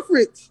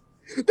Conference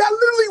that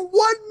literally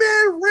one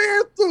man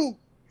ran through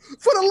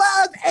for the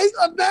last 8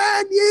 or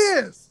 9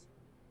 years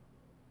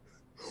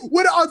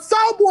with an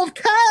ensemble of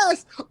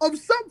cast of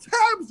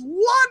sometimes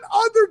one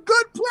other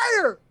good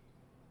player,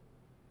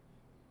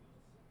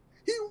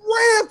 he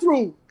ran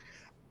through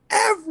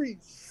every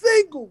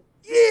single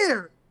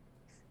year.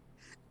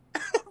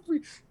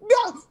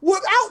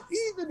 Without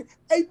even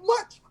a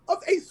much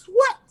of a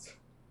sweat.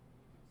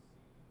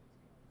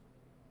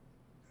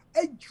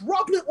 A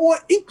droplet or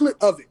inkling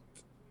of it.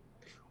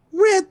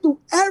 Ran through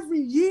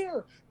every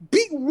year.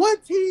 Beat one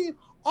team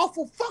off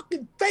of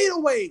fucking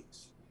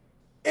fadeaways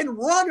and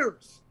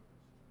runners.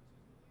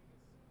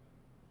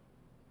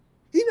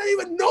 He's not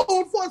even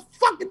known for his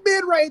fucking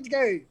mid-range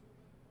game.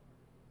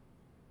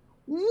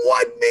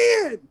 One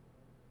man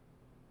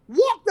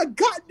walked the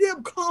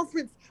goddamn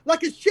conference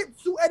like a shih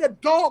tzu at a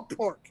dog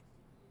park.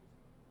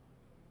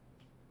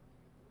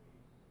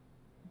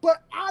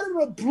 But out of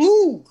the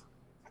blue,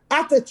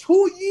 after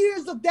 2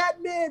 years of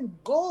that man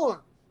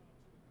gone,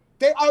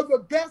 they are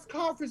the best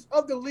conference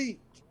of the league.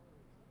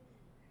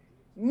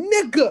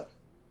 Nigga,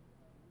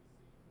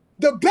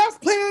 the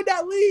best player in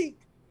that league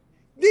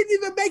didn't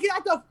even make it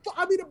out the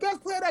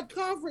best player in that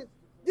conference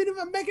didn't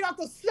even make it out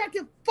the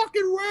second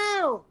fucking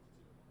round.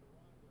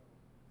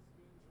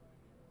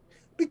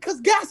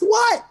 Because guess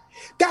what?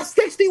 That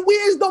 60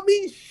 wins don't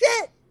mean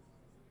shit.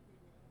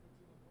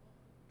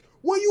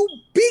 When you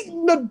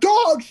beating the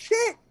dog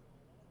shit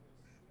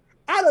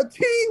out of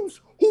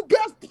teams whose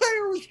best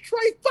player is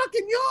Trey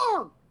fucking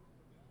Young,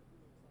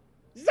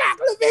 Zach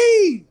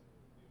LaVine,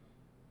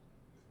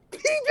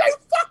 PJ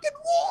fucking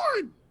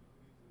Warren.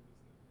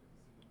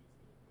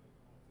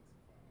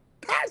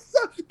 That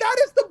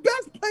is the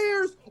best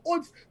players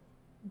on,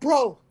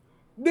 bro,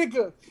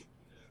 nigga.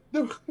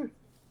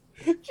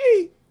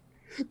 Gee,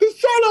 the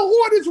Charlotte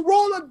Hornets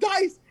roll a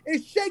dice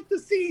and shake to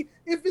see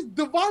if it's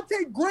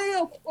Devontae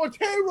Graham or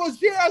Terry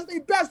Rozier as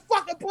their best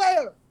fucking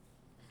player.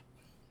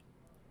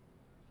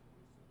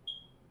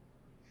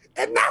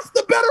 And that's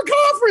the better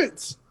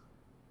conference.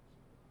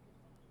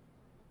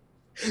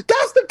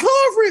 That's the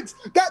conference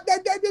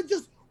that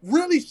just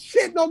really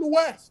shitting on the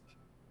West.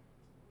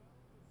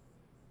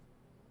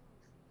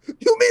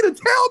 You mean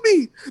to tell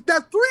me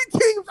that 3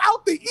 teams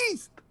out the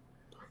East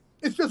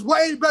is just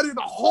way better than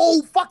the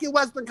whole fucking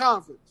Western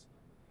Conference?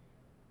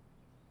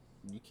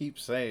 You keep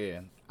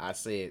saying I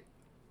said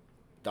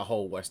the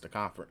whole Western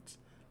Conference.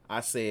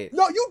 I said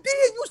no, you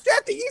did. You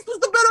said the East was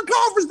the better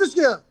conference this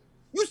year.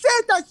 You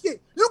said that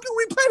shit. You can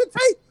replay the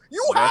tape.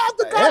 You have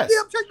the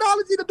goddamn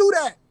technology to do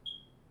that.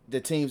 The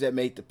teams that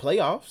made the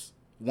playoffs,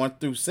 1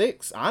 through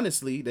 6,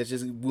 honestly, that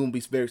just won't be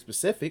very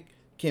specific,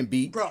 can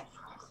beat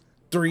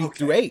 3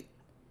 through 8.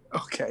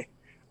 Okay.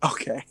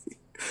 Okay.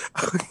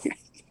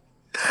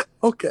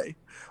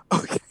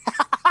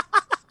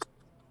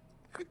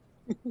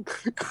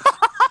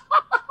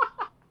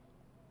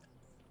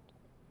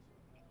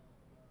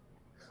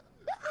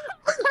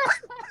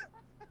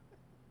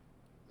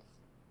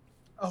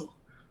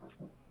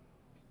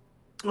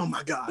 Oh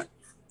my God.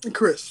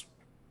 Chris.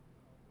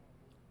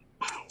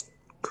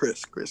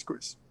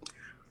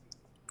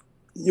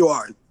 You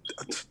are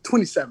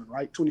 27,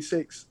 right?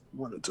 26?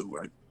 1 or 2,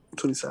 right?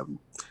 27.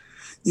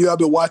 You have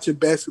been watching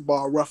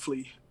basketball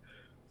roughly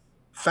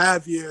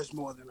 5 years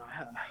more than I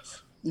have.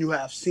 You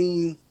have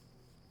seen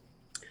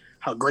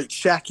how great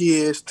Shaq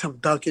is, Tim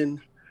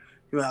Duncan.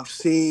 You have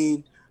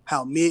seen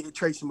how mid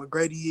Tracy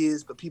McGrady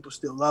is, but people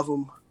still love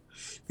him.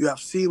 You have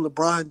seen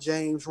LeBron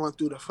James run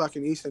through the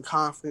fucking Eastern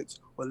Conference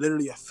with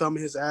literally a thumb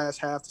in his ass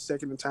half the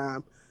second of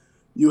time.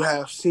 You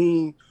have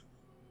seen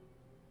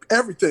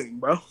everything,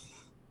 bro,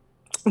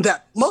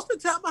 that most of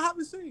the time I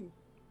haven't seen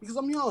because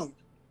I'm young.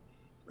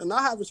 And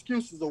I have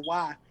excuses of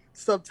why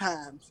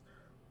sometimes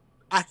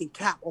I can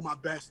cap on my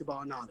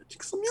basketball knowledge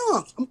because I'm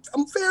young.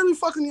 I'm fairly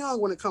fucking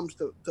young when it comes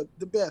to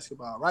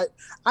basketball, right?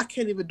 I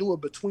can't even do a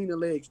between the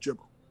legs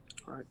dribble,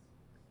 right?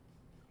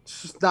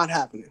 It's just not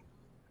happening.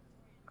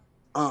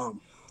 But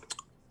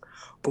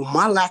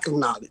my lack of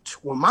knowledge,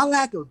 my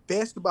lack of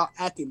basketball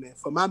acumen,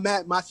 for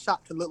my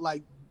shot to look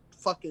like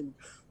fucking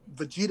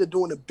Vegeta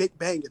doing a Big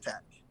Bang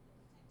attack,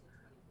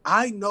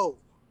 I know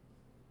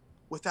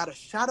without a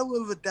shadow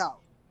of a doubt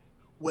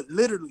what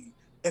literally,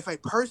 if a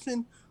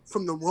person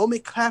from the Roman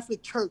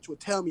Catholic Church would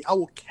tell me, I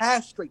will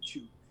castrate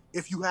you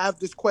if you have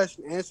this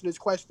question, answer this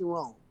question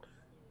wrong,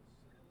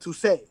 to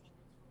say,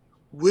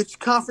 which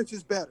conference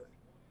is better,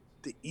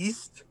 the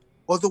East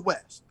or the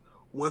West?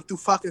 1 through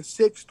fucking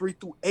 6, 3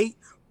 through 8,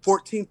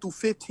 14 through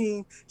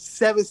 15,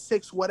 7,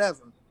 6,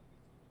 whatever.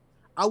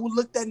 I would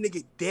look that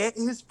nigga dead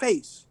in his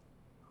face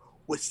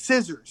with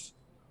scissors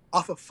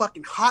off a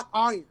fucking hot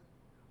iron,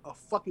 of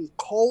fucking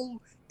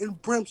coal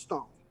and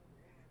brimstone.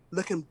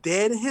 Look him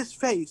dead in his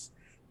face,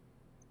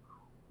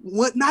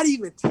 with not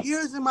even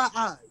tears in my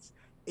eyes,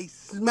 a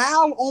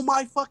smile on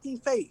my fucking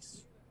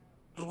face,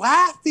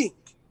 laughing,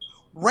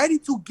 ready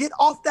to get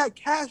off that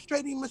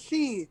castrating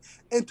machine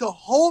and to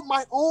hold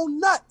my own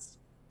nuts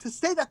to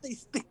say that they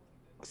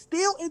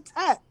still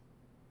intact.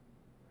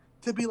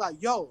 To be like,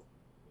 yo,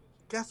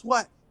 guess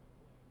what?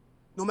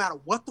 No matter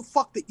what the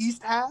fuck the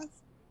East has,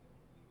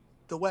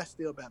 the West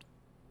still better.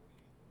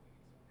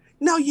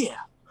 Now, yeah,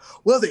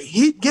 will the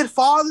Heat get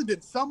farther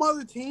than some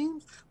other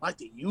teams, like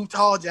the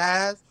Utah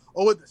Jazz,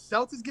 or will the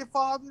Celtics get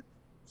farther?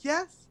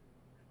 Yes.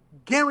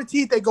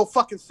 Guaranteed they go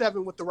fucking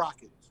 7 with the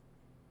Rockets.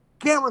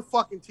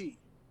 Guaranteed.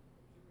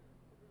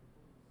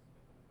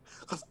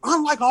 Because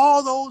unlike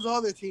all those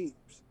other teams,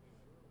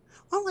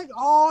 unlike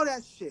all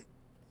that shit,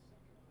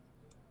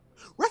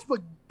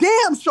 Westbrook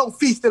damn sure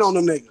feasted on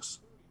them niggas.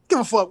 Give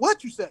a fuck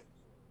what you say.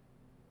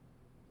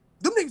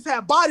 Them niggas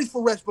have bodies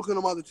for Westbrook and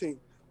them other teams.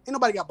 Ain't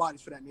nobody got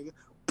bodies for that nigga.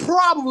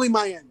 Probably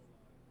Miami.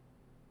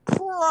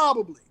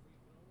 Probably.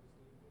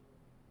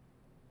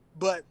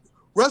 But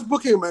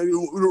Westbrook and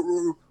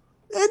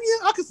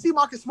yeah, I could see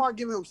Marcus Smart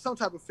giving him some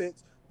type of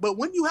fence. But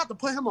when you have to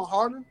put him on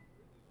Harden,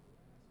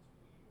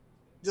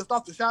 just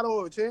off the shadow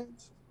of a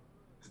chance,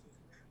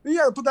 then you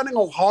have to put that nigga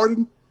on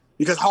Harden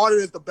because Harden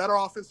is the better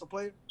offensive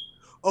player.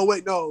 Oh,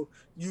 wait, no,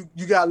 you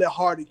got to let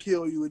Harden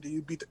kill you and then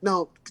you beat the...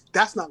 No,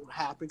 that's not going to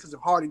happen because if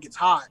Harden gets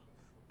hot,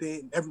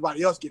 then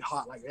everybody else get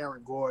hot, like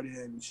Aaron Gordon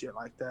and shit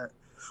like that.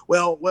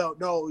 Well,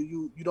 no,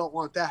 you don't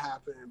want that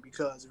happening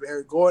because if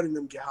Aaron Gordon and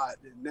them get hot,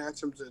 then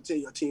that's going to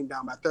take your team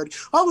down by 30.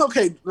 Oh,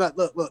 okay, look,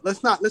 let's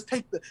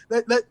take the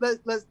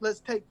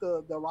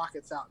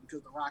Rockets out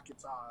because the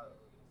Rockets are,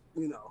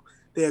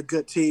 they're a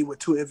good team with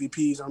 2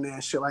 MVPs on there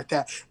and shit like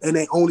that, and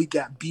they only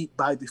got beat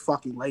by the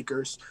fucking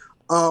Lakers.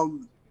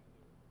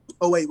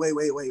 Oh, wait.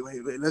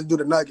 Let's do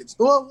the Nuggets.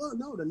 Well,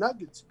 no, the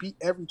Nuggets beat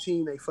every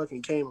team they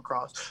fucking came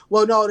across.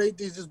 Well, no, they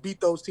just beat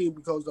those teams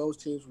because those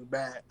teams were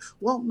bad.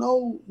 Well,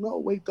 no,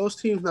 wait, those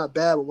teams not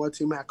bad, but one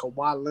team had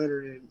Kawhi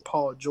Leonard and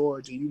Paul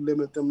George, and you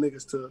limit them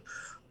niggas to,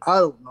 I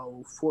don't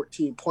know,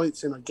 14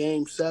 points in a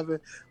game 7.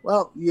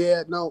 Well,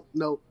 yeah, no.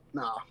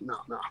 No.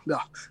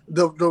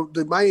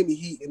 The Miami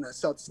Heat and the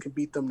Celtics can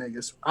beat them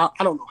niggas. I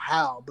don't know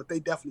how, but they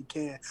definitely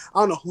can. I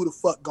don't know who the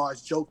fuck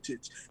guards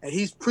Jokic, and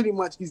he's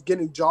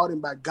getting Jordan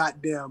by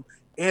goddamn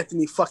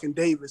Anthony fucking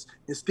Davis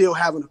and still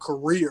having a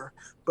career.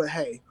 But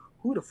hey,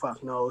 who the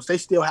fuck knows? They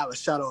still have a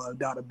shadow of a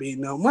doubt of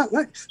beating them.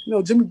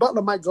 Jimmy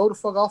Butler might go the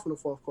fuck off in the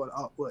fourth quarter.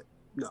 Oh, what?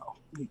 No,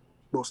 he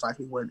most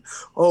likely wouldn't.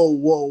 Oh,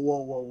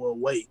 whoa,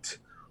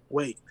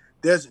 wait.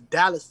 There's a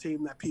Dallas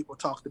team that people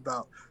talked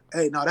about.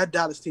 Hey, now that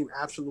Dallas team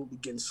absolutely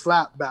getting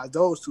slapped by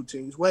those two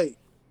teams. Wait,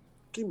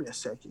 give me a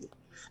second.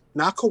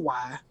 Not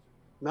Kawhi,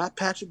 not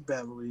Patrick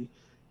Beverly,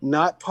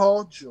 not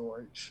Paul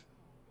George.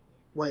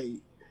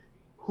 Wait,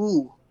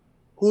 who?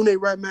 Who in their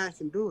right mind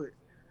can do it?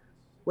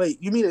 Wait,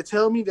 you mean to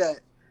tell me that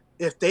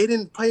if they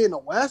didn't play in the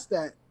West,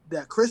 that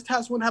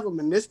Kristaps wouldn't have a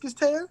meniscus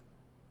tear?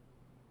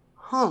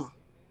 Huh.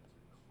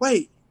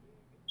 Wait,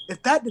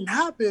 if that didn't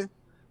happen,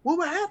 what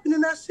would happen in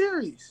that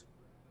series?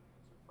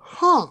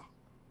 Huh.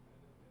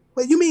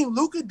 Wait, you mean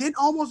Luka didn't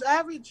almost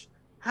average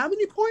how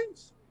many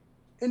points?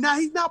 And now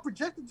he's now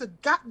projected to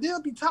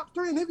goddamn be top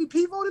 3 in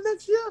MVP voting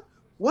next year?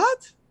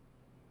 What?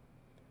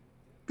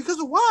 Because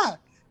of why?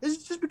 Is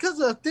it just because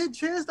of a thin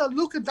chance that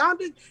Luka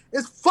Doncic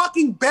is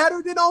fucking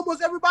better than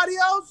almost everybody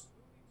else?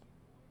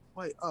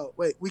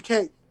 Wait, we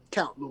can't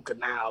count Luka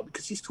now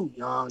because he's too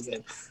young,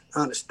 and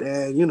I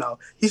understand,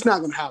 he's not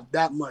going to have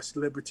that much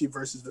liberty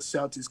versus the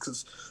Celtics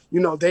because,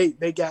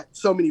 they got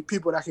so many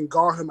people that can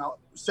guard him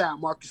outside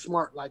Marcus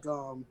Smart. Like,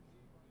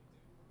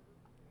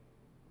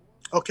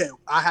 okay,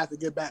 I have to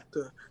get back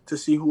to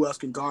see who else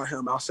can guard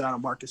him outside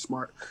of Marcus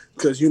Smart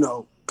because,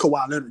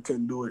 Kawhi Leonard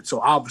couldn't do it. So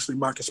obviously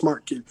Marcus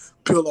Smart can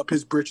peel up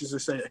his britches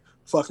and say,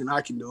 fucking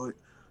I can do it.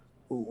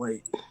 Oh,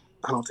 wait,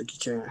 I don't think he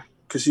can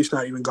because he's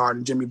not even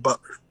guarding Jimmy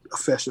Butler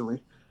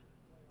efficiently.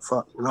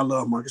 Fuck, and I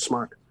love Marcus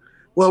Smart.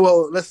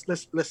 Well, let's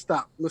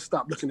stop. Let's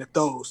stop looking at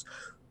those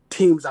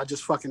teams I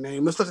just fucking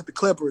named. Let's look at the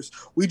Clippers.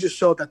 We just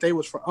showed that they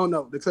was for. Oh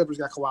no, the Clippers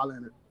got Kawhi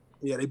Leonard.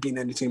 Yeah, they beat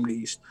any team in the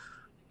East.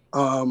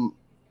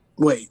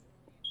 Wait.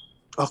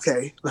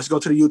 Okay, let's go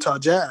to the Utah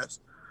Jazz.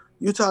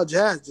 Utah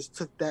Jazz just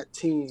took that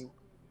team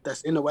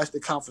that's in the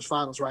Western Conference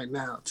Finals right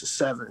now to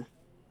 7.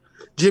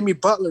 Jimmy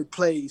Butler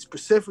plays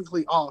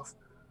specifically off.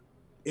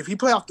 If he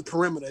play off the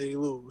perimeter, they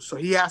lose. So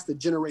he has to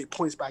generate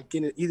points by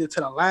getting either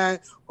to the line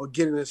or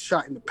getting a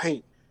shot in the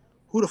paint.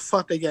 Who the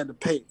fuck they got in the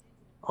paint?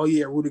 Oh,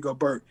 yeah, Rudy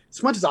Gobert.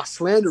 As much as I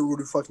slander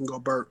Rudy fucking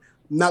Gobert,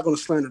 I'm not going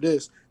to slander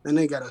this. And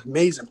they got an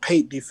amazing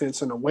paint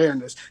defense and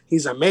awareness.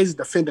 He's an amazing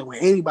defender when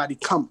anybody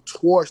come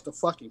towards the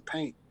fucking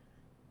paint.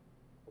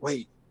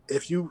 Wait,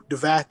 if you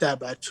divide that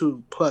by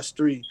 2 plus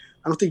 3,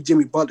 I don't think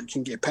Jimmy Butler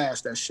can get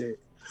past that shit.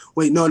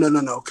 Wait, no,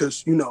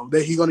 because,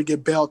 he's going to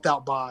get bailed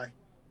out by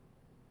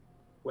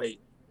 – wait.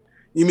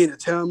 You mean to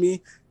tell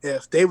me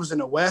if they was in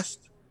the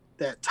West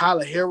that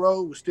Tyler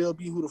Hero would still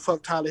be who the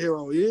fuck Tyler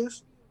Hero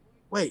is?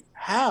 Wait,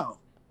 how?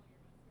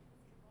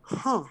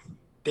 Huh.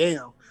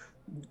 Damn.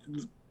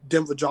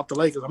 Denver dropped the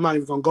Lakers. I'm not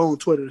even going to go on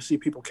Twitter to see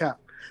people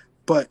cap.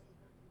 But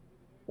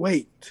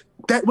wait,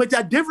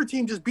 that Denver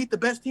team just beat the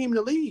best team in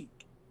the league.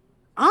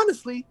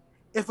 Honestly,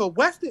 if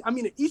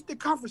an Eastern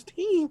Conference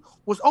team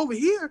was over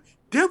here,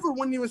 Denver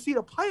wouldn't even see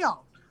the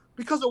playoff.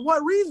 Because of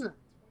what reason?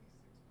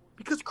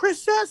 Because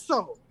Chris said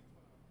so.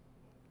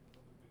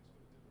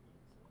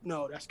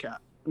 No, that's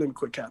cap. Let me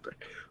quit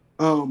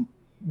capping.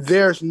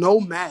 There's no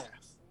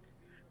math,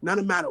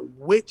 not matter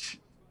which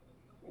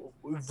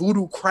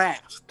voodoo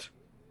craft,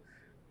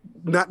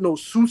 not no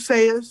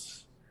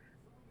soothsayers,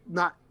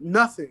 not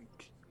nothing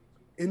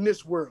in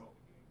this world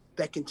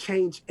that can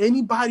change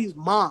anybody's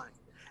mind.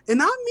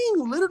 And I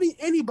mean literally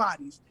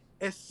anybody's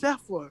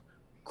except for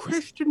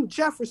Christian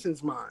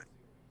Jefferson's mind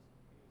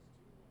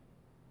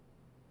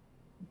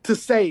to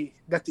say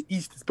that the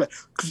East is better.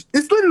 Because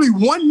it's literally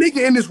one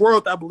nigga in this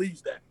world that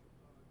believes that.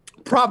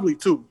 Probably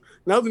 2.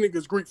 Another nigga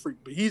is Greek Freak,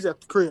 but he's at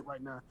the crib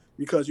right now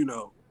because,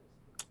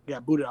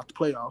 got booted out the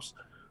playoffs.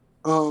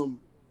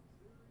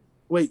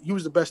 Wait, he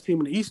was the best team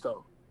in the East,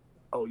 though.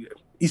 Oh, yeah.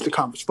 Eastern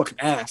Conference fucking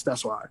ass,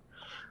 that's why.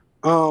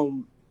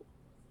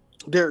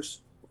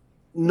 There's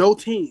no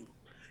team.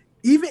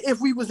 Even if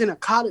we was in a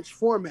college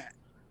format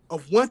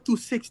of 1 through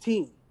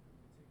 16,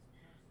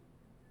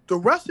 the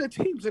rest of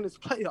the teams in this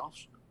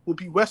playoffs will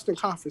be Western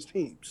Conference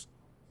teams.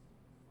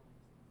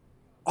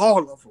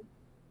 All of them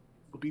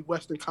will be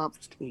Western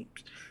Conference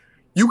teams.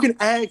 You can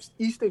ask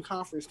Eastern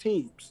Conference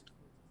teams,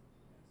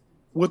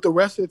 would the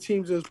rest of the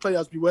teams in this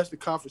playoffs be Western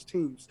Conference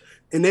teams?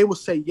 And they will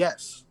say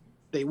yes,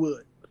 they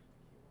would.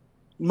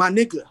 My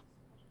nigga,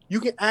 you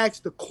can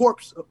ask the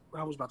corpse of,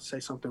 I was about to say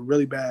something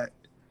really bad.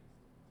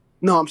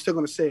 No, I'm still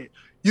going to say it.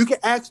 You can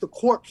ask the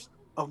corpse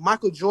of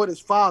Michael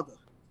Jordan's father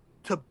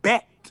to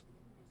bet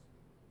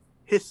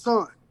his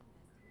son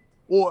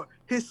or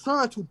his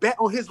son to bet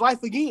on his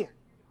life again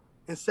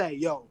and say,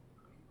 yo,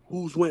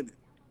 who's winning?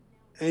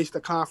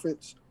 Eastern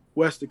Conference,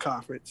 Western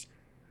Conference.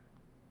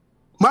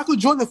 Michael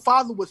Jordan's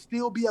father would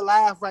still be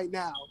alive right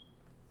now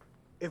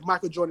if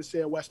Michael Jordan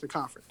said Western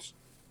Conference.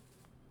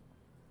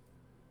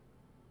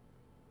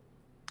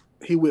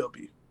 He will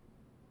be.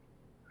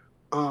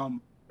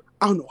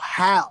 I don't know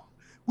how.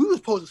 We were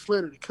supposed to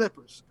slander the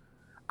Clippers.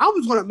 I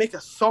was going to make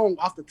a song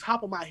off the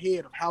top of my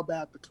head of how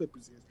bad the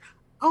Clippers is.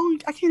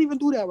 I can't even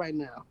do that right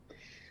now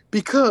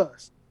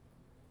because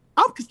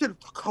I'm considered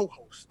the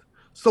co-host.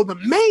 So the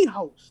main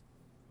host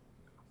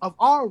of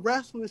our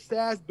Wrestling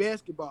 /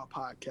 Basketball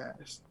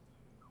podcast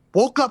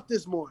woke up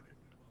this morning,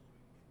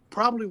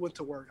 probably went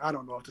to work. I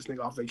don't know if this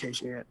nigga off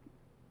vacation yet.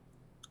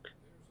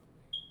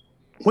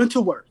 Went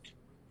to work.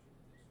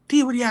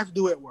 Did what he had to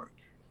do at work.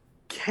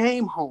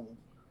 Came home.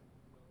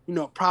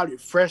 Probably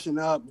freshen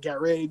up,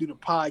 got ready to do the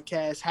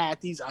podcast,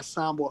 had these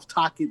ensemble of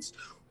topics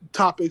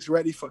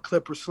ready for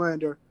Clipper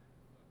slander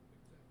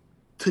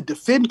to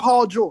defend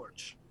Paul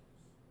George.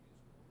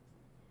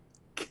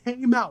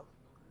 Came out.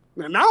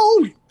 Now, not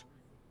only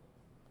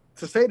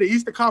to say the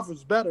Eastern Conference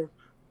is better,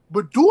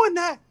 but doing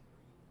that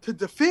to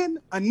defend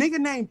a nigga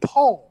named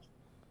Paul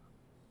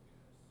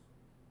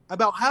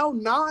about how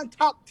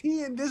non-top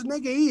 10 this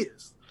nigga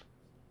is.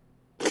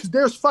 Because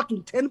there's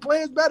fucking 10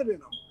 players better than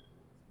him.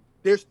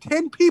 There's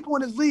 10 people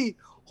in this league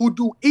who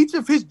do each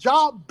of his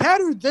job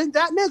better than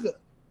that nigga.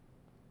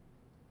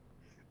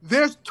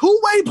 There's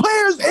two-way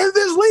players in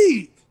this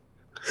league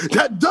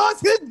that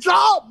does his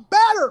job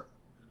better.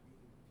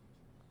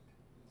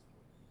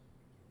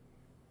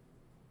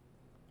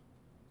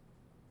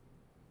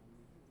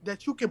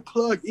 That you can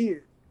plug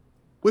in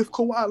with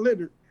Kawhi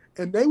Leonard,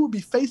 and they will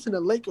be facing the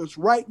Lakers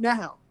right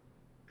now.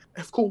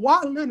 If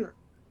Kawhi Leonard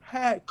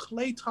had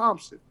Klay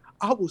Thompson,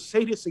 I will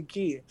say this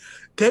again,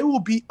 they will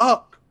be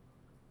up.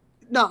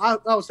 No,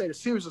 I would say the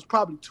series is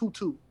probably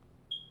 2-2.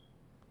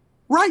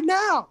 Right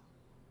now.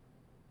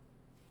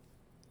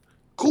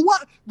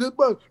 Kawhi,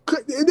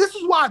 this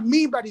is why I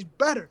mean by he's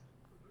better.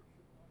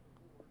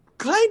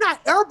 Klay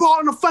not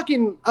airballing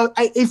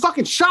a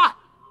fucking shot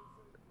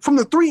from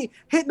the three,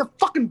 hitting the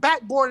fucking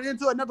backboard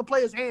into another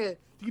player's hand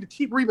to get a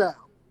cheap rebound.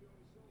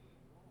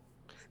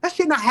 That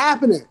shit not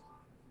happening.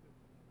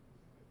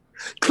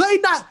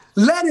 Klay not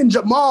letting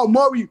Jamal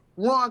Murray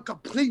run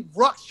complete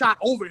rush shot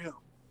over him.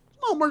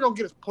 Jamal Murray don't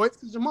get his points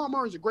because Jamal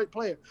Murray's a great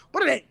player,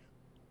 but it ain't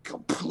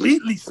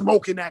completely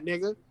smoking that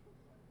nigga.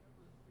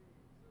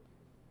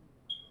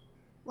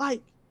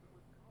 Like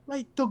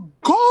the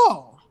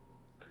gall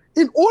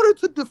in order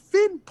to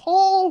defend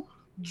Paul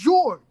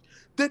George,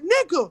 the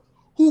nigga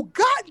who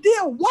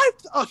goddamn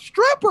wiped a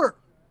stripper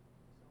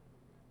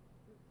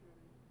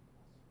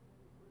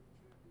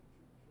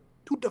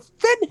to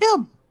defend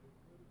him.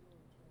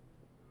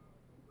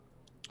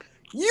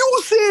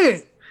 You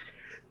said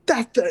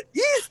that the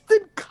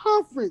Eastern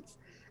Conference,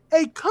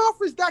 a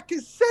conference that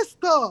consists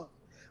of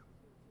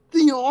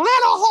the Atlanta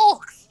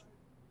Hawks,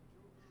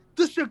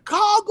 the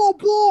Chicago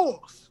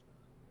Bulls,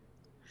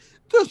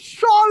 the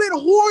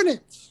Charlotte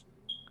Hornets,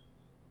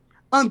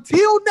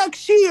 until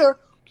next year,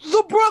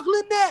 the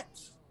Brooklyn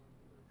Nets,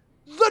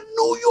 the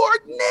New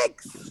York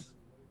Knicks,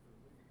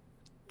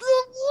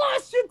 the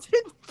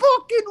Washington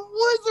fucking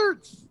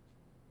Wizards.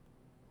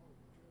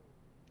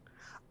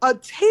 A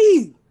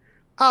team,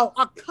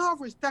 a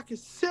conference that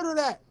consider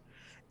that.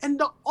 And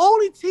the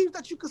only teams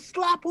that you can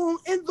slap on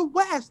in the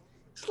West,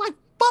 it's like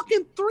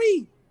fucking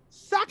 3.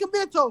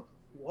 Sacramento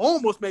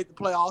almost made the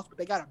playoffs, but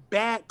they got a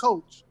bad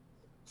coach.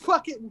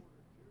 Fucking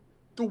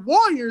the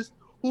Warriors,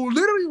 who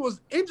literally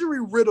was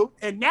injury riddled,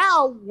 and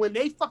now when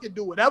they fucking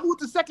do whatever with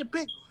the second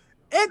pick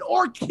and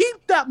or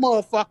keep that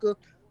motherfucker,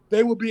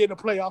 they will be in the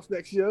playoffs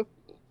next year.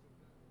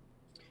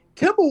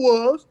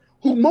 Timberwolves,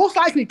 who most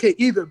likely can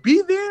either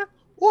be there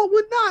or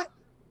would not.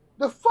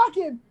 The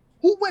fucking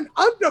who went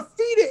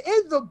undefeated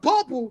in the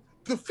bubble,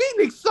 the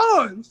Phoenix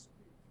Suns.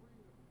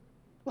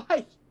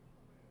 Like,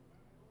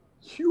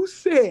 you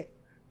said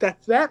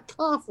that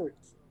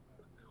conference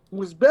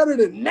was better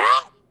than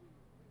that?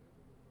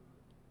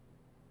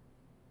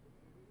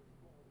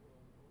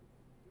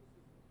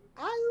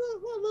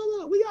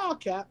 Look, we all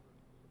cap.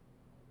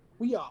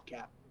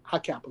 I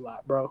cap a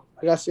lot, bro.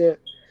 Like I said,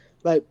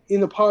 like in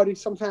the party,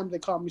 sometimes they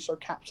call me Sir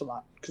Caps a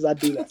lot because I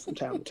do that from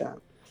time to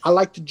time. I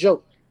like to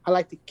joke. I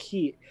like to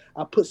kid.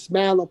 I put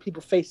smile on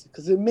people's faces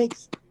because it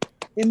makes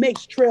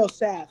Trail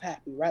Sav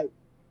happy, right?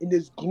 In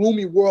this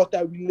gloomy world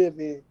that we live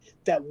in,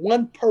 that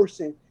one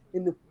person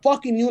in the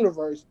fucking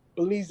universe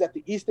believes that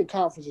the Eastern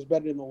Conference is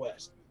better than the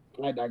West.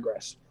 I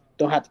digress.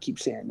 Don't have to keep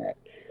saying that.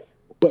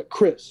 But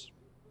Chris,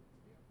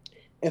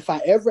 if I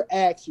ever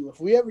ask you, if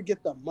we ever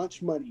get that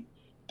much money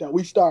that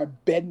we start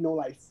betting on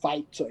like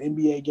fights or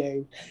NBA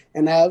games,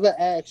 and I ever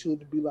ask you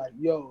to be like,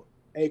 yo,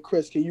 hey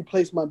Chris, can you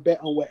place my bet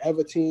on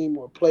whatever team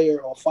or player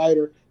or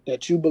fighter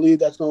that you believe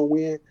that's gonna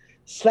win?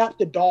 Slap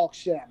the dog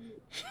shit out of me.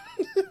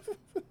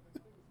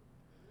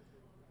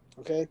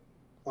 Okay?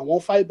 I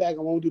won't fight back,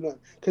 I won't do nothing.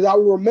 Because I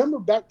will remember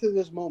back to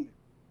this moment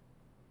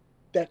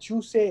that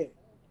you said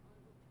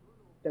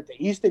that the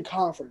Eastern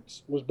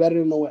Conference was better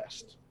than the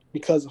West.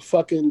 Because of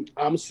fucking,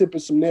 I'm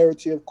sipping some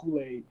narrative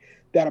Kool-Aid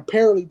that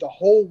apparently the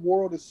whole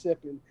world is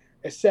sipping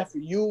except for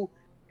you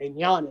and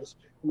Giannis.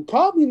 And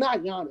probably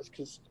not Giannis,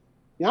 because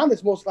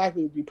Giannis most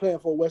likely would be playing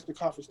for a Western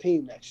Conference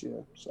team next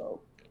year.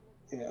 So,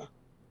 yeah.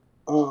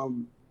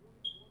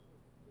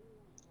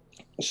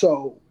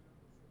 So,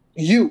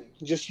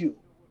 Just you.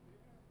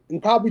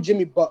 And probably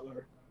Jimmy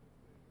Butler.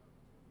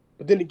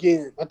 But then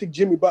again, I think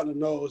Jimmy Butler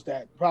knows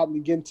that probably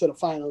getting to the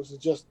finals is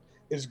just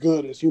as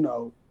good as,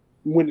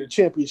 winning the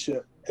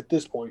championship at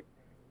this point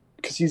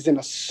because he's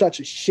in such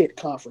a shit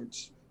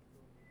conference.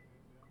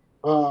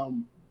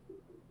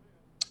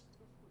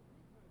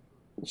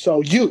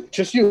 So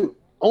just you.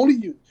 Only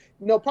you.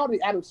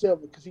 Probably Adam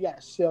Silver because he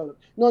got Silver.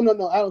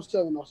 No. Adam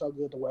Silver knows how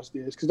good the West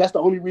is because that's the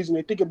only reason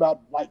they think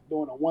about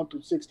doing a 1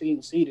 through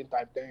 16 seeding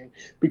type thing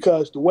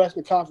because the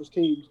Western Conference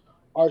teams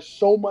are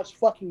so much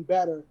fucking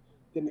better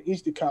than the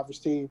Eastern Conference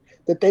team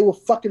that they would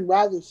fucking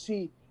rather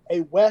see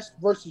a West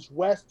versus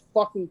West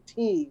fucking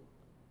team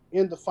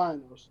in the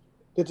finals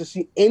than to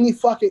see any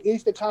fucking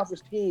Eastern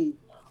Conference team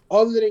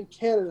other than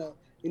Canada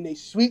in a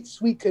sweet,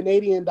 sweet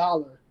Canadian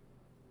dollar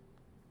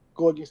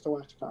go against the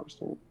Western Conference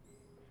team.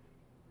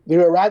 They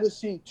would rather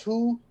see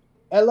two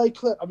LA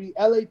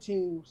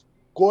teams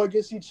go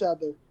against each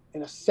other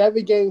in a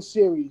 7-game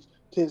series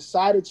to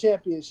decide a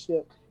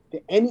championship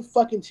than any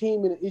fucking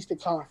team in the Eastern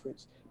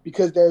Conference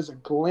because there's a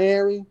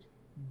glaring,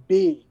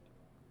 big,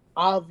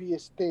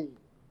 obvious thing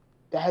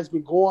that has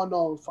been going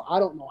on for I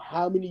don't know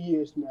how many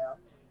years now,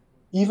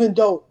 even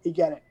though it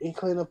got an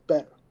inkling of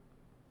better,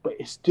 but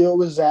it still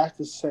resides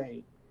the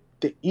same.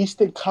 The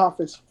Eastern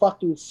Conference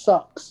fucking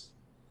sucks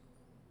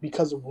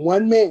because of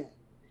one man,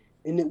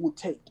 and it will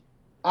take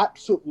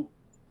absolutely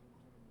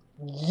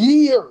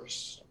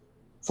years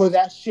for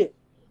that shit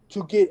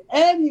to get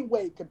any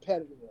way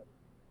competitive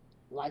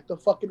like the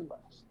fucking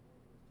West.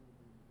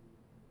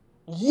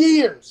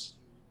 Years.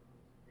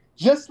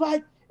 Just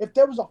like if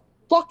there was a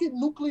fucking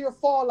nuclear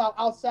fallout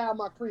outside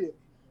my crib,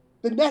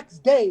 the next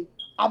day,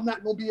 I'm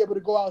not going to be able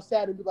to go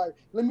outside and be like,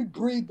 let me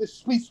breathe this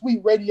sweet, sweet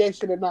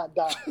radiation and not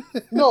die.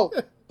 No,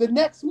 the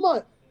next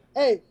month,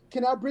 hey,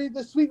 can I breathe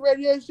this sweet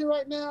radiation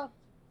right now?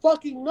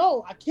 Fucking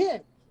no, I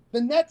can't. The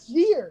next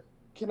year,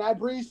 can I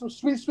breathe some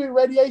sweet, sweet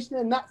radiation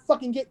and not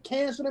fucking get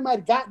cancer in my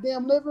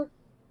goddamn liver?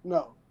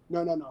 No.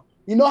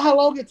 You know how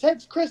long it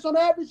takes, Chris, on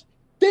average?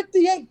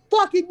 58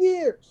 fucking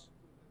years.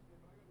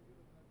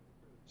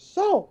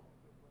 So,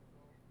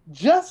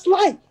 just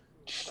like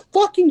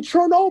fucking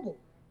Chernobyl,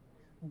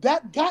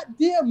 that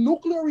goddamn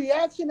nuclear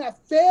reaction that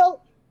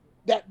failed,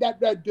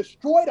 that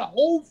destroyed a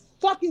whole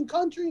fucking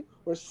country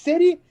or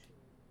city,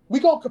 we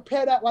gonna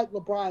compare that like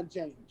LeBron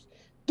James.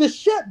 The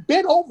shit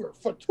been over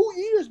for 2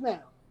 years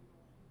now.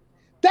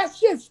 That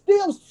shit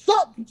still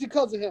sucks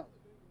because of him.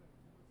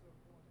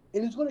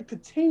 And it's gonna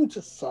continue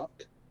to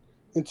suck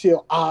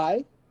until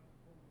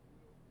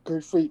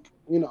Great Freak,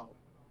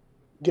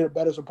 get a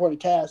better supporting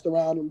cast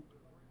around him,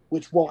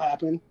 which won't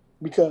happen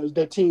because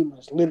their team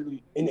is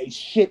literally in a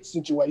shit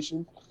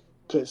situation.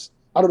 Because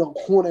I don't know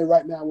who they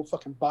right now will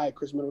fucking buy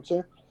Chris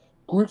Middleton.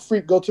 Greek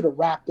Freak go to the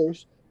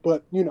Raptors,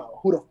 but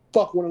who the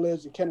fuck want to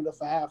live in Canada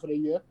for half of the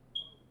year?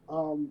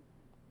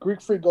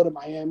 Greek Freak go to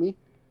Miami.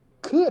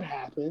 Could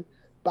happen,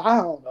 but I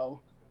don't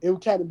know. It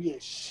would kind of be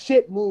a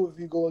shit move if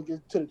you go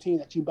against to the team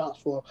that you bounce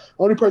for.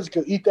 The only person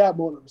who could eat that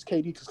moment is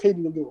KD because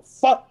KD don't give a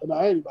fuck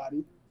about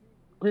anybody.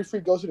 Greek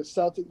Freak goes to the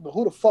Celtics, but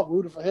who the fuck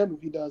rooted for him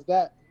if he does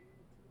that?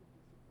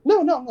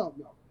 No.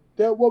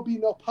 There will be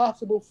no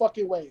possible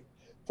fucking way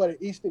for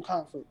the Eastern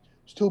Conference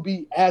to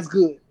be as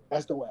good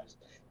as the West.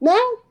 Now,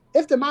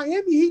 if the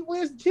Miami Heat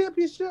wins the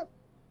championship,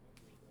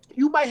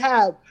 you might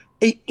have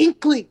an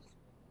inkling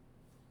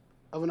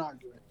of an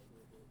argument.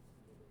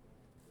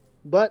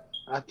 But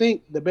I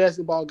think the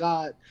basketball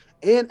god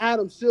and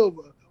Adam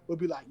Silver would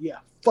be like, yeah,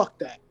 fuck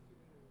that.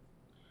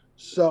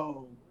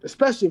 So,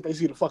 especially if they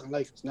see the fucking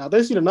Lakers. Now, if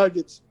they see the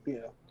Nuggets,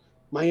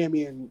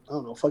 Miami and, I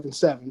don't know, fucking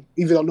 7,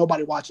 even though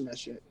nobody watching that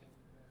shit.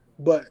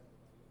 But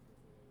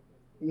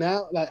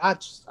now,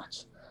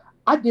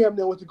 I damn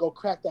near went to go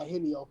crack that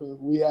Henny open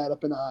we had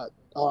up in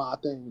our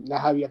thing. Now,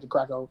 how you have to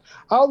crack open.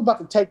 I was about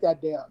to take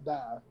that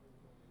dive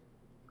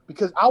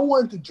because I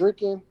wanted to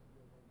drink in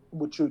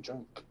what you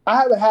drink. I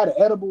haven't had an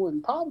edible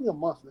in probably a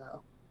month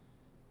now.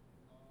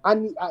 I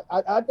need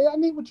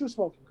what you're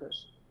smoking,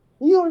 Chris.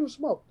 You don't even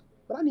smoke,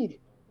 but I need it.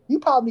 You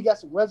probably got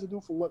some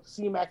residue from what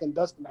C-Mac and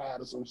Dustin had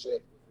or some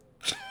shit.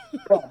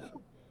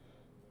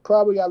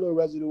 Probably got a little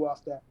residue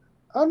off that.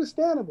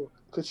 Understandable,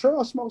 because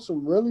Cheryl smoked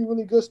some really,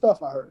 really good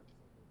stuff, I heard.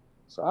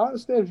 So I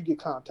understand if you get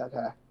contact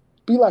high.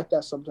 Be like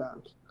that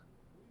sometimes.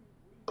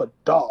 But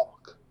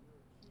dog,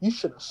 you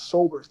should have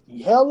sobered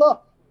the hell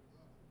up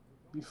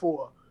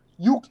before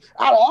you,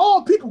 out of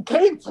all people,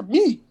 came to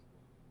me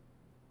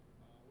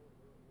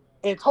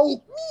and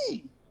told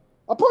me,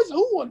 a person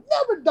who will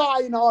never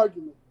die in an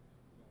argument,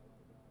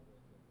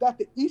 that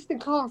the Eastern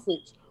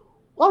Conference,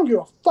 I don't give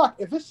a fuck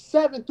if it's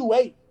 7 through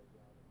 8,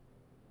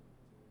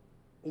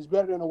 is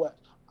better than the West.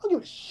 I don't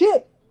give a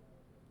shit.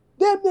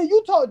 Damn near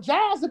Utah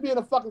Jazz to be in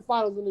the fucking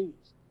finals in the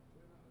East.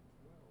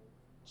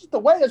 Just the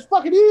way it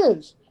fucking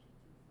is.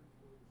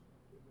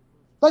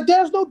 Like,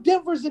 there's no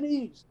Denvers in the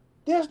East.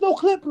 There's no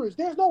Clippers.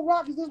 There's no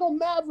Rockets. There's no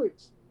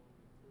Mavericks.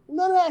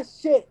 None of that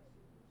shit.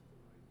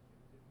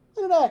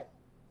 None of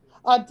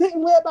that.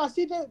 Taking led by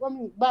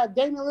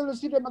Damian Lillard,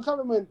 CJ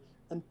McCollum,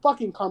 and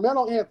fucking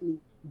Carmelo Anthony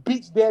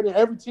beats damn near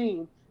every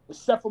team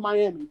except for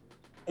Miami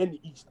in the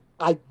East.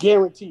 I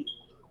guarantee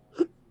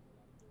it.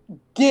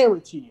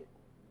 Guarantee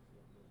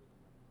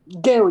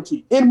it.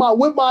 Guarantee.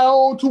 With my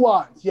own 2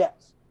 eyes,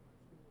 yes.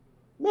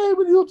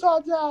 Maybe the Utah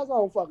Jazz, I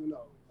don't fucking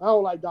know. I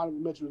don't like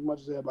Donovan Mitchell as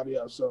much as everybody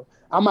else, so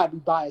I might be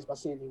biased by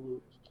saying they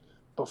lose.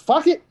 But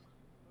fuck it.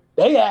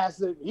 They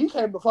asked it. He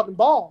came to fucking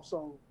ball,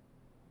 so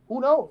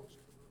who knows?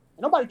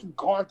 And nobody can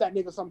guard that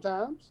nigga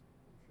sometimes.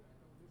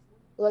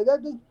 Like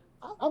that,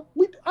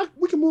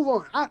 we can move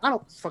on. I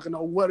don't fucking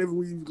know whatever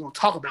we even gonna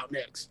talk about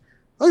next.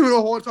 I don't even know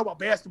if I want to talk about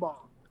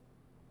basketball.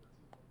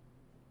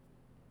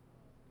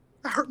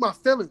 That hurt my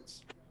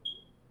feelings.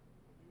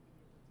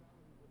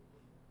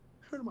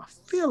 Hurt my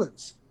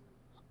feelings.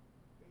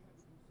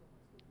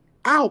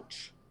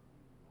 Ouch.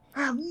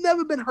 I have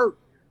never been hurt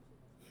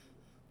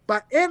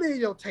by any of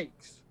your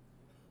takes.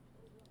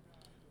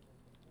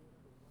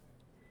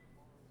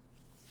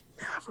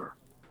 Never.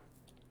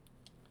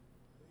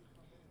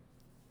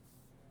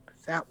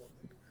 That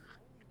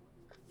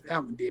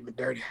one did me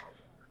dirty.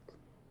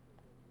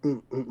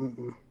 I'm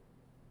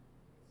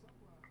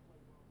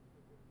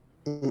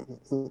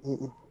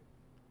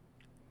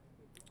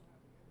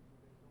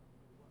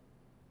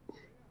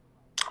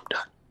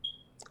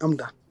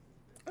done.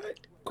 All right,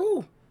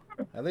 cool.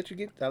 I'll let you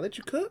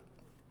cook.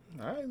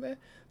 All right, man.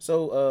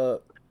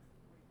 So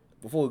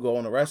before we go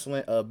on to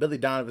wrestling, Billy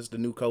Donovan is the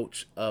new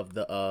coach of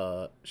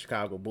the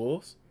Chicago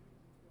Bulls.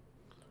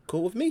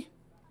 Cool with me.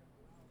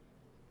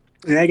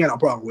 Yeah, I ain't got no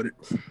problem with it.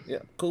 Yeah,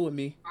 cool with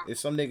me. If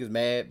some niggas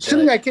mad,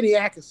 shouldn't like Kenny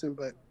Atkinson,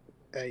 but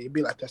hey, it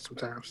be like that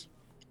sometimes.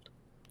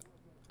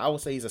 I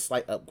would say he's a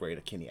slight upgrade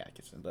of Kenny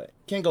Atkinson, but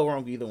can't go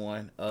wrong with either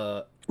one.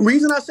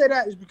 Reason I say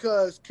that is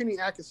because Kenny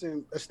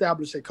Atkinson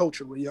established a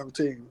culture with young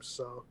teams,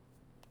 so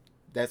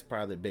that's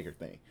probably the bigger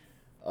thing.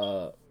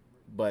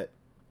 But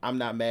I'm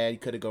not mad. You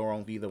could have go wrong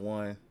with either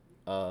one.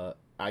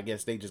 I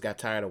guess they just got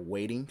tired of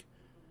waiting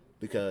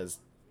because,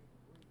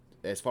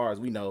 as far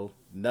as we know,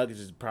 Nuggets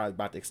is probably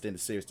about to extend the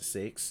series to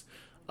 6.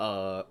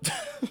 And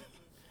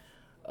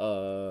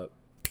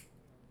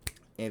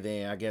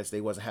then I guess they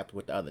wasn't happy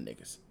with the other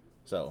niggas.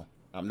 So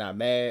I'm not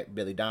mad.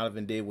 Billy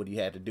Donovan did what he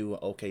had to do in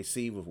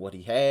OKC with what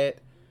he had.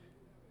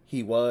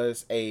 He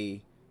was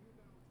a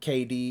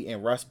KD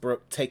and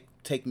Westbrook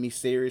take me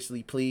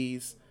seriously,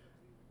 please.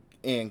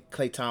 And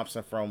Klay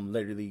Thompson from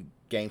literally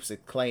Game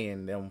 6 Klay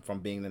and them from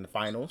being in the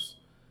finals.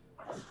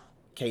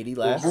 KD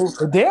left.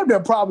 Damn, they're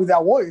probably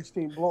that Warriors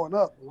team blowing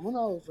up. Who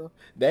knows? Bro?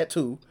 That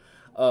too.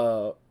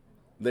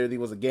 Literally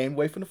was a game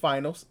away from the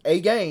finals. A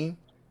game.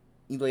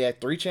 He only had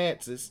 3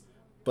 chances.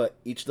 But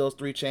each of those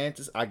 3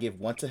 chances, I give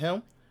 1 to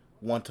him,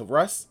 1 to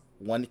Russ,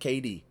 1 to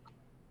KD.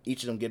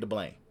 Each of them get the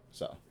blame.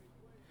 So,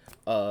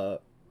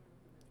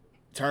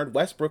 turned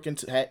Westbrook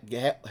into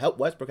helped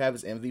Westbrook have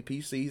his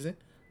MVP season.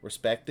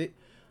 Respected.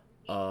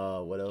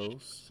 What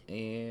else?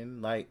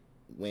 And like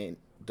when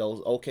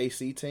those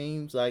OKC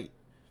teams, like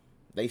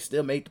they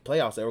still made the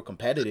playoffs. They were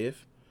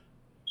competitive.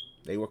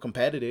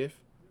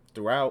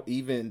 Throughout.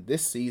 Even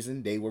this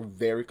season, they were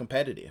very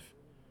competitive.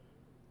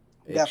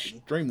 Definitely.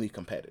 Extremely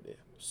competitive.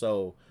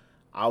 So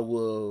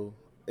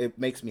it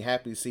makes me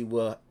happy to see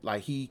what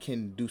like he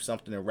can do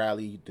something to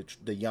rally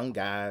the young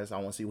guys. I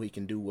want to see what he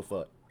can do with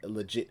a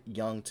legit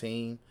young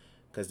team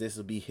because this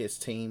will be his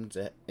team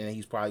and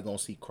he's probably going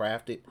to see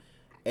crafted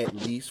at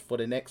least for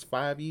the next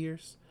 5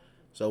 years.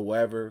 So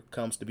whatever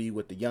comes to be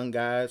with the young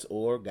guys,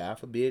 or God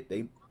forbid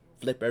they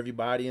flip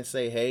everybody and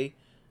say, hey,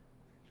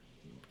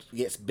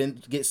 get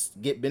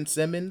Ben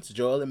Simmons,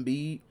 Joel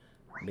Embiid,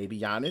 maybe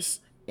Giannis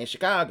in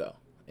Chicago.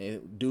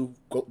 And do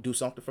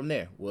something from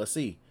there. We'll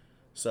see.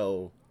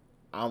 So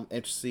I'm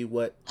interested to see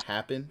what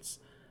happens.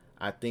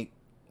 I think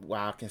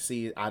I can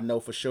see, I know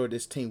for sure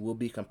this team will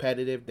be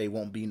competitive. They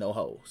won't be no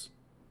hoes.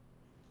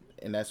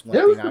 And that's one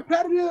thing.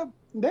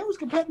 They was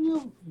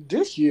competitive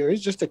this year.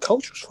 It's just the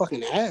coach was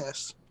fucking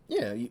ass.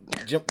 Yeah,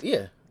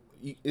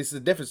 it's the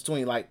difference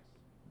between like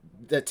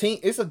the team.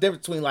 It's a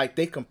difference between like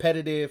they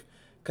competitive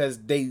because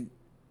they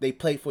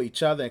play for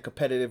each other and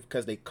competitive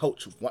because they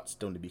coach wants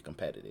them to be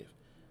competitive.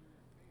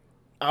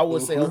 I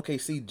would say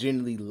OKC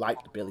generally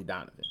liked Billy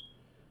Donovan.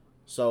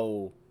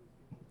 So,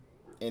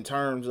 in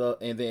terms of,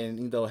 and then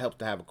even though it helped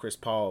to have a Chris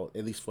Paul,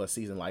 at least for a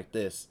season like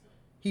this,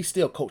 he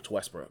still coached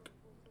Westbrook.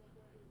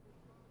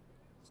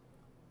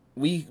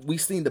 We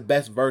seen the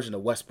best version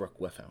of Westbrook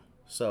with him.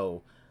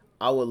 So,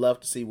 I would love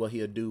to see what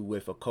he'll do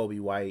with a Kobe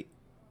White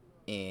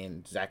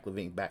and Zach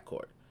LaVine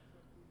backcourt.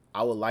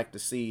 I would like to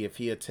see if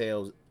he'll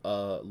tell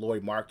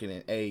Lauri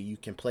Markkanen, hey, you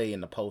can play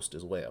in the post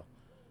as well.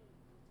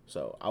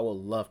 So I would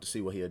love to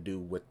see what he'll do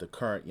with the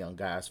current young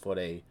guys before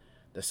they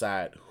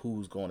decide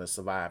who's going to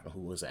survive and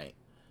who ain't.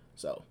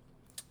 So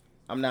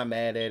I'm not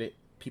mad at it.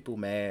 People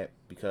mad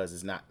because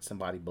it's not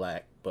somebody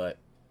black, but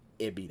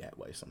it be that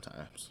way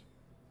sometimes.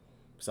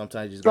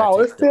 Sometimes you just gotta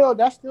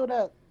that's still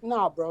that.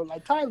 Nah, bro.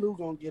 Like Ty Lue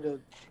gonna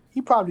he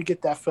probably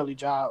get that Philly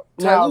job.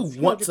 Ty Lue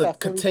wants a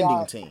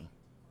contending team.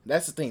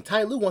 That's the thing.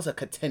 Ty Lue wants a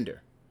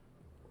contender.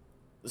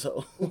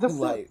 So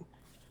like.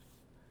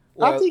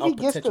 I think he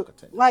gets to,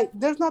 like,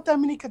 there's not that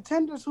many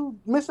contenders who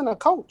missing a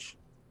coach.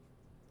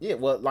 Yeah,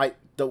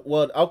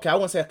 okay, I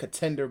wouldn't say a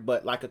contender,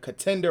 but like a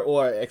contender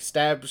or an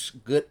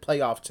established good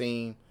playoff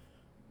team,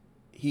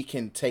 he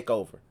can take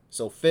over.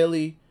 So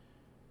Philly,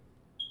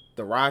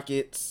 the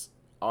Rockets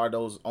are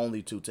those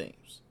only two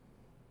teams.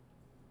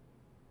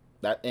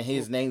 And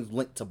his name's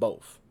linked to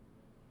both.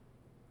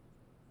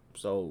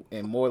 So,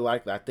 and more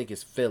likely, I think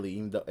it's Philly.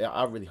 Even though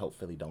I really hope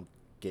Philly don't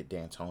get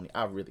D'Antoni.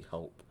 I really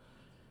hope,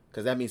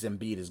 because that means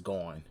Embiid is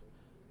gone,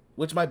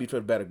 which might be for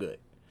the better good,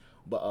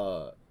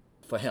 but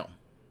for him.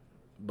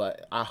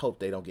 But I hope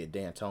they don't get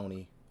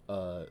D'Antoni.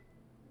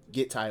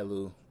 Get Ty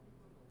Lue.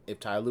 If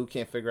Ty Lue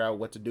can't figure out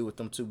what to do with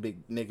them two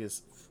big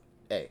niggas,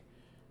 hey,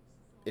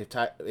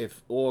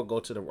 or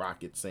go to the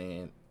Rockets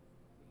and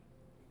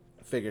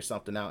figure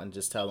something out and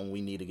just tell them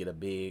we need to get a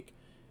big,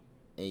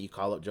 and you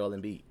call up Joel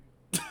Embiid.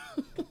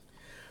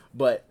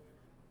 But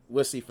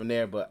we'll see from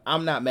there. But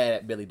I'm not mad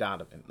at Billy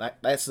Donovan.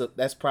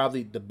 That's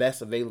probably the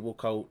best available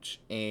coach,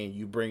 and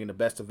you bringing the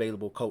best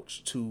available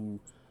coach to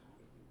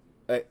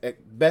a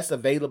best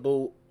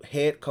available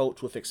head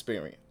coach with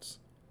experience.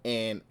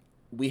 And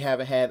we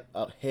haven't had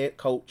a head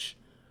coach,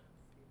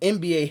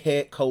 NBA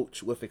head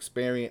coach with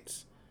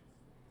experience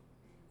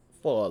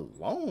for a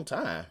long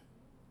time.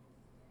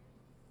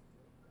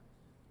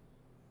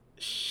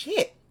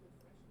 Shit.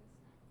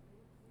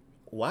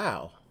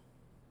 Wow.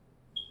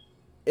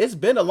 It's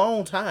been a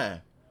long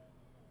time.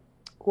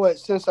 What,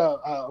 since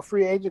a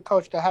free agent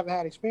coach that haven't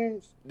had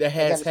experience? That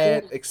has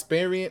had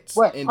experience.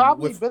 What,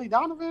 probably Billy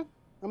Donovan?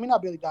 I mean,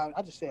 not Billy Donovan.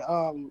 I just said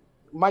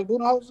Mike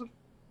Budenholzer.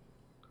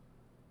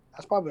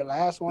 That's probably the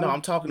last one. No,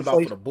 I'm talking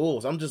about for the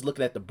Bulls. I'm just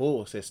looking at the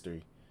Bulls'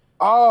 history.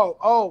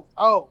 Oh.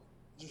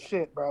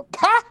 Shit, bro.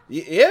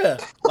 Yeah.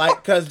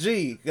 Like, cause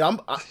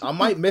I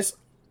might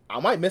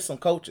miss some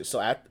coaches.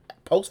 So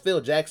post Phil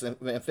Jackson,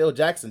 and Phil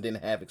Jackson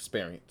didn't have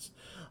experience.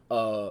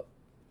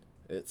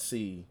 Let's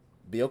see.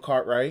 Bill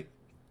Cartwright.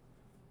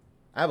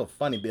 I have a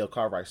funny Bill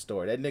Cartwright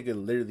story. That nigga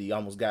literally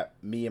almost got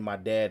me and my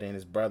dad and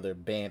his brother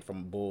banned from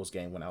a Bulls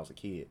game when I was a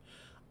kid.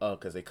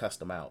 Because they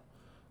cussed him out.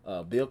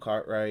 Bill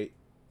Cartwright.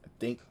 I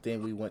think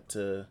then we went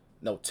to...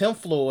 No, Tim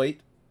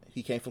Floyd.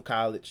 He came from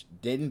college.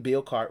 Then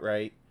Bill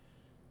Cartwright.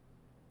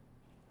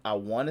 I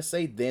want to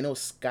say then it was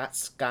Scott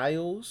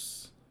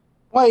Skiles.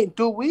 Wait,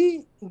 do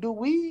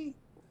we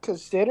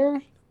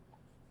consider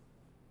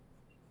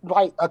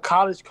like a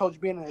college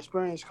coach being an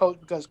experienced coach?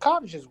 Because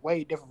college is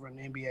way different from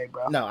the NBA,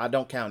 bro. No, I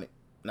don't count it.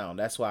 No,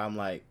 that's why I'm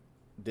like,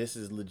 this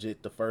is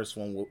legit the first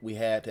one we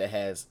had that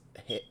has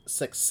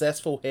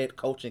successful head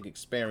coaching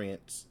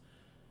experience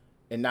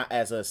and not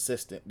as an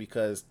assistant,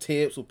 because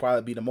Tibbs will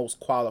probably be the most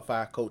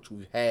qualified coach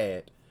we've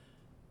had,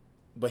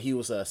 but he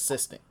was an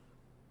assistant.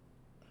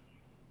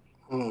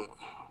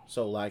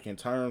 So, like, in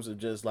terms of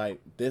just,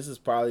 like, this is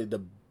probably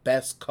the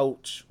best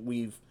coach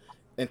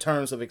in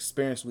terms of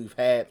experience we've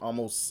had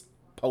almost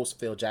post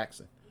Phil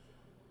Jackson.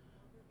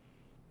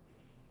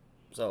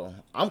 So,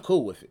 I'm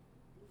cool with it.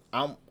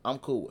 I'm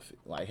cool with it.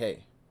 Like,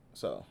 hey,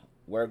 so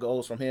where it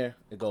goes from here,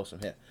 it goes from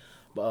here.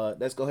 But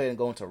let's go ahead and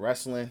go into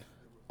wrestling.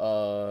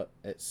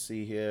 Let's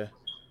see here.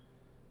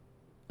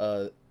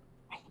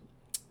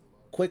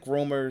 Quick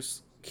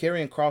rumors.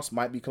 Karrion Kross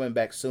might be coming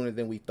back sooner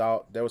than we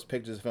thought. There was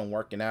pictures of him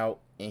working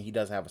out, and he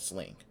doesn't have a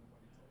sling.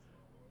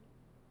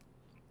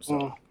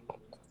 So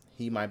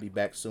he might be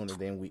back sooner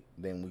than we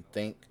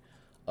think.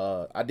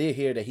 I did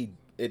hear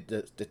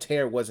that the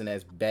tear wasn't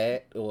as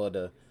bad,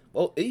 or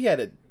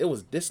it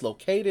was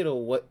dislocated,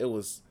 or what it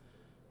was.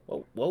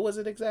 What was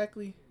it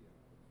exactly?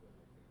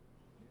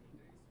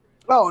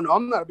 Oh no,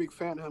 I'm not a big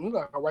fan of him. He's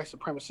like a white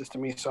supremacist to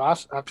me, so I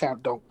kind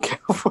of don't care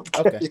for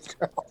Karrion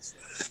Kross.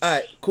 All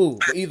right, cool.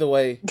 But either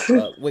way,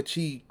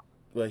 he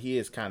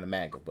is kind of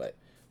MAGA, but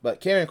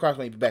Karrion Kross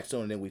might be back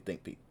sooner than we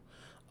think, people.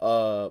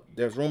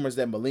 There's rumors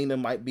that Melina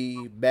might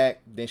be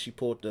back. Then she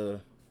pulled the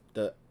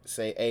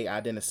say, hey,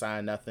 I didn't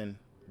sign nothing,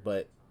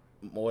 but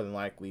more than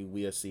likely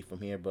we'll see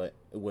from here. But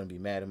it wouldn't be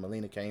mad if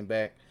Melina came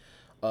back.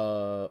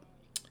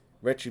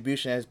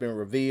 Retribution has been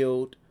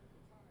revealed.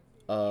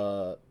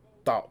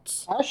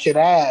 Thoughts? I should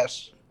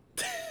ask.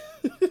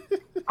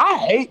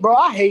 I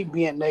hate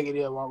being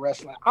negative on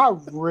wrestling. I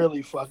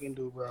really fucking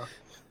do, bro.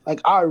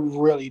 Like, I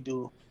really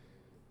do.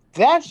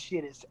 That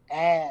shit is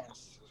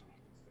ass.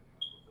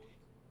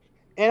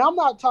 And I'm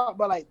not talking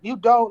about, like, you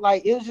don't,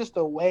 like, it was just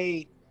the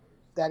way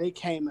that it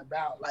came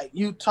about. Like,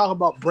 you talk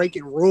about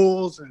breaking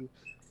rules and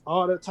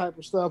all that type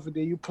of stuff, and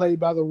then you play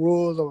by the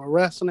rules of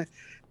wrestling.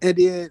 And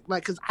then,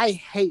 like, because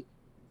I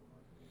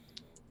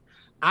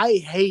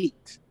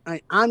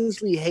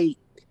honestly hate,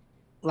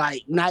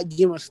 like, not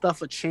giving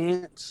stuff a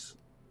chance.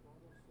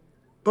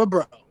 But,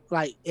 bro,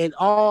 like, in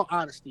all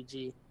honesty,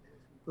 G,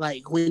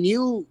 like, when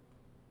you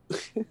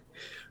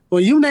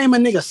name a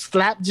nigga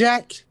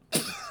Slapjack,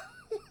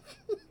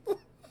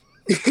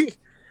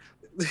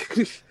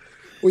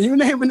 when you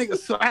name a nigga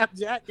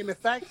Slapjack, and the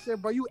fact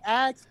that, bro, you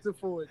asked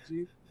for it,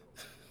 G.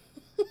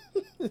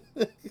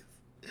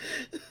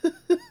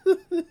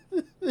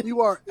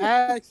 You are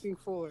asking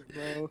for it,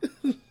 bro.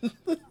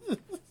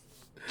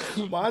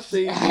 My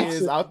thing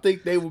is, I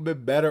think they would have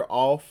been better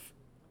off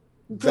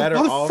better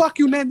How the off. fuck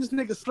you name this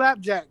nigga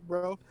Slapjack,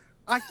 bro?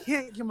 I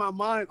can't get my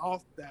mind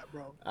off that,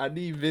 bro. I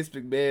need Vince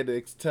McMahon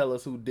to tell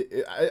us who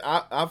did.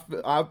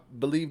 I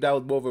believe that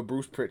was more of a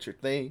Bruce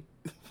Pritchard thing.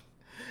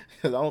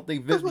 Because I don't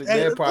think Vince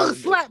McMahon probably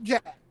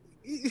Slapjack.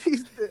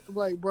 He's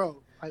like,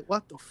 bro, like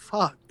what the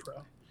fuck,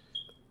 bro?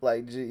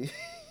 Like, gee,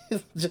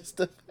 just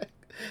the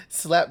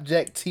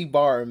Slapjack,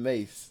 T-Bar, and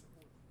Mace.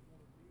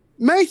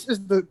 Mace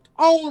is the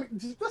only.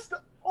 That's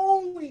the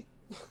only.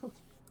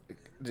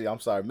 Gee, I'm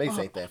sorry, Mace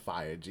ain't that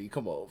fire. G,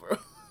 come on, bro.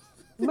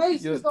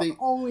 Mace is the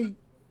only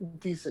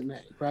decent name,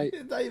 right?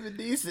 It's not even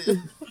decent.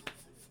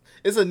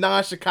 It's a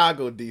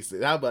non-Chicago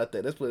decent. How about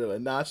that? Let's put it a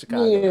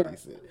non-Chicago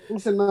decent.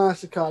 It's a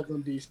non-Chicago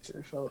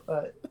decent. So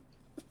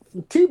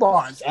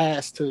T-Bar is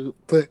ass too,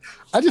 but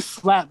I just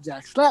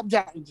Slapjack.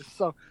 Slapjack is just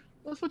so.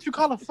 That's what you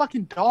call a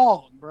fucking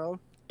dog, bro.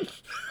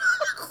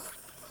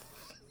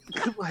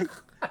 Like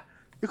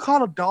you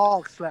call a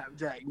dog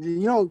Slapjack.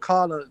 You don't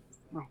call a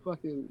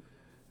fucking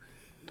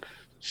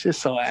shit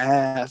so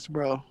ass,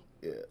 bro.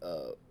 Yeah,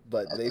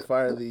 but they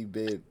finally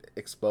been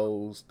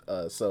exposed.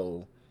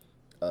 So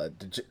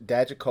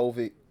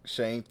Dajakovic,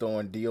 Shane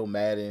Thorne, Dio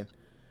Madden,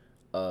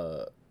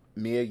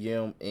 Mia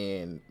Yim,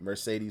 and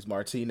Mercedes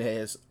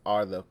Martinez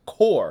are the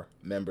core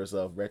members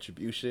of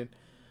Retribution.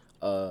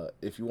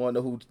 If you want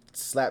to know who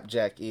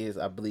Slapjack is,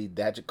 I believe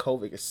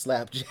Dajakovic is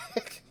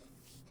Slapjack.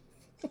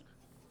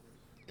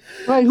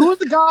 Wait, who are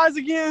the guys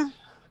again?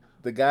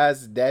 The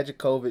guys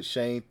Dajakovic,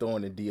 Shane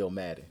Thorne, and Dio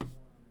Madden.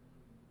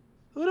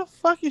 Who the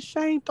fuck is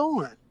Shane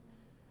Thorne?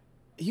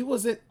 He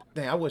wasn't.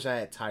 Dang, I wish I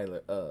had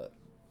Tyler.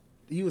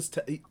 He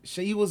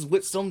was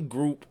with some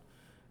group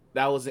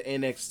that was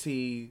in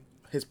NXT.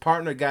 His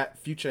partner got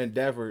Future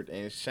Endeavored,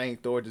 and Shane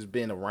Thorne just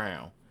been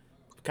around,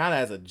 kind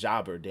of as a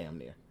jobber, damn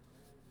near.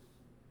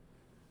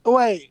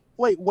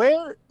 Wait,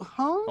 where?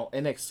 Huh? On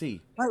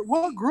NXT. Like,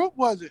 what group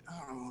was it?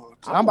 Oh,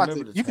 I'm about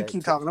to. You can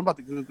keep talking. I'm about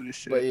to Google this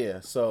shit. But yeah,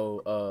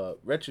 so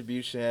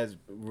Retribution has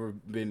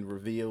been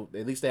revealed.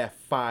 At least they have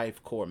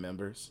 5 core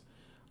members.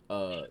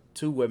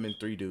 2 women,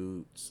 3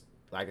 dudes.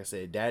 Like I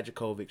said,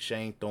 Dajakovic,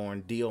 Shane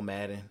Thorne, Dio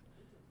Madden,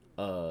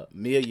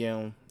 Mia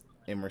Yim,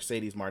 and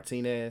Mercedes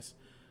Martinez.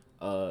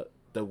 The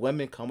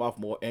women come off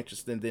more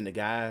interesting than the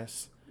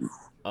guys.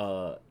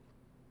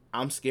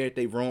 I'm scared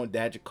they ruined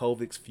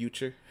Dajakovic's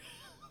future.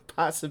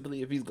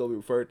 Possibly if he's gonna be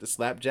referred to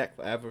Slapjack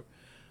forever.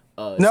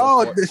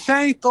 No, the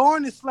Shane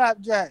Thorne is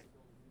Slapjack.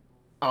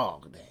 Oh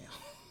damn!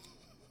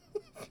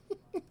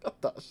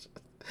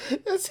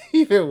 That's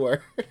even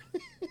worse.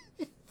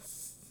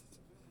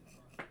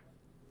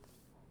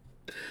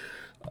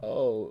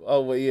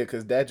 Oh well, yeah,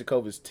 because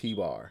Dajakovic's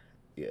T-Bar.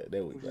 Yeah,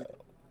 there we go.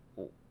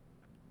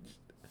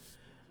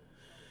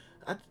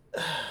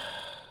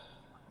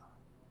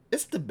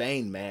 It's the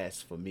Bane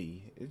mask for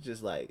me. It's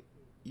just like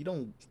you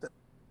don't.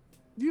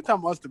 You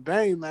talking about the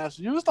Bane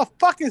master? You was the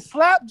fucking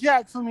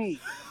Slapjack for me.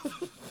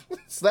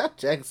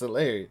 Slapjack's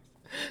hilarious.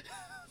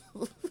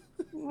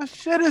 That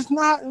shit is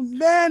not,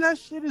 man. That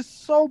shit is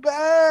so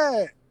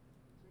bad.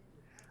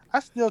 I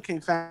still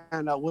can't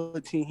find out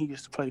what team he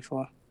used to play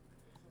for.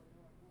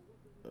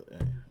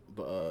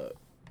 But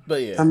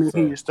yeah. I mean,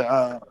 he used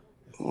to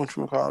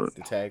whatchamacallit?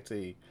 The tag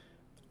team.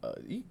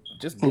 You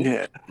just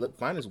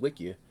find his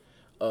wiki.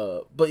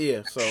 But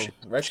yeah, so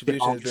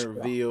Retribution has been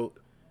revealed.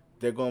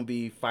 They're gonna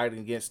be fighting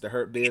against the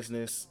Hurt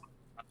Business.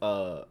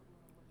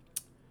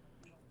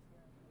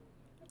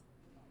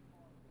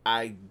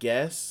 I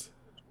guess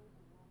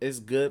it's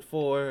good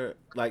for,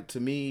 like, to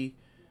me,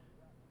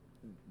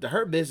 the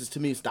Hurt Business to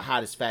me is the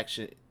hottest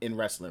faction in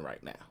wrestling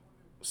right now.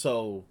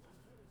 So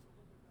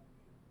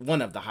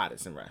one of the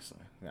hottest in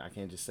wrestling. I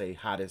can't just say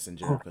hottest in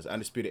general because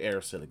Undisputed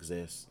Era still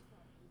exists.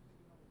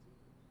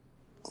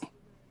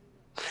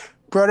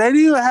 Bro, they didn't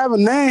even have a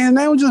name. His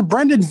name was just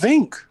Brendan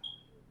Vink.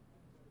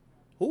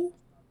 Who?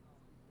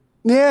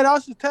 Yeah, that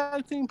was his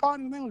tag team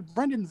partner. His name was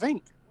Brendan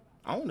Vink.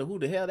 I don't know who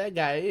the hell that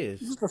guy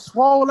is. He's just a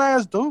swole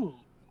ass dude.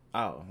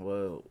 Oh,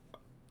 well,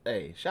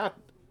 hey, shout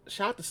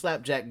to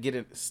Slapjack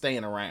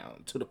staying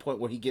around to the point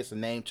where he gets a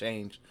name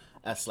change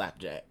as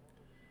Slapjack.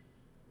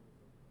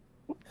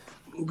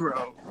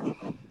 Bro.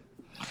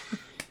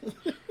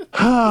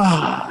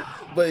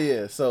 But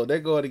yeah, so they're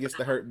going against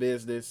the Hurt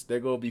Business. They're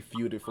going to be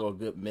feuded for a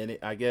good minute,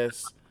 I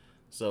guess.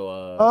 So,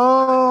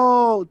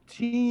 oh,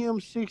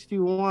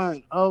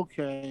 TM61.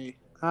 Okay.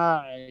 All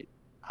right.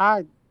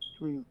 I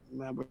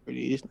remember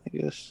these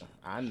niggas.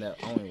 I don't even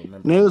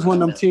remember. They was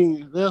one of them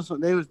teams.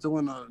 They was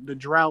doing the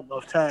drought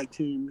of tag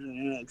teams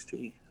in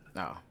NXT.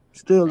 No.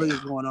 Still is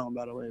going on,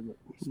 by the way. But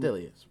still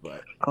is,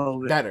 but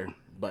COVID. Better,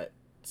 but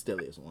still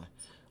is one.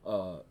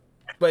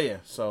 But yeah,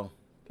 so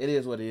it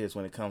is what it is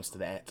when it comes to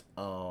that.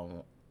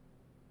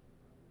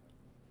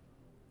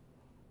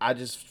 I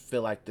just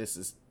feel like this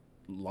is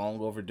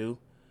long overdue.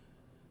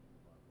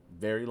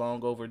 Very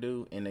long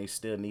overdue, and they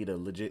still need a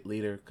legit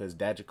leader because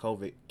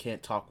Dajakovic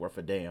can't talk worth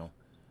a damn.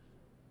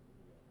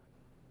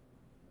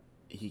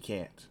 He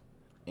can't.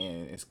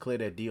 And it's clear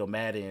that Dio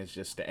Madden is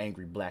just the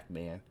angry black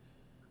man.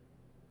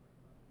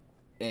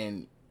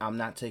 And I'm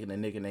not taking a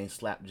nigga named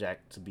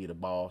Slapjack to be the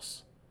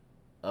boss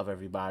of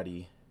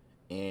everybody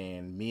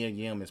and Mia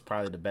Yim is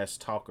probably the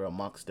best talker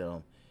amongst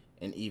them.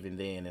 And even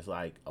then, it's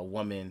like a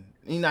woman.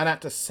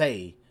 Not to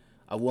say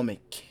a woman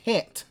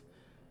can't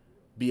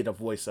be the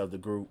voice of the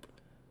group.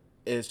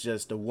 It's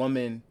just the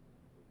woman.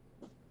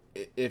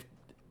 If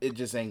it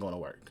just ain't gonna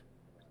work,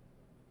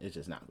 it's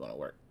just not gonna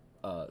work.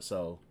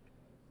 So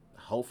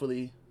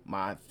hopefully,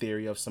 my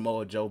theory of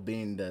Samoa Joe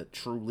being the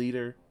true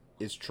leader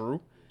is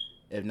true.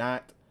 If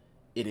not,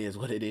 it is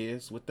what it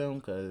is with them.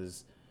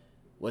 Because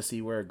we'll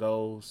see where it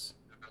goes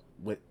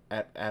with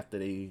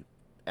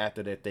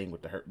after their thing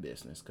with the Hurt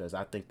Business, because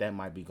I think that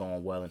might be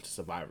going well into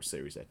Survivor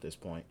Series at this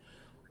point.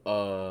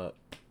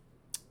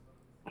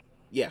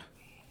 Yeah,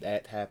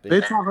 that happened.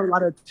 They talking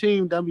about a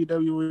team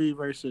WWE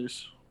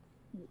versus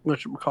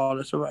what you call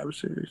it, Survivor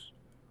Series.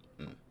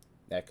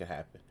 That could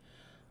happen.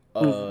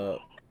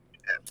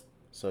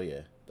 So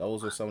yeah,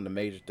 those are some of the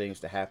major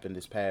things that happened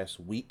this past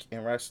week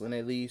in wrestling,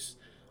 at least.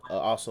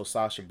 Also,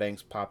 Sasha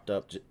Banks popped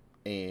up,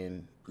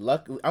 and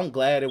luckily, I'm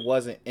glad it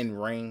wasn't in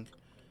ring,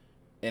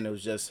 and it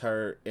was just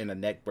her in a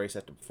neck brace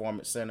at the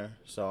Performance Center.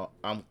 So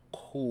I'm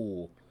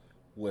cool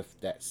with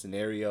that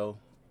scenario.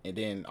 And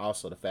then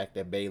also the fact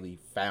that Bayley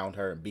found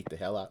her and beat the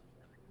hell out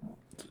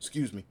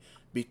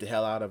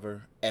of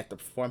her at the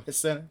Performance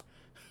Center.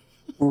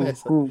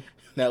 That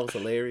was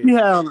hilarious.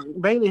 Yeah,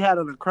 Bayley had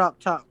on a crop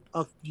top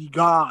of the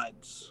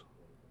gods.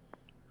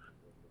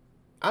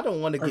 I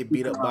don't want to get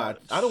beat up by.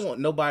 I don't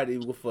want nobody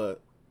with a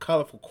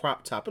colorful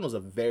crop top. It was a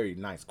very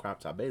nice crop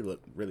top. Bayley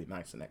looked really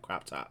nice in that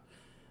crop top.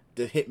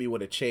 To hit me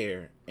with a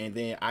chair, and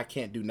then I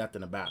can't do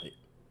nothing about it.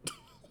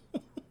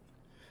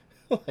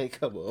 Like,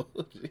 come on.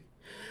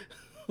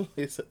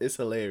 It's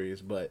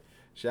hilarious, but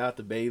shout out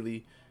to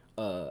Bayley.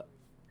 I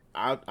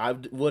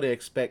would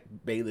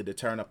expect Bayley to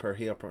turn up her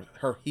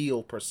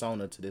heel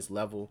persona to this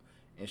level,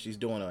 and she's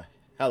doing a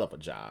hell of a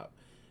job.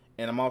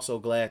 And I'm also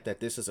glad that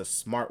this is a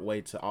smart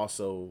way to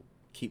also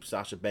keep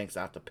Sasha Banks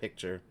out the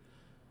picture,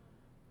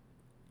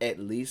 at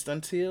least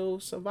until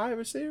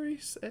Survivor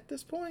Series at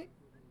this point.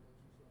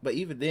 But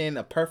even then,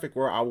 a perfect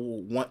world, I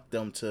will want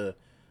them to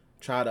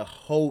try to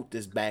hold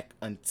this back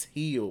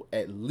until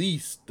at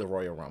least the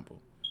Royal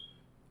Rumble.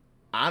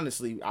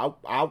 Honestly,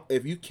 I'll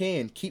if you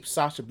can, keep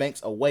Sasha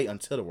Banks away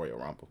until the Royal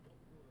Rumble.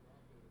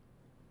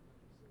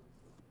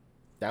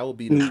 That would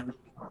be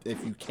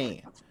if you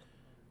can.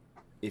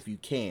 If you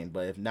can,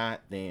 but if not,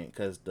 then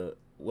because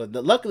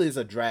luckily it's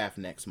a draft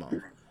next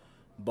month.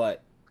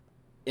 But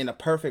in a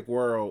perfect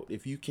world,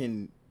 if you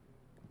can,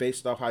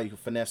 based off how you can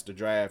finesse the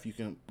draft, you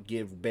can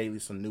give Bayley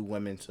some new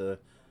women to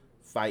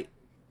fight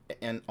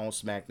and on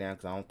SmackDown,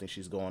 because I don't think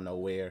she's going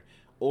nowhere.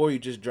 Or you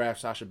just draft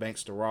Sasha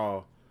Banks to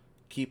Raw,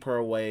 keep her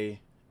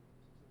away,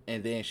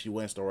 and then she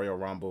wins the Royal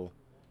Rumble.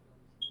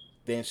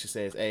 Then she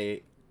says,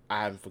 "Hey,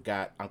 I haven't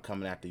forgot. I'm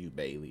coming after you,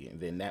 Bayley." And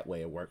then that way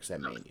it works at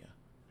Mania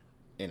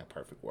in a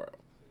perfect world.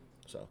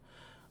 So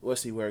we'll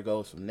see where it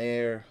goes from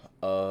there.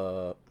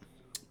 I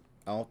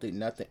don't think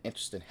nothing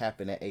interesting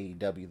happened at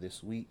AEW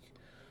this week.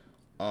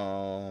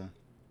 I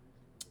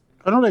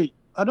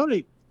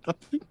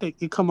think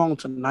they come on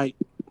tonight.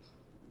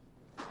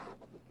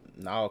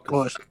 No,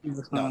 because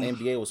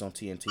NBA was on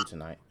TNT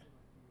tonight.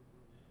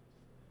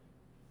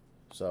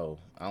 So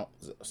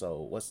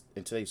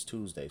and today's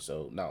Tuesday,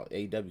 so no,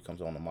 AEW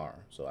comes on tomorrow.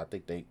 So I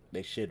think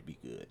they should be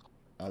good,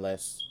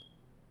 unless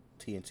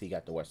TNT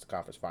got the Western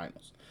Conference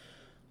Finals.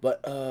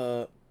 But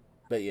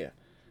yeah.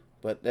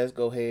 But let's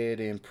go ahead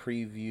and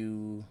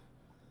preview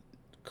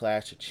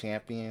Clash of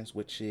Champions,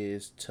 which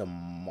is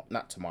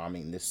not tomorrow, I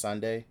mean this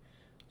Sunday.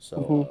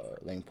 So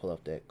let me pull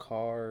up that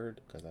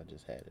card, because I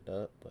just had it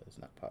up, but it's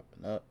not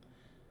popping up.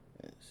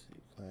 Let's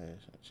see,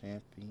 Clash of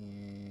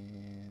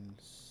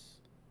Champions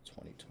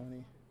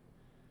 2020.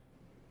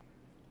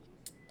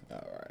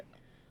 Alright.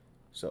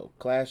 So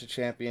Clash of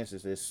Champions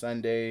is this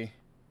Sunday.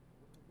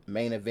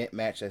 Main event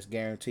match that's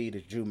guaranteed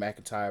is Drew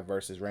McIntyre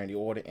versus Randy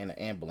Orton in an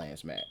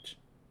ambulance match.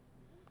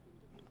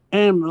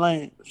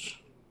 Ambulance.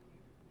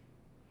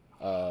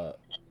 I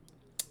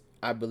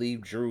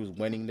believe Drew's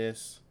winning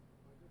this.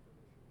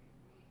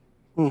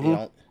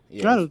 This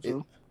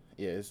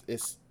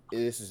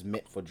is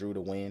meant for Drew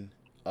to win.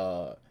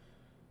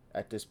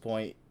 At this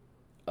point,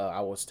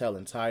 I was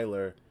telling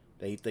Tyler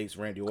that he thinks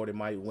Randy Orton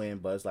might win,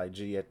 but it's like,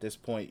 gee, at this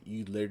point,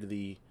 you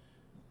literally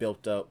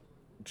built up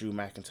Drew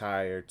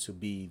McIntyre to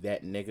be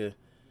that nigga,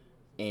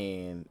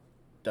 and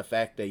the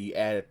fact that you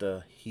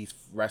added he's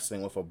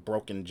wrestling with a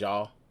broken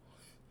jaw,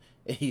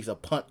 and he's a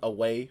punt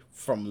away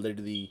from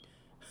literally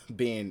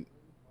being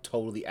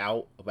totally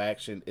out of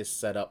action, is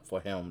set up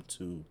for him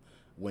to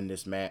win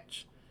this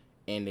match.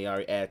 And they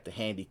already added the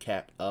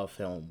handicap of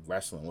him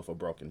wrestling with a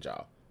broken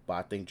jaw. But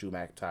I think Drew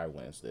McIntyre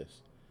wins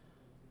this.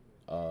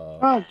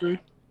 I agree.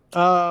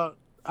 I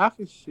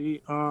can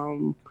see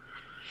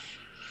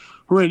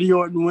Randy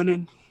Orton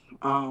winning.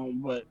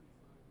 But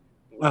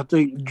I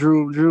think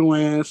Drew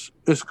wins.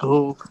 It's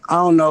cool. I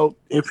don't know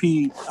if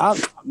I'm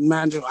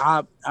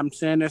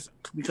saying this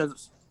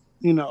because,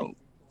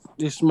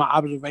 this is my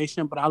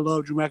observation, but I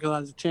love Drew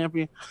McIntyre as a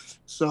champion.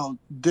 So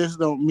this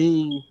don't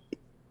mean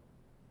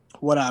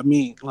what I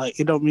mean. Like,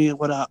 it don't mean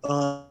what I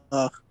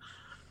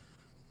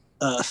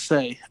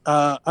say.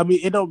 I mean,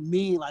 it don't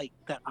mean like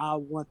that I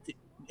want it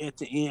at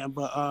the end,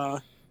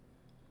 but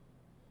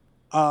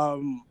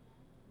um,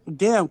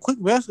 damn,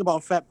 quick basketball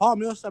fact: Paul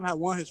Millsap had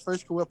won his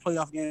first career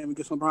playoff game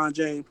against LeBron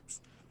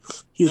James.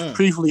 He was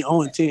previously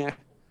 0-10.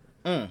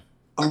 But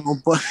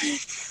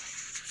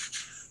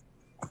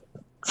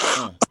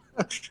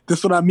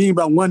that's what I mean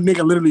by one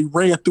nigga literally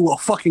ran through a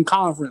fucking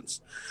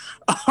conference.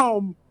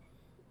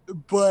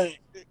 But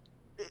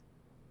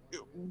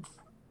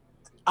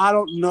I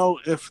don't know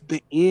if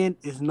the end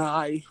is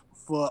nigh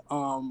for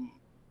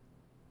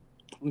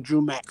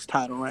Drew Mac's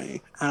title reign.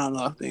 I don't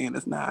know if the end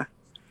is nigh,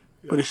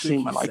 but it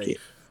seemed like it.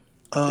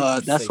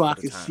 That's why I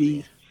can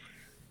see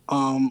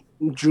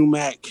Drew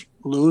Mac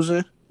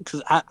losing,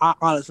 because I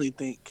honestly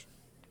think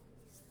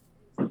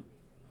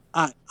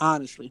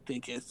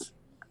it's.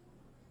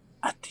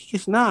 I think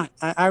it's not.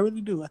 I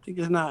really do. I think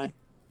it's not.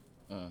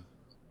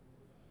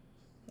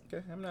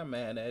 Okay, I'm not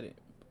mad at it.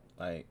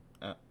 Like,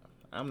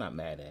 I'm not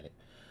mad at it.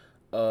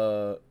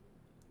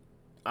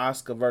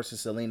 Asuka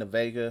versus Selena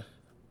Vega.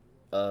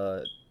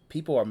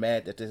 People are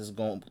mad that this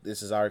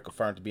is already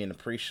confirmed to be in the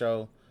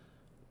pre-show.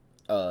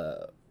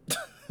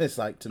 It's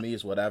like, to me,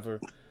 it's whatever.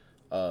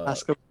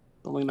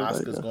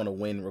 Asuka's going to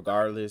win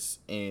regardless,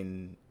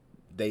 and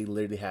they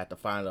literally had to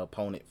find an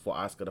opponent for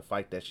Asuka to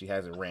fight that she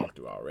hasn't ran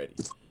through already.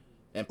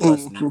 And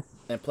plus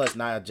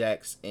Nia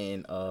Jax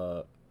and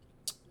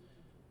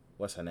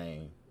what's her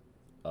name?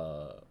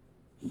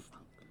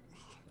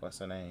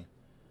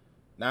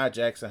 Nia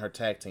Jax and her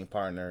tag team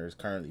partner is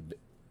currently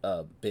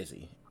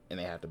busy, and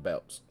they have the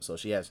belts, so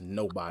she has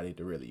nobody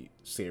to really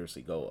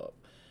seriously go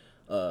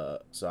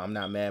up. So I'm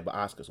not mad, but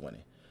Asuka's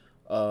winning.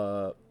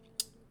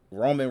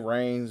 Roman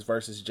Reigns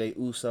versus Jey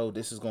Uso.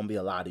 This is gonna be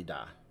a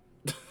la-di-da.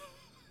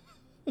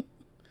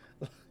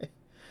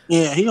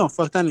 Yeah, he gonna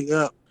fuck that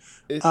nigga up.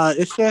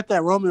 It said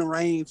that Roman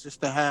Reigns is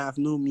to have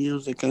new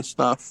music and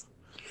stuff,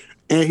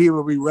 and he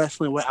will be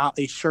wrestling without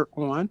a shirt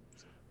on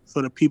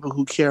for the people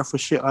who care for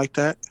shit like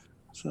that.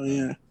 So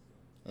yeah,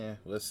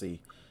 let's see.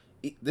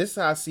 This is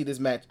how I see this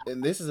match,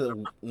 and this is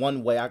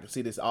one way I can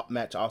see this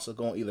match also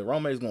going. Either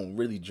Roman is going to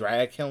really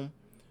drag him,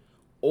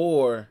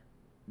 or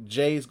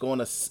Jay's going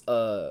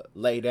to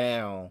lay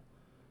down,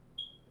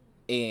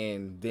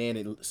 and then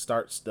it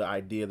starts the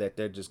idea that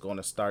they're just going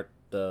to start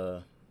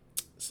the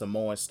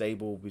Samoan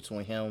stable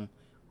between him.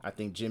 I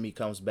think Jimmy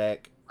comes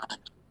back,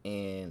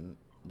 and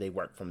they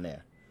work from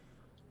there.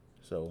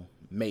 So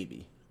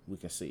maybe we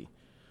can see.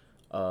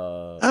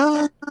 No,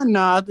 I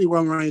think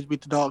Roman Reigns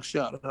beat the dog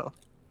shot though.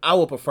 I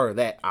would prefer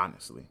that,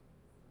 honestly,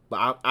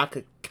 but I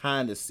could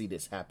kind of see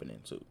this happening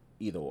too.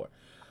 Either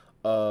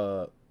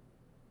or.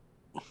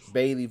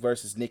 Bayley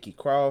versus Nikki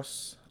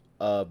Cross.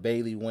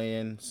 Bayley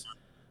wins.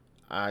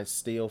 I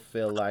still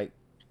feel like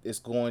it's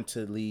going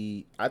to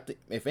lead. I think,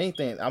 if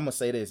anything, I'm gonna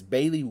say this: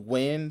 Bayley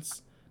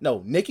wins.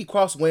 No, Nikki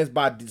Cross wins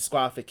by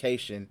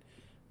disqualification,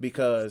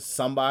 because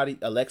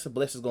Alexa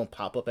Bliss is gonna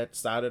pop up at the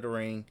side of the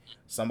ring.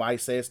 Somebody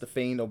says the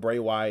Fiend or Bray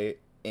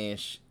Wyatt,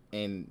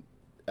 and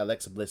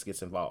Alexa Bliss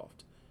gets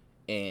involved,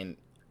 and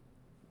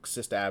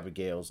Sister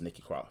Abigail's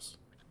Nikki Cross.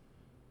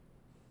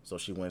 So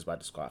she wins by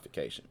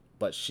disqualification,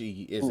 but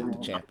she isn't the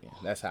champion.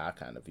 That's how I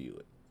kind of view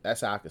it.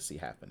 That's how I could see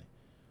happening.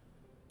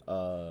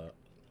 But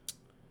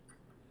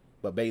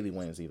Bayley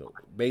wins either.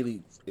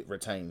 Bayley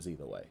retains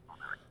either way.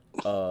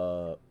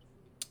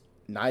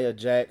 Nia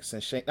Jax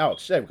and Shayna. Oh,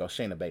 there we go.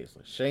 Shayna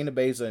Baszler. Shayna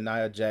Baszler and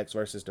Nia Jax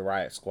versus the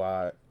Riot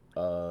Squad.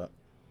 I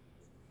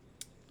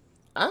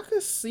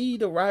could see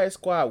the Riot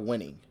Squad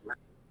winning.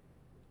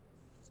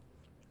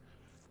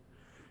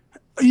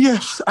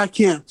 Yes, I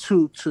can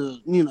too. To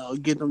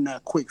get them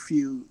that quick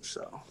feud.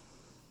 So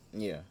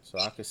yeah, so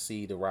I could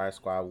see the Riot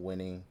Squad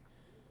winning.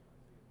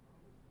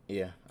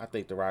 Yeah, I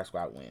think the Riot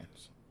Squad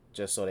wins,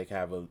 just so they can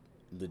have a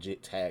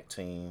legit tag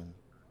team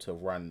to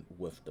run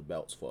with the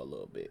belts for a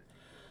little bit.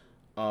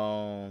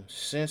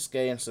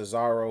 Shinsuke and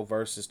Cesaro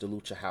versus the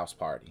Lucha House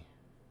Party.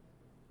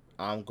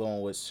 I'm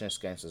going with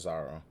Shinsuke and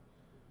Cesaro.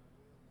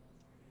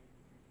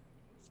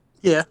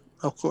 Yeah,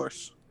 of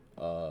course.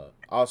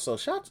 Also,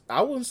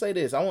 I wouldn't say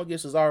this. I want to give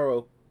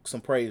Cesaro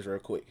some praise real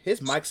quick.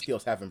 His mic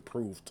skills have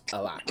improved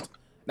a lot.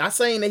 Not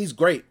saying that he's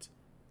great.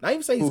 Not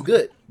even saying he's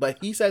good, but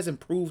he has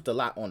improved a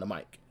lot on the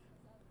mic.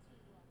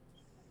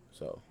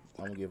 So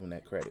I'm gonna give him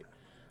that credit.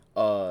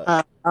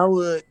 I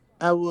would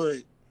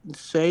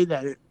say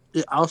that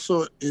it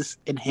also is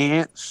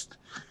enhanced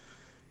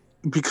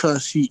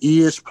because he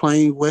is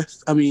running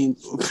with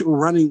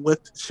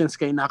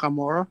Shinsuke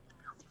Nakamura,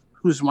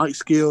 whose mic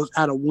skills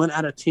out of 1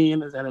 out of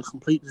 10 is at a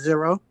complete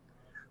 0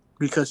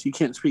 because he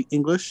can't speak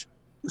English.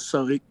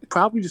 So it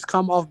probably just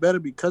come off better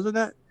because of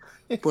that.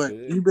 But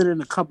you've been in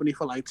the company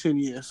for like 10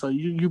 years, so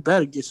you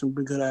better get some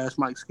good ass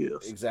mic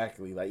skills.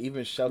 Exactly. Like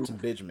even Shelton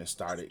Benjamin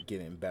started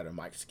getting better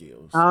mic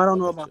skills. I don't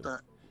know about that.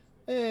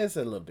 It's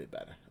a little bit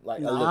better.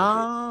 Like a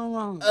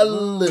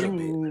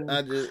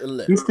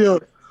little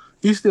bit.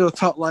 He still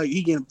talk like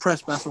he getting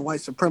pressed by some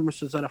white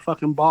supremacists at a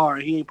fucking bar,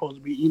 and he ain't supposed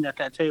to be eating at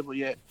that table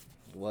yet.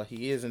 Well,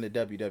 he is in the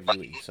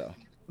WWE, so.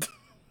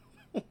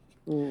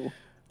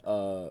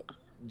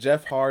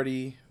 Jeff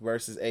Hardy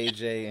versus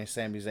AJ and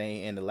Sami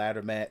Zayn in the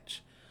ladder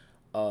match.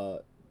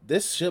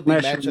 This should be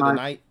match of the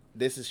night.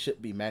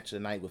 Should be match of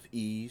the night with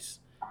ease.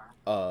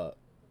 I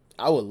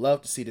would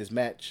love to see this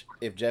match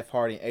if Jeff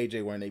Hardy and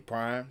AJ were in their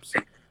primes.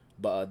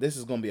 But this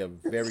is going to be a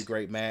very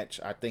great match.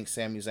 I think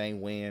Sami Zayn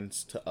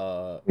wins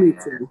to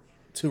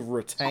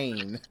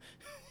retain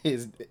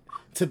his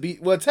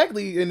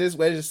technically in this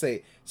way, just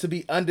say to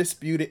be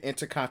undisputed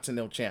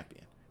Intercontinental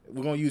Champion.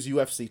 We're going to use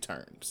UFC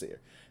terms here.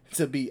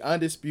 To be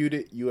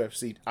undisputed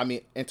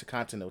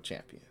Intercontinental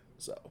Champion.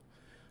 So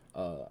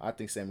I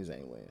think Sami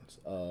Zayn wins.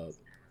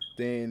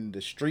 Then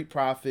the Street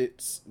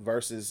Profits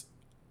versus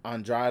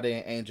Andrade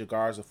and Angel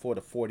Garza for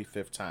the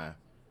 45th time.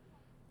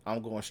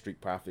 I'm going Street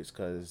Profits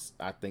because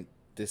I think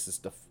this is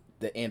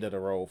the end of the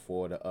road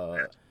for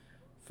the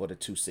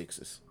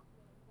 2-6s.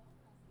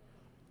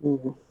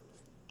 Mm-hmm.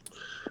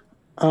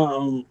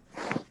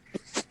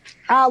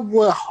 I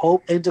would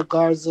hope Angel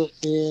Garza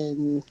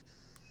and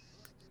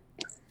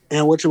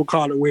what you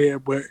call it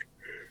weird, but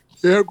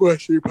yeah, I'm going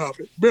Street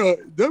Profits. Bro,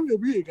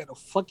 WWE ain't got no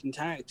fucking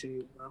tag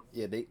team, bro.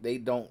 Yeah, they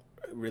don't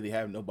really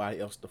have nobody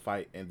else to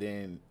fight, and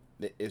then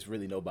it's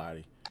really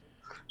nobody.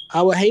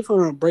 I would hate for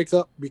them to break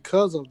up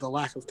because of the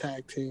lack of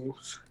tag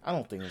teams. I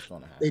don't think it's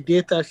gonna happen. They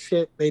did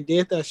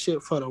that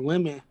shit for the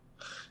women,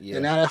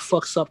 and now that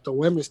fucks up the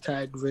women's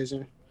tag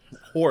division.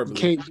 Horribly. You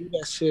can't do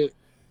that shit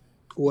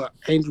with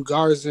Angel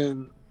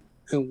Garza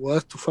and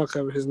what the fuck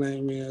ever his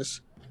name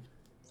is,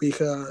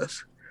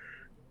 because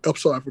I'm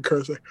sorry for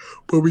cursing,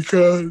 but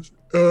because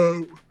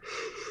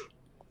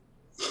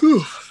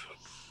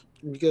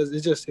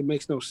it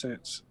makes no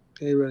sense.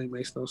 It really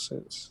makes no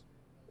sense.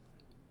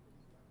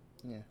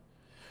 Yeah.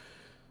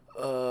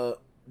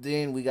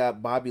 Then we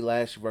got Bobby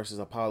Lashley versus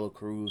Apollo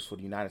Crews for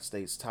the United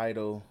States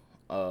title.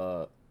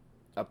 Bobby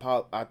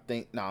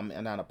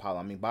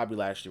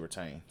Lashley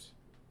retains.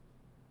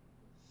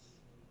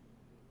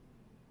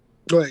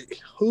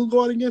 Wait, who's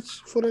going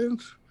against for the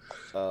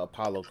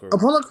Apollo Crews.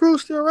 Apollo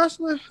Crews still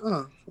wrestling?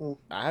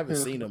 I haven't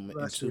seen him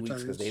in 2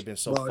 weeks because they've been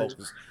so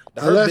focused.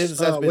 The Hurt business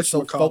has been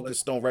so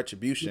focused on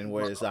Retribution,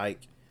 where it's like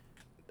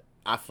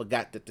I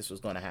forgot that this was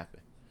going to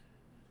happen.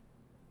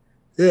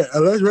 Yeah,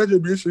 unless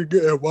Retribution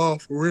get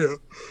involved for real,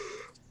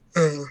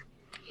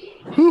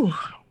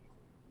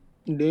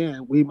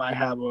 then we might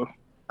have a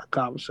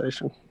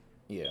conversation.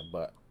 Yeah,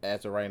 but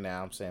as of right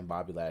now, I'm saying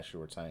Bobby Lashley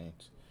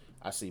retains.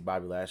 I see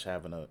Bobby Lashley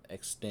having an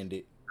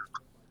extended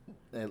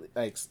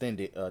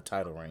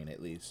title reign at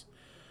least.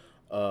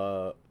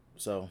 So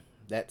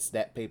that's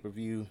that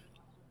pay-per-view.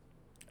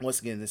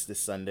 Once again, this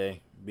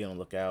Sunday. Be on the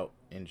lookout.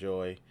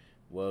 Enjoy.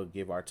 We'll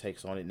give our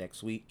takes on it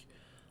next week.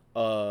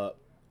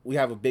 We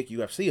have a big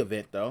UFC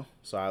event though,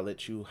 so I'll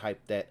let you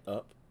hype that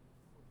up.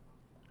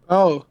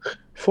 Oh,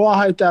 before I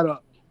hype that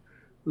up,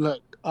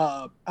 look,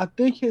 I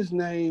think his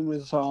name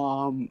is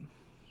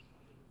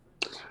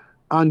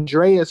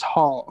Andreas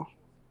Hall.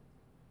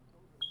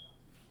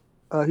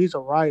 He's a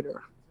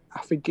writer.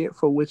 I forget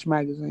for which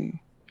magazine,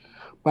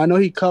 but I know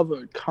he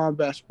covered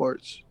combat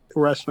sports,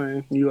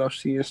 wrestling,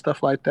 UFC, and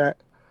stuff like that.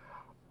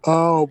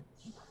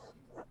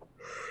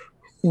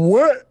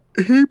 What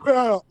he put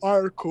out an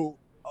article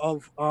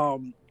of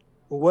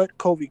what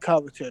Kobe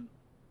Covington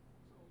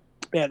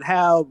and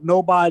how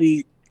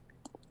nobody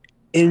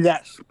in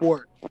that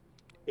sport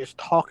is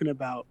talking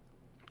about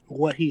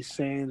what he's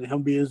saying and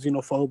him being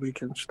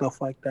xenophobic and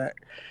stuff like that.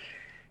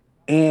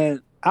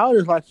 And I would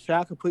just like to say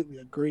I completely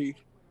agree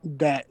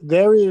that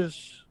there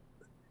is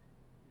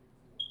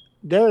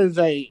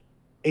a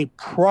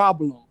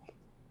problem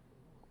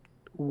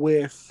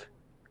with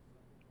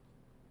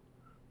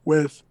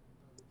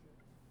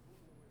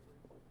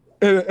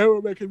in the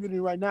MMA community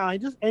right now,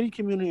 and just any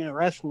community in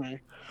wrestling,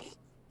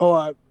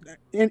 or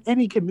in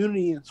any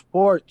community in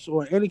sports,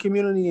 or any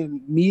community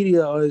in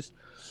media, is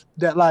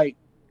that like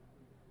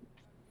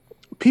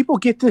people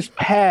get this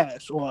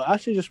pass, or I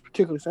should just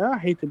particularly say, I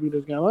hate to be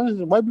this guy.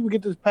 Why people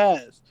get this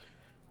pass?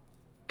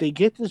 They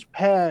get this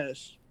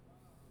pass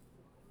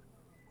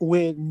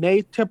when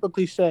they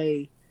typically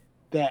say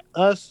that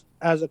us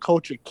as a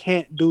culture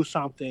can't do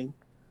something,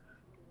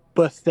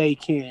 but they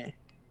can.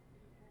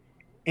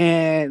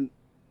 And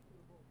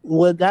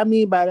what I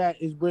mean by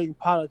that is bring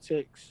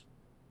politics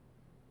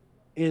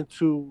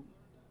into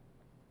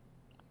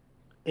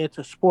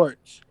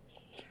sports.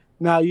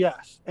 Now,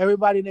 yes,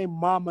 everybody named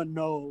Mama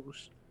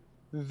knows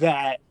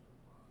that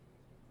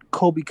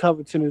Kobe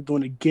Covington is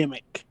doing a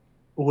gimmick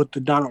with the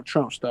Donald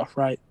Trump stuff,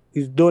 right?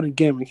 He's doing a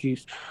gimmick.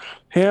 He's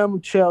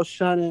him, Chael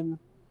Sonnen,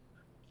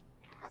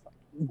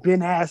 Ben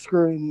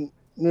Askren,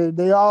 and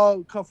they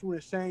all come from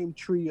the same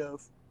tree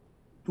of.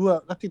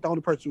 Well, I think the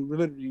only person who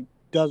literally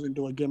doesn't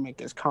do a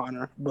gimmick is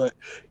Connor, but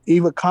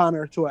even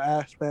Connor, to an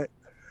aspect,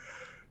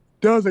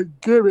 does a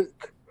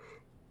gimmick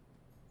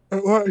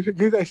or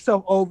get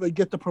themselves over,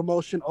 get the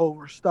promotion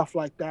over, stuff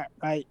like that,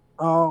 right?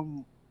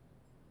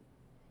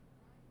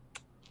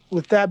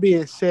 With that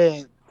being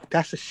said,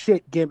 that's a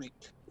shit gimmick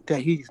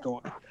that he's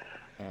doing.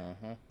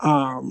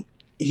 Mm-hmm.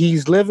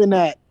 He's living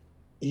at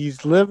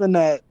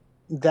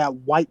that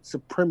white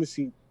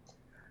supremacy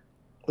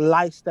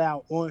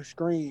lifestyle on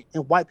screen,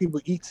 and white people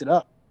eats it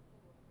up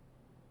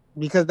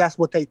because that's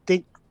what they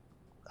think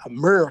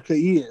America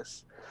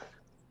is.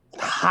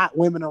 Hot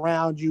women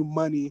around you,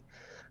 money,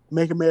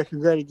 make America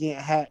great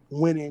again, hat,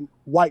 winning,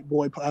 white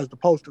boy as the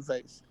poster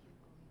face.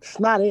 It's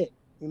not it.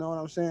 You know what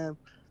I'm saying?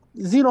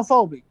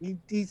 Xenophobic.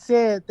 He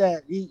said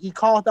that he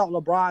called out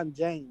LeBron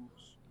James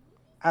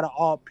out of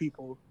all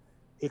people.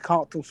 He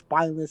called them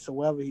spineless or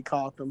whatever he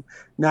called them.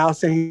 Now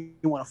saying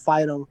he want to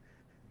fight him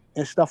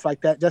and stuff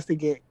like that just to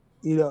get,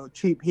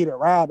 cheap heat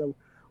around him.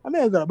 I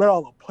mean, he's gonna bet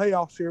all the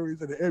playoff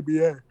series in the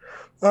NBA.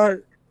 All right.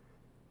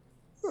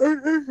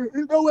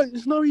 You know what?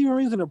 There's no even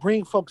reason to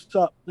bring folks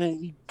up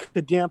and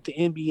condemn the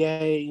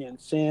NBA and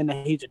saying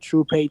that he's a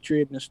true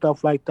patriot and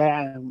stuff like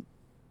that. And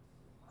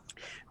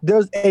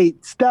there's a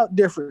stout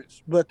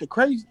difference, but the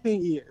crazy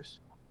thing is,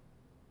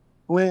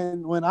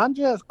 when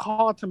Andres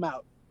called him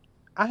out,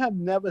 I have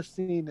never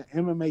seen the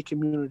MMA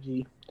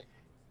community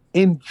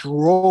in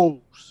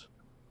droves.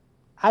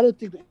 I didn't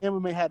think the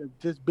MMA had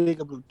this big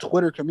of a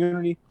Twitter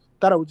community.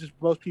 Thought it was just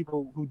most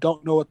people who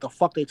don't know what the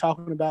fuck they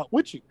talking about,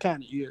 which it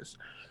kind of is.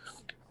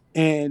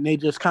 And they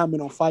just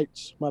comment on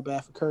fights. My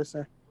bad for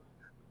cursing.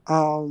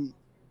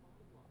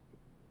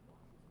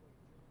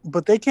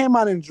 But they came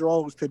out in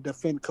droves to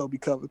defend Kobe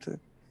Covington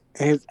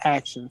and his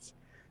actions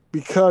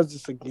because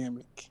it's a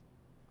gimmick,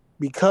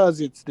 because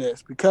it's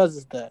this, because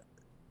it's that.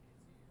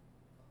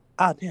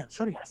 Ah, damn,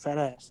 Shorty got a fat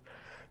ass.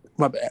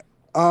 My bad.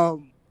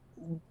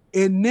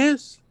 In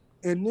this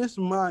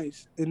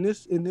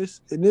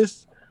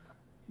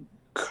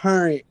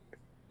current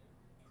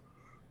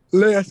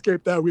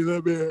landscape that we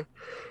live in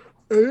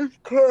this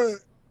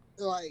current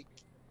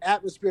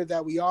atmosphere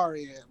that we are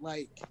in,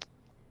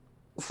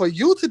 for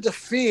you to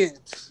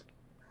defend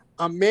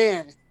a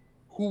man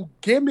who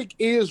gimmick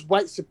is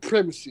white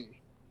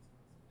supremacy,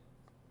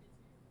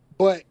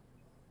 but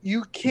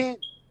you can't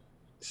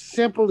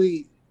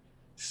simply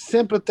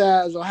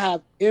sympathize or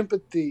have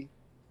empathy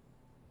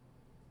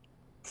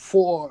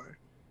for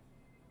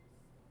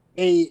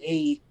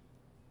a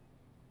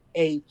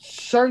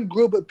certain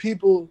group of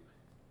people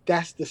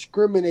that's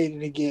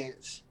discriminated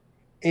against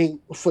and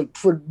for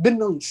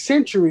been on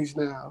centuries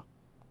now.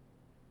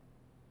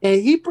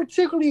 And he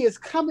particularly is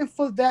coming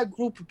for that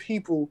group of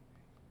people,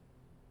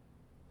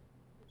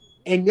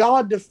 and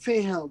y'all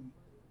defend him,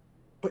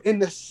 but in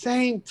the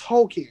same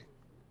token,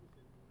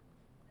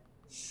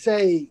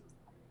 say,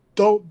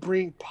 don't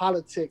bring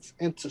politics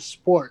into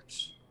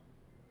sports.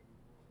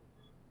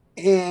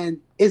 And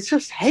it's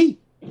just hate.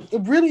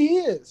 It really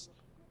is.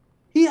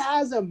 He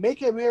has a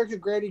Make America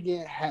Great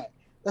Again hat.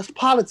 That's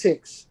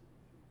politics.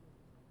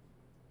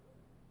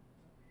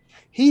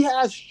 He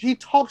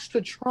talks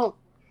to Trump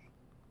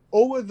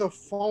over the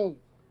phone.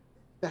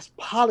 That's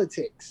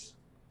politics.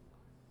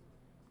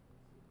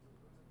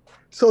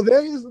 So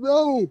there is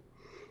no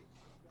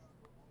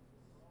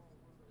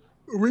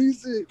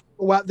reason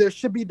why there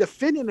should be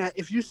defending that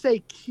if you say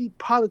keep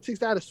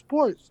politics out of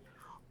sports,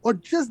 or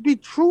just be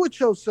true with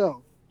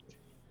yourself.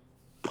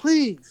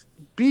 Please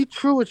be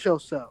true with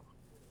yourself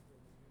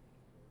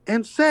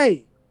and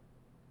say,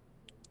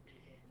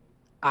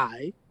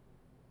 I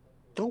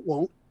don't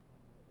want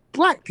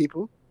black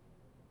people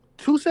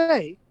to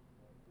say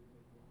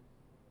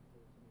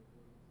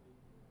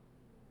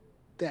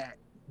that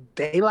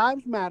their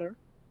lives matter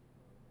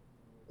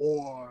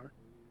or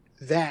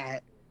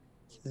that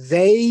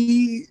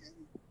they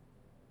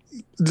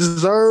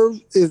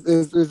deserve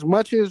as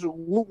much as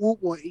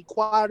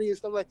equality and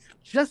stuff like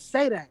that. Just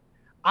say that.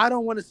 I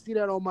don't want to see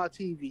that on my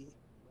TV.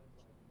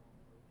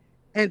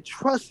 And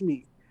trust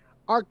me,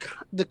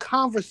 the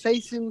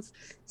conversations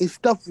and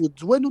stuff will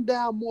dwindle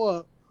down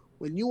more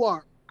when you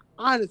are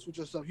honest with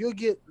yourself. You'll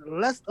get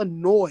less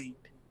annoyed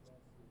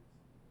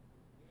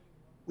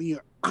when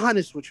you're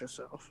honest with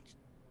yourself.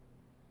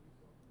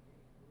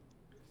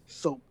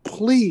 So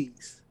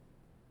please,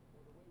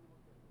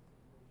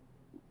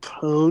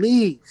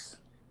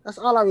 that's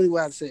all I really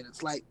want to say.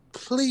 It's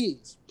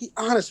please be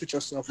honest with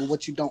yourself with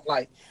what you don't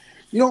like.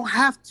 You don't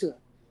have to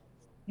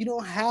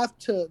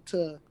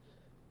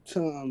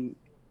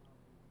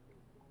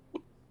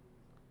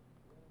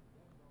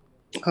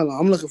hold on,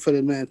 I'm looking for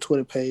the man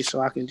Twitter page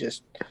so I can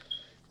just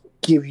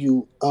give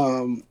you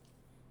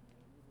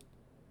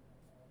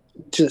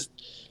just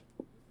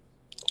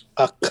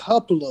a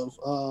couple of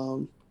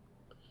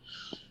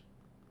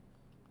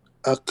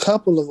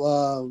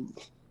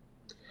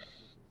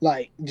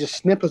just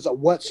snippets of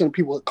what some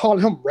people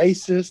calling him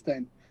racist,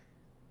 and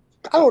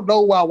I don't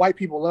know why white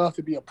people love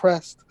to be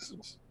oppressed.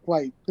 This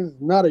is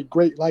not a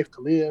great life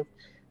to live.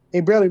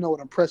 They barely know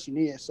what oppression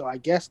is, so I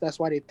guess that's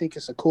why they think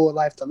it's a cool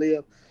life to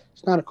live.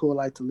 It's not a cool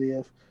life to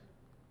live.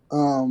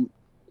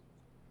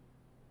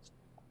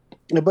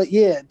 But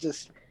yeah,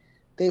 just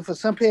they for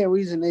some apparent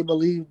reason they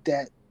believe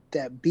that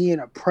being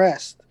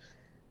oppressed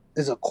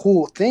is a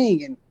cool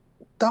thing, and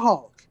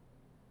dog,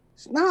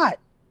 it's not.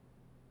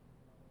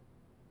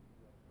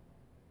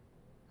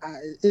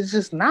 It's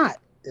just not.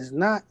 It's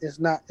not.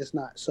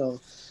 So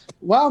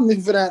while I'm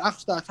looking for that, I'll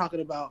start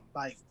talking about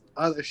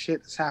other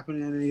shit that's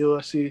happening in the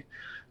UFC.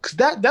 Because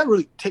that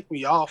really ticked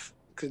me off.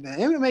 Because the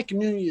MMA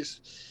community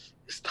is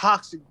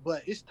toxic,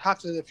 but it's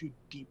toxic if you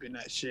deep in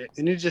that shit.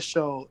 And it just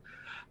showed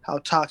how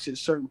toxic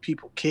certain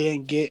people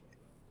can get.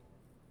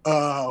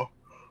 But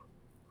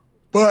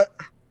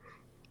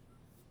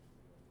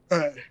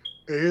it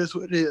is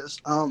what it is.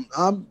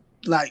 I'm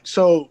like,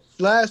 so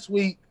last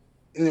week,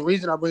 and the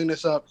reason I bring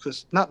this up,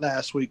 because not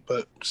last week,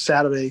 but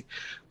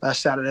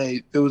last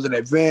Saturday, there was an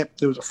event.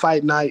 There was a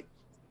fight night.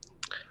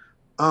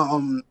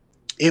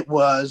 It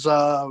was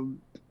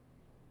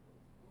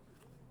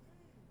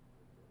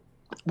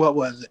what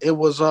was it? It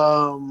was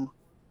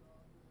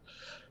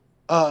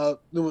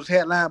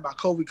headlined by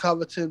Kobe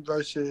Covington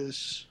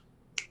versus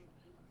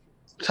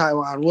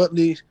Tyron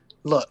Woodley.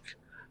 Look,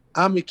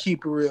 I'm gonna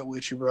keep it real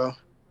with you, bro.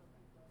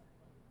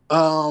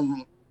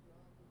 I'm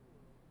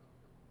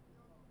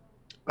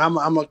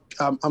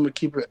gonna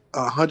keep it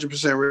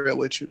 100% real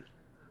with you.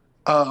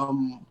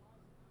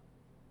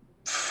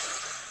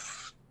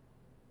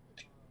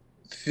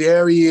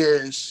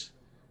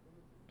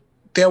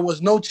 There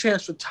was no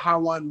chance for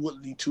Tyron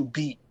Woodley to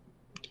beat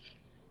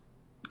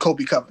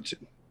Kobe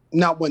Covington.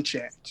 Not one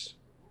chance.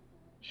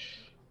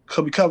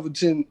 Kobe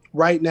Covington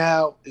right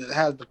now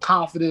has the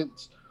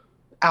confidence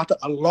after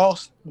a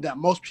loss that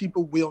most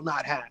people will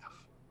not have.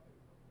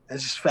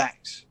 That's just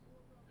facts.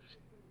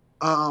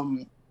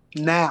 Now,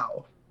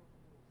 I'm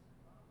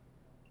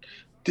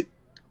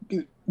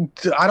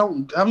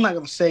not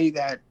gonna say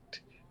that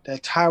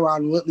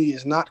Tyron Woodley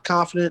is not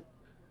confident.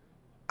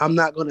 I'm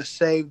not gonna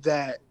say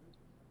that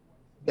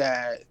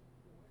Tyron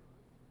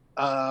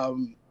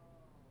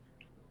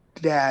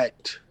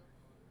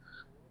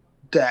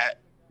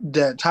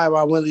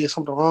Woodley is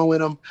something wrong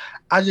with him.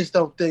 I just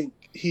don't think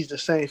he's the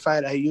same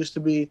fighter he used to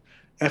be.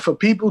 And for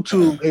people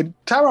and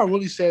Tyron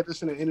Woodley said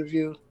this in an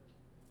interview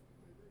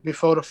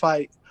before the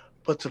fight,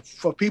 but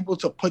for people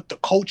to put the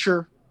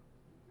culture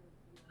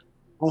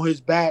on his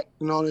back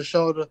and on his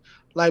shoulder,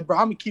 like, bro,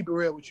 I'm gonna keep it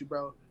real with you,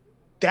 bro.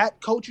 That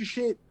culture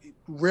shit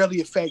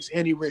rarely affects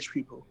any rich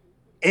people,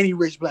 any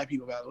rich black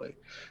people, by the way.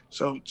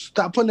 So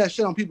stop putting that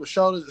shit on people's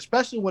shoulders,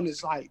 especially when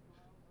it's like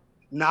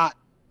not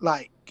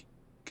like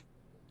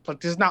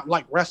this is not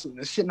like wrestling.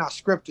 This shit not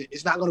scripted.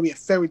 It's not gonna be a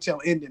fairy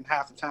tale ending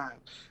half the time.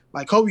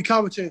 Like Kobe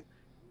Covington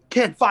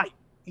can't fight.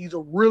 He's a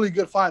really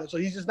good fighter, so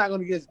he's just not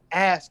gonna get his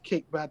ass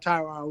kicked by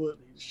Tyron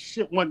Woodley.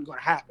 Shit wasn't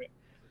gonna happen.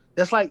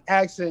 That's like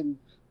asking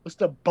what's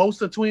the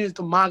Bosa twins,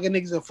 the manga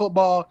niggas in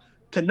football,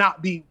 to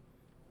not be,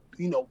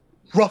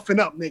 roughing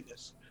up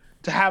niggas.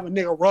 To have a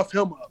nigga rough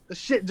him up. The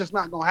shit just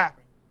not gonna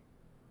happen.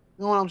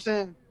 You know what I'm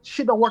saying?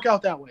 Shit don't work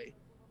out that way.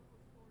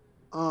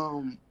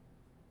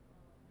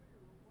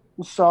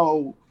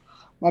 So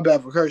my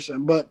bad for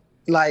cursing, but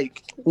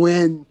like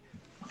when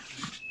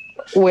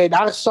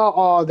I saw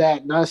all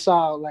that and I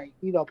saw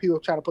people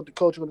trying to put the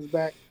coach on his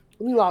back,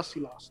 when he lost.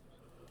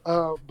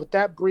 But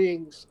that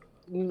brings,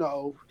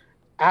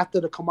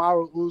 after the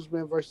Kamaru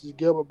Usman versus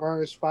Gilbert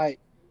Burns fight,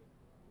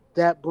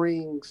 that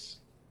brings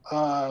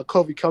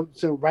Kobe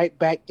Covington right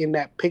back in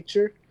that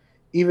picture,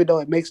 even though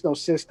it makes no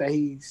sense that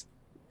he's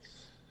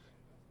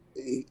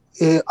it's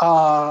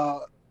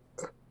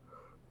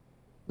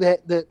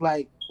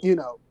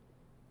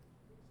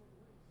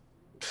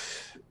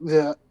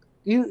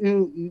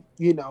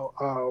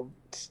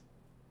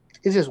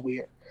just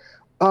weird.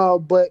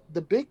 But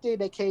the big thing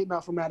that came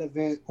out from that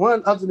event,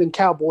 one other than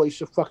Cowboys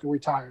should fucking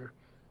retire.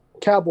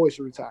 Cowboys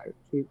should retire.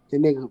 The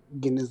nigga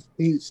getting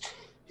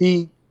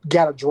he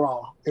got a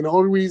draw, and the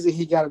only reason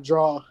he got a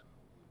draw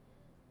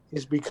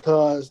is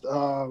because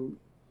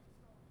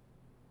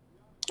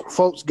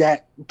folks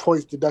got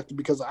points deducted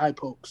because of eye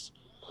pokes.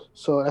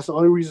 So that's the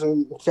only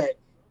reason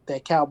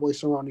that Cowboys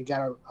surrounding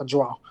got a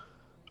draw.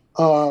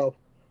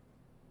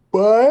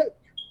 But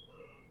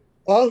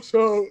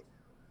also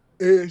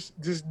is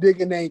this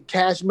nigga named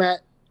Cashmat.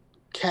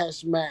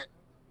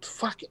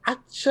 Fuck it. I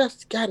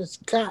just got his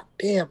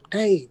goddamn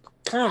name.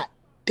 God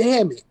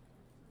damn it.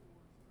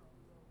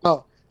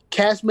 Oh,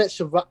 Kazmat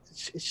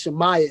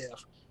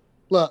Shemaev.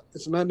 Look,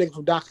 it's another nigga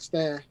from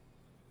Dagestan.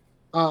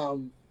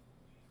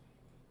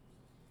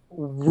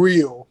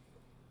 Real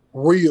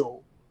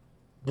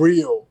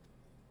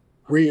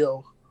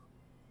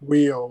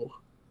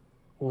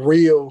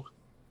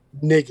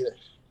nigga.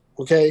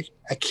 Okay?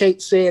 I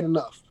can't say it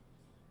enough.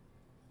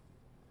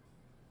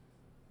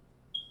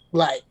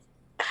 Like,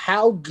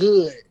 how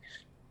good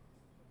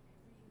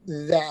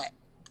that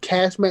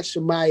Kazmat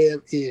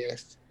Shemaev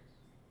is.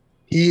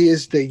 He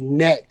is the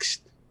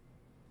next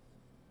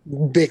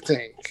big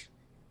thing.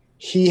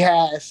 He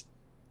has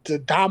the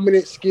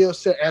dominant skill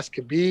set as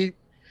Khabib.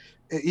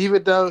 And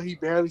even though he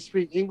barely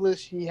speaks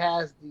English, he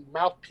has the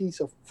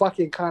mouthpiece of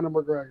fucking Conor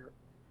McGregor.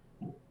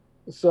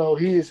 So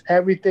he is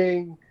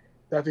everything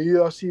that the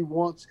UFC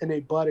wants in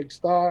a budding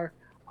star.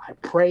 I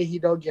pray he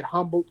don't get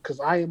humbled because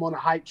I am on a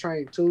hype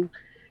train too.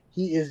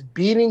 He is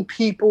beating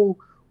people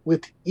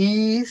with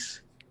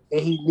ease,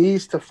 and he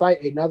needs to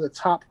fight another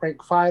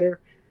top-ranked fighter.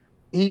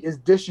 He is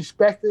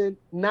disrespecting,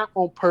 not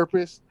on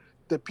purpose,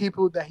 the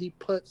people that he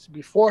puts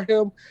before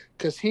him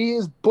because he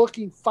is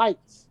booking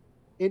fights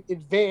in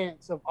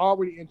advance of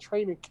already in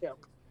training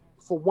camp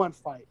for one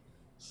fight.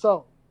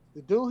 So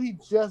the dude he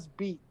just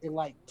beat in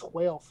like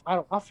 12,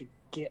 I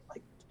forget.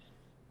 Like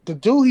the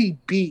dude he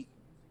beat,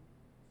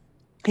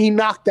 he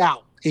knocked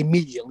out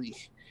immediately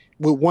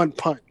with one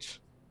punch.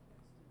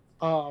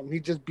 He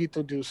just beat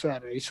the dude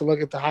Saturday. You should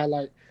look at the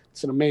highlight.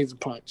 It's an amazing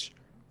punch.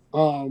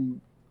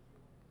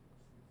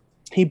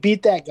 He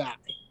beat that guy,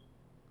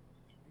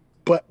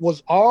 but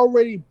was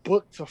already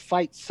booked to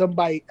fight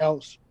somebody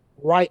else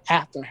right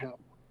after him.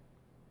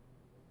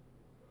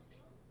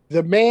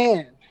 The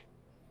man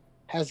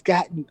has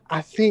gotten,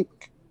 I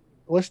think,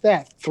 what's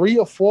that, 3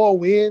 or 4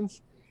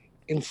 wins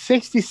in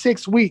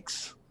 66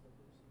 weeks.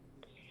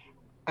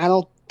 I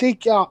don't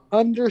think y'all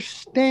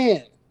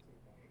understand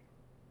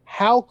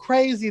how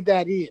crazy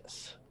that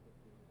is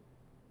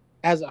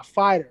as a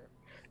fighter.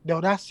 No,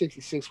 not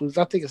 66 weeks.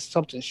 I think it's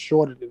something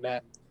shorter than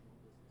that.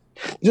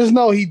 Just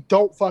know he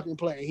don't fucking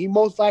play. He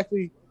most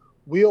likely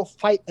will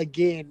fight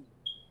again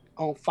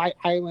on Fight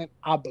Island,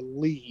 I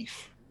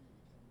believe.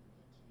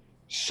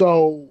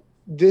 So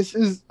this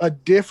is a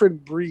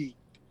different breed.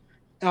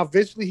 Now,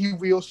 eventually he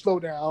will slow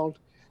down.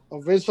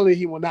 Eventually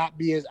he will not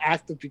be as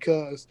active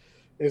because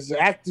as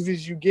active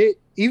as you get,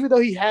 even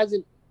though he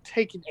hasn't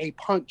taken a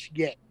punch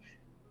yet,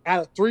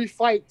 out of 3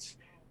 fights,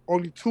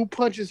 only 2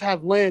 punches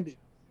have landed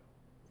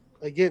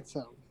against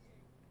him.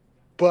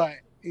 But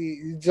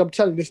I'm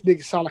telling you, this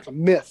nigga sound like a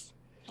myth.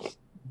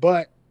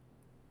 But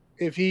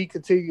if he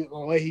continues the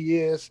way he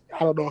is, I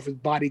don't know if his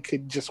body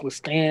could just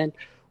withstand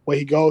what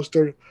he goes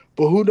through.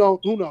 But who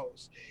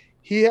knows?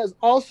 He has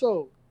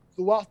also,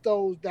 throughout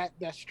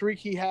that streak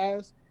he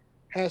has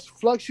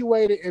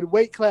fluctuated in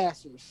weight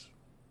classes.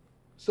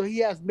 So he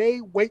has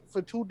made weight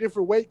for 2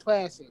 different weight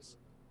classes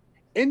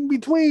in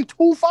between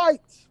 2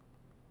 fights.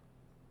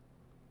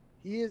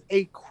 He is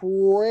a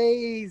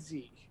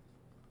crazy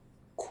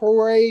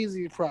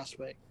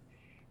prospect.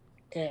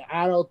 And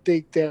I don't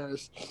think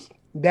there's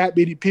that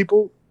many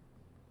people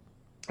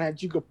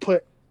that you could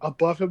put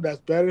above him that's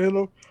better than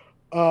him.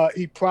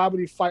 He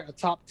probably fight a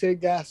top 10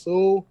 guy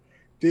soon.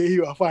 Then he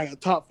will fight a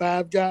top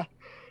 5 guy.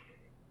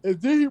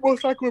 And then he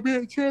most likely will be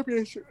a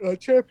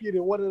champion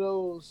in one of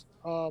those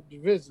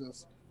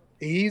divisions.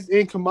 He's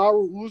in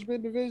Kamaru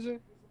Usman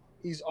division.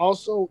 He's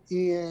also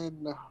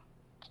in,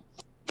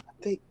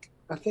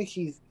 I think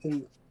he's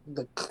in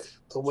the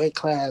weight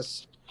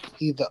class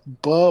either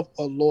above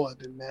or lower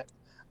than that.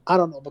 I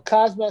don't know. But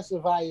Kazmat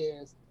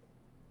Sarvaez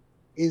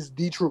is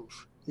the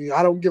truth.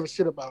 I don't give a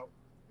shit about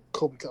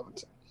Kobe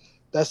Covington.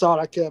 That's all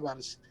I care about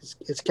is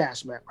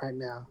Kazmat right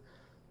now.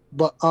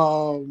 But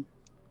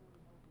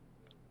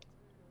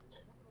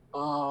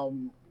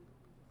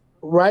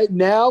right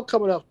now,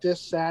 coming up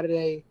this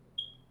Saturday,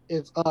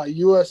 is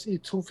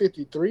UFC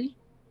 253.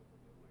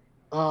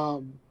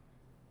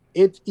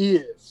 It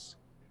is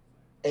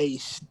a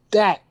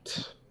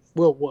stacked,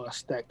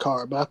 stacked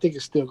card, but I think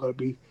it's still going to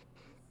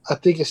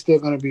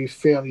be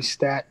fairly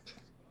stacked.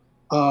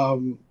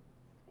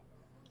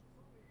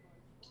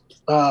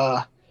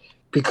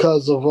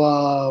 Because of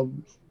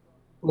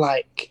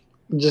like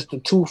just the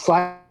 2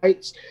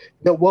 fights.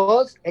 There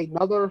was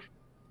another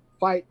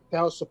fight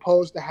that was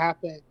supposed to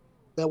happen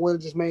that would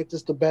have just made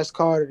this the best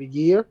card of the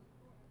year,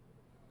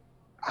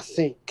 I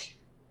think.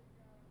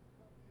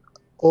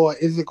 Or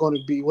is it going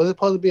to be? Was it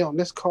supposed to be on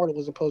this card, or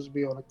was it supposed to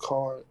be on a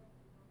card?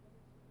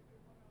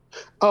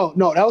 Oh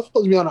no, that was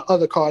supposed to be on the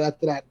other card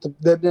after that.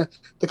 The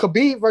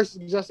Khabib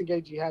versus Justin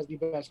Gaethje has the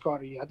best card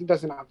of the year. I think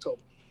that's in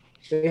October.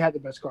 They had the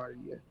best card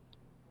of the year.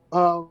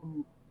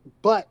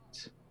 But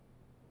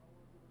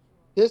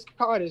this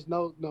card is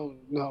no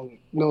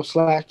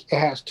slack. It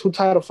has 2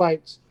 title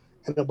fights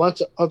and a bunch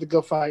of other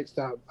good fights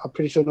that I'm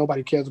pretty sure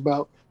nobody cares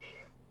about.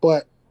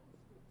 But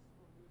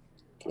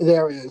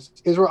there is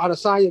Israel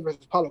Adesanya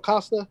versus Paulo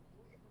Costa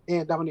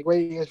and Dominic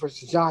Reyes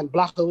versus John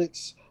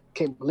Blachowicz.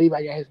 Can't believe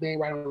I got his name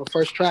right on the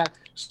first try.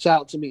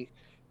 Shout out to me.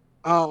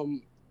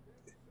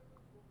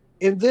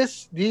 In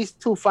these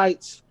 2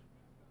 fights,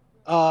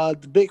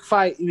 the big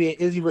fight,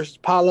 Izzy versus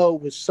Paulo,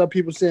 which some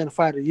people saying the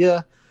fight of the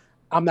year.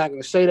 I'm not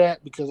going to say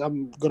that because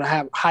I'm going to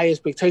have high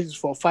expectations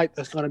for a fight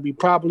that's going to be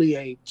probably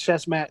a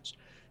chess match,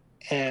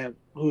 and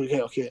who the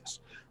hell cares?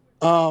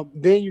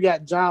 Then you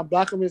got John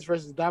Blachowicz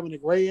versus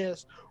Dominic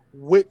Reyes,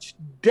 which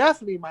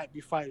definitely might be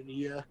fight of the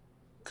year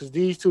because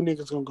these 2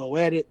 niggas going to go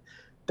at it.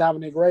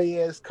 Dominic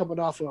Reyes coming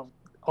off of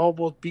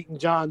almost beating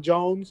John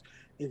Jones,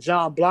 and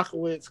John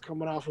Blachowicz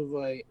coming off of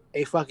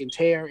a fucking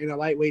tear in a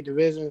lightweight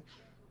division.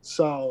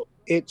 So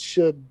it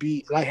should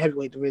be light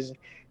heavyweight division.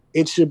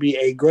 It should be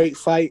a great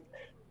fight.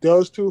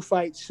 Those 2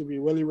 fights should be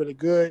really, really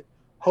good.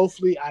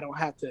 Hopefully, I don't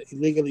have to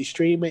illegally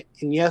stream it.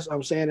 And yes,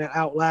 I'm saying that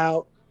out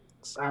loud.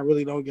 I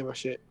really don't give a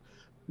shit.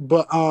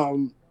 But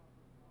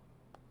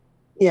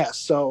yeah.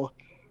 So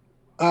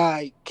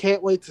I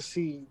can't wait to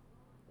see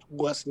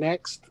what's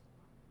next.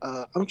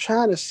 I'm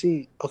trying to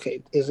see.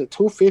 Okay, is it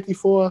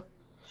 254?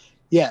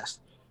 Yes.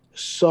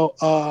 So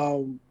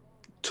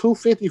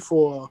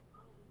 254.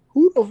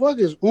 Who the fuck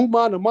is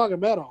Umar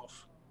Nurmagomedov?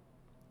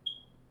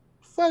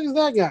 The fuck is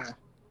that guy?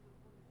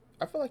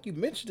 I feel like you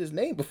mentioned his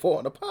name before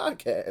on the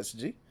podcast,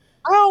 G.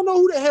 I don't know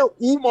who the hell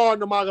Umar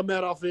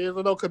Nurmagomedov is.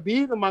 I know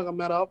Khabib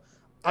Nurmagomedov.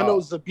 I know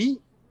Zabit.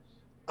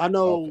 I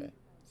know. Okay.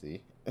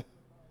 See.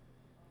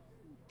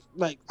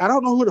 Like, I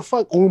don't know who the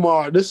fuck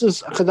Umar. This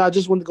is because I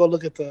just went to go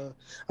look at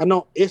I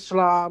know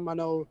Islam. I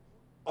know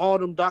all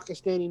them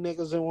Dakistani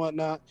niggas and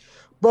whatnot.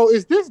 Bro,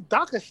 is this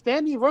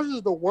Dakistani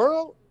versus the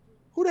world?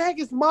 Who the heck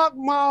is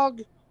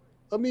Magnab?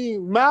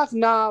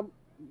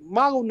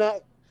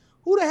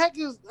 Who the heck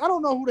is? I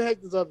don't know who the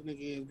heck this other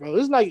nigga is, bro.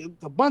 It's like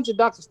a bunch of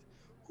Dakistani.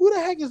 Who the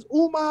heck is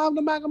Umar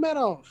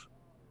Nurmagomedov?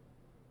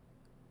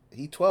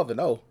 He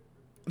 12-0.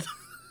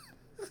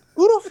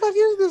 Who the fuck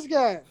is this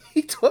guy?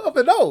 He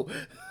 12-0.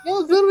 There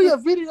was literally a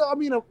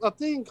video. A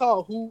thing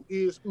called "Who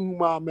is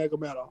Umar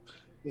Nurmagomedov?"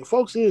 And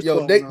folks is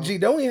G,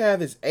 don't even have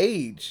his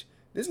age.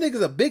 This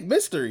nigga's a big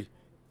mystery.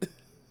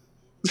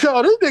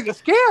 Yo, this nigga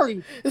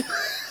scary.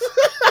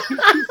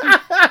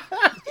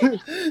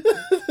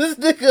 This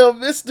nigga a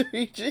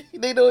mystery, G.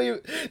 They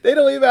don't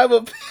even have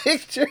a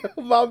picture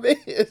of my man,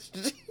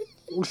 G.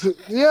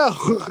 Yeah,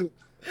 I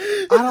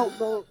don't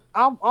know.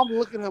 I'm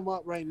looking him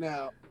up right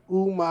now.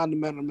 Umar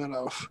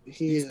Nurmagomedov.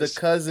 He's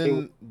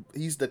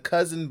the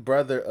cousin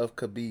brother of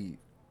Khabib.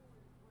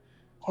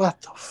 What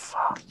the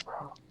fuck,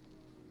 bro?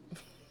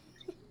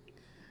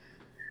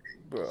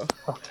 Bro.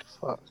 What the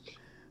fuck?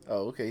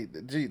 Oh, okay.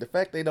 Gee, the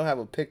fact they don't have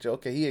a picture,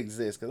 okay, he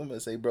exists. Because I'm going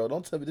to say, bro,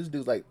 don't tell me this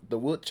dude's like the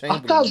Wilt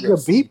Chamberlain. I thought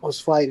Khabib was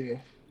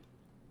fighting.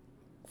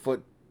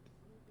 For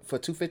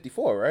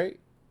 254, right?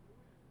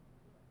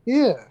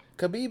 Yeah.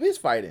 Khabib is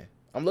fighting.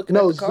 I'm looking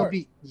at the card.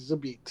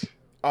 Zabit.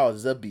 Oh,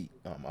 Zabit.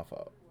 Oh, my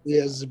fault.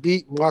 Yeah,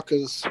 Zabit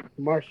Marcus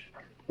Marsh.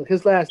 But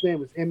his last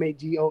name is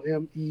Magomedshapov.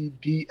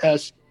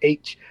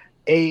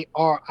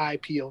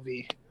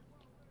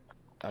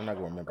 I'm not going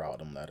to remember all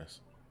them letters.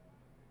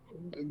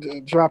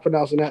 Try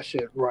pronouncing that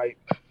shit right.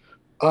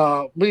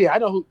 But yeah, I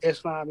know who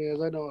Islam is.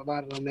 I know a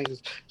lot of them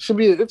niggas.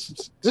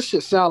 This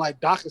should sound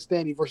like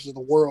Dakistani versus the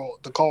world,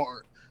 the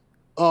card.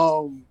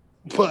 But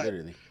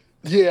literally.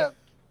 Yeah,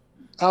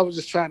 I was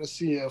just trying to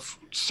see if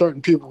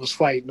certain people was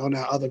fighting on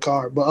that other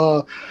card.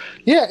 But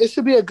yeah, it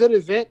should be a good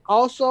event.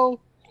 Also,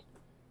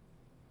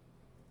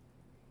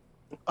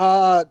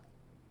 so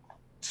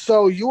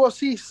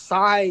UFC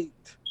signed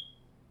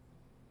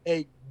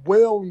a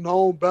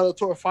well-known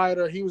Bellator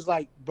fighter. He was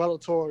like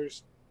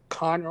Bellator's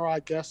Conor, I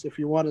guess, if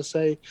you want to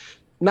say.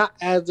 Not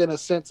as in a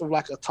sense of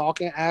like a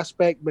talking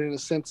aspect, but in a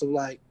sense of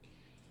like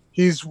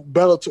he's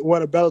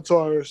one of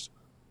Bellator's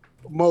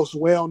most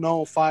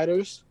well-known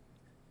fighters.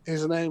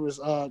 His name is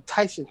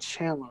Tyson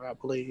Chandler, I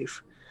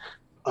believe.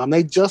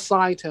 They just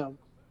signed him.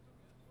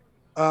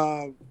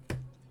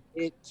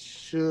 It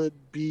should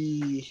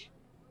be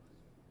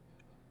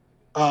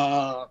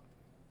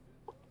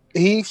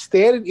he's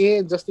standing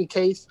in just in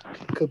case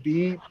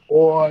Khabib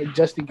or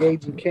Justin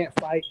Gaethje can't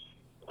fight.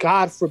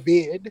 God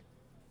forbid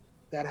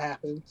that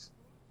happens.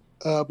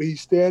 But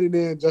he's standing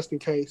in just in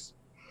case.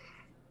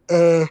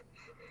 Hopefully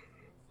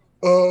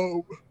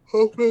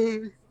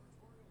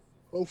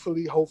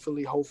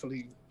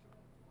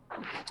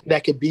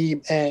that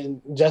Khabib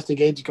and Justin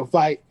Gaethje can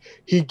fight.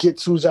 He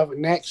gets who's ever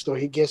next, or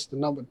he gets the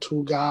number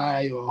 2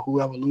 guy, or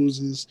whoever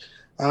loses.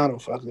 I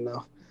don't fucking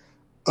know.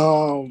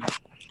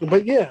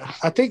 But yeah,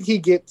 I think he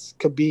gets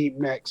Khabib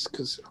next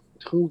because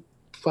who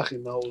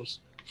fucking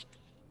knows?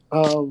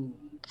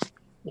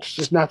 It's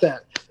just not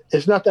that.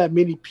 It's not that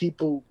many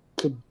people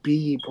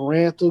Khabib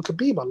ran through.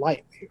 Khabib a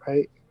lightweight,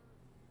 right?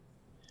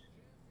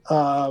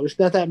 It's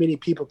not that many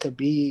people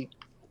Khabib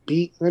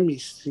beat. Let me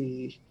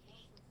see.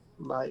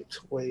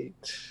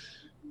 Lightweight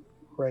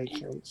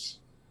rankings.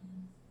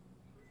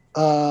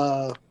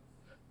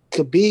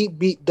 Khabib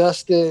beat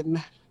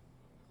Dustin.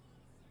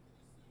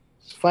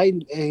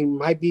 Fighting, and he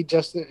might be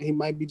Justin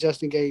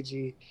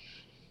Gaethje.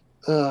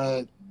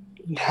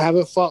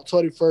 Haven't fought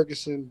Tony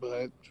Ferguson,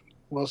 but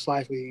most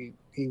likely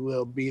he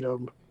will beat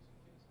him.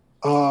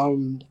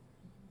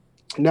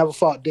 Never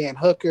fought Dan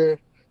Hooker.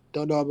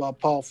 Don't know about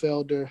Paul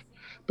Felder.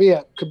 But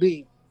yeah,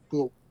 Khabib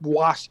will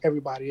wash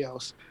everybody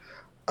else.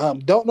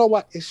 Don't know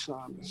what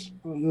Islam is.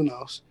 Who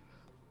knows?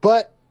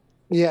 But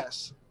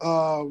yes,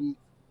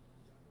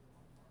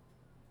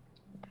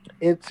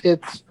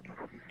 it's.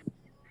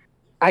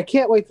 I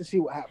can't wait to see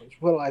what happens.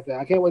 Put it like that.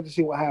 I can't wait to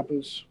see what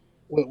happens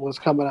with what's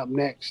coming up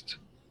next.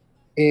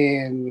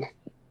 In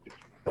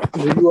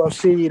the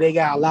UFC, they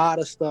got a lot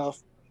of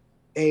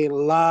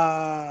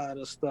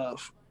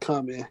stuff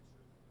coming.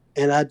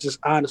 And I just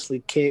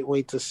honestly can't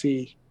wait to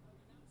see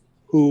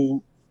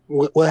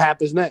what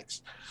happens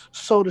next.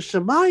 So the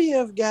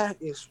Shemaev guy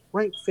is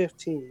ranked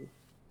 15.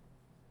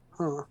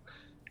 And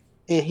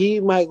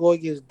he might go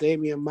against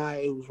Damian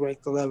Maia, who's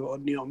ranked 11, or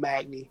Neil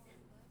Magny.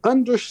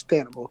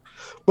 Understandable.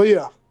 But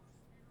yeah,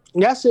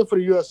 that's it for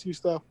the UFC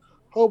stuff.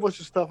 Whole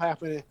bunch of stuff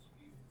happening.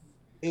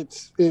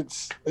 It's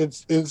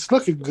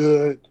looking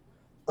good.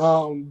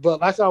 But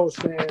like I was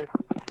saying,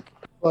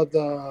 but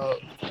the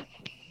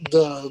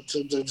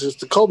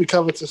Kobe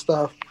Covington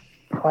stuff,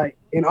 like,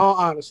 in all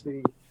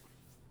honesty,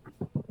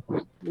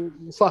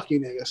 fuck you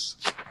niggas.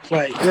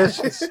 Like,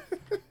 that's just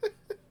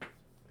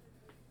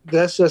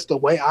That's just the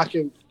way I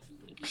can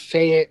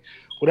say it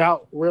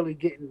without really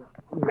getting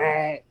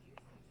mad.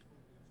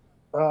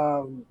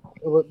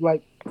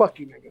 Like fuck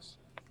you niggas.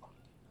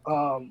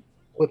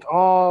 With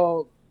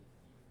all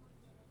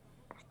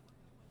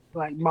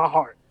like my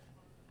heart,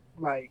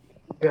 like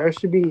there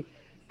should be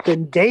the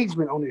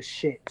engagement on this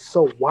shit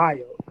so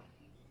wild.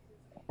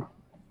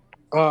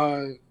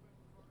 Uh,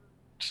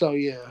 so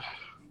yeah,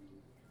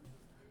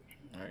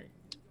 All right.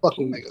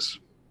 fucking niggas.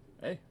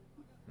 Hey,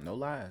 no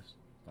lies.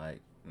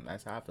 Like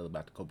that's how I feel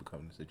about the Kobe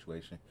Covington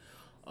situation.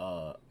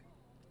 Uh,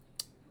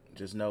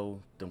 just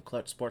know them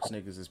clutch sports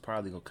niggas is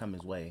probably gonna come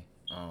his way.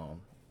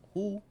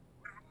 Who?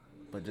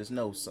 But just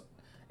know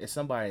it's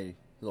somebody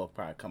who will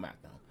probably come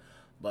at them.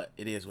 But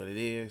it is what it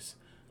is.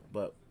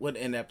 But we'll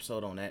end the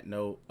episode on that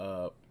note.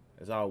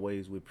 As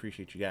always, we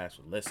appreciate you guys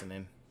for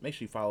listening. Make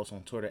sure you follow us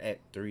on Twitter at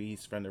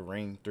 3s from the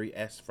ring,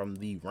 3s from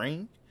the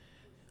ring.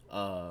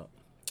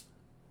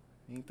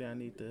 Anything I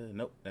need to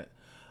nope.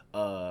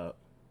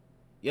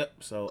 Yep.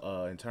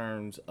 So in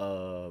terms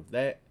of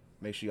that,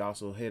 make sure you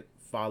also hit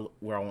follow.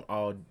 We're on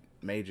all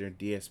major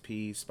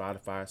DSPs: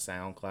 Spotify,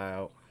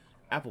 SoundCloud,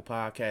 Apple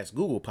Podcasts,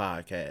 Google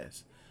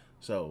Podcasts.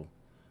 So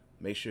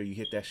make sure you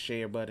hit that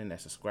share button,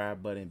 that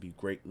subscribe button. Be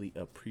greatly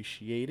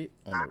appreciated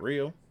on the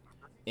real.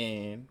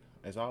 And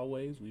as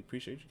always, we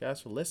appreciate you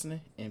guys for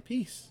listening. And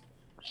peace.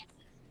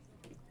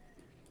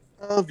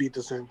 Auf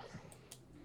Wiedersehen.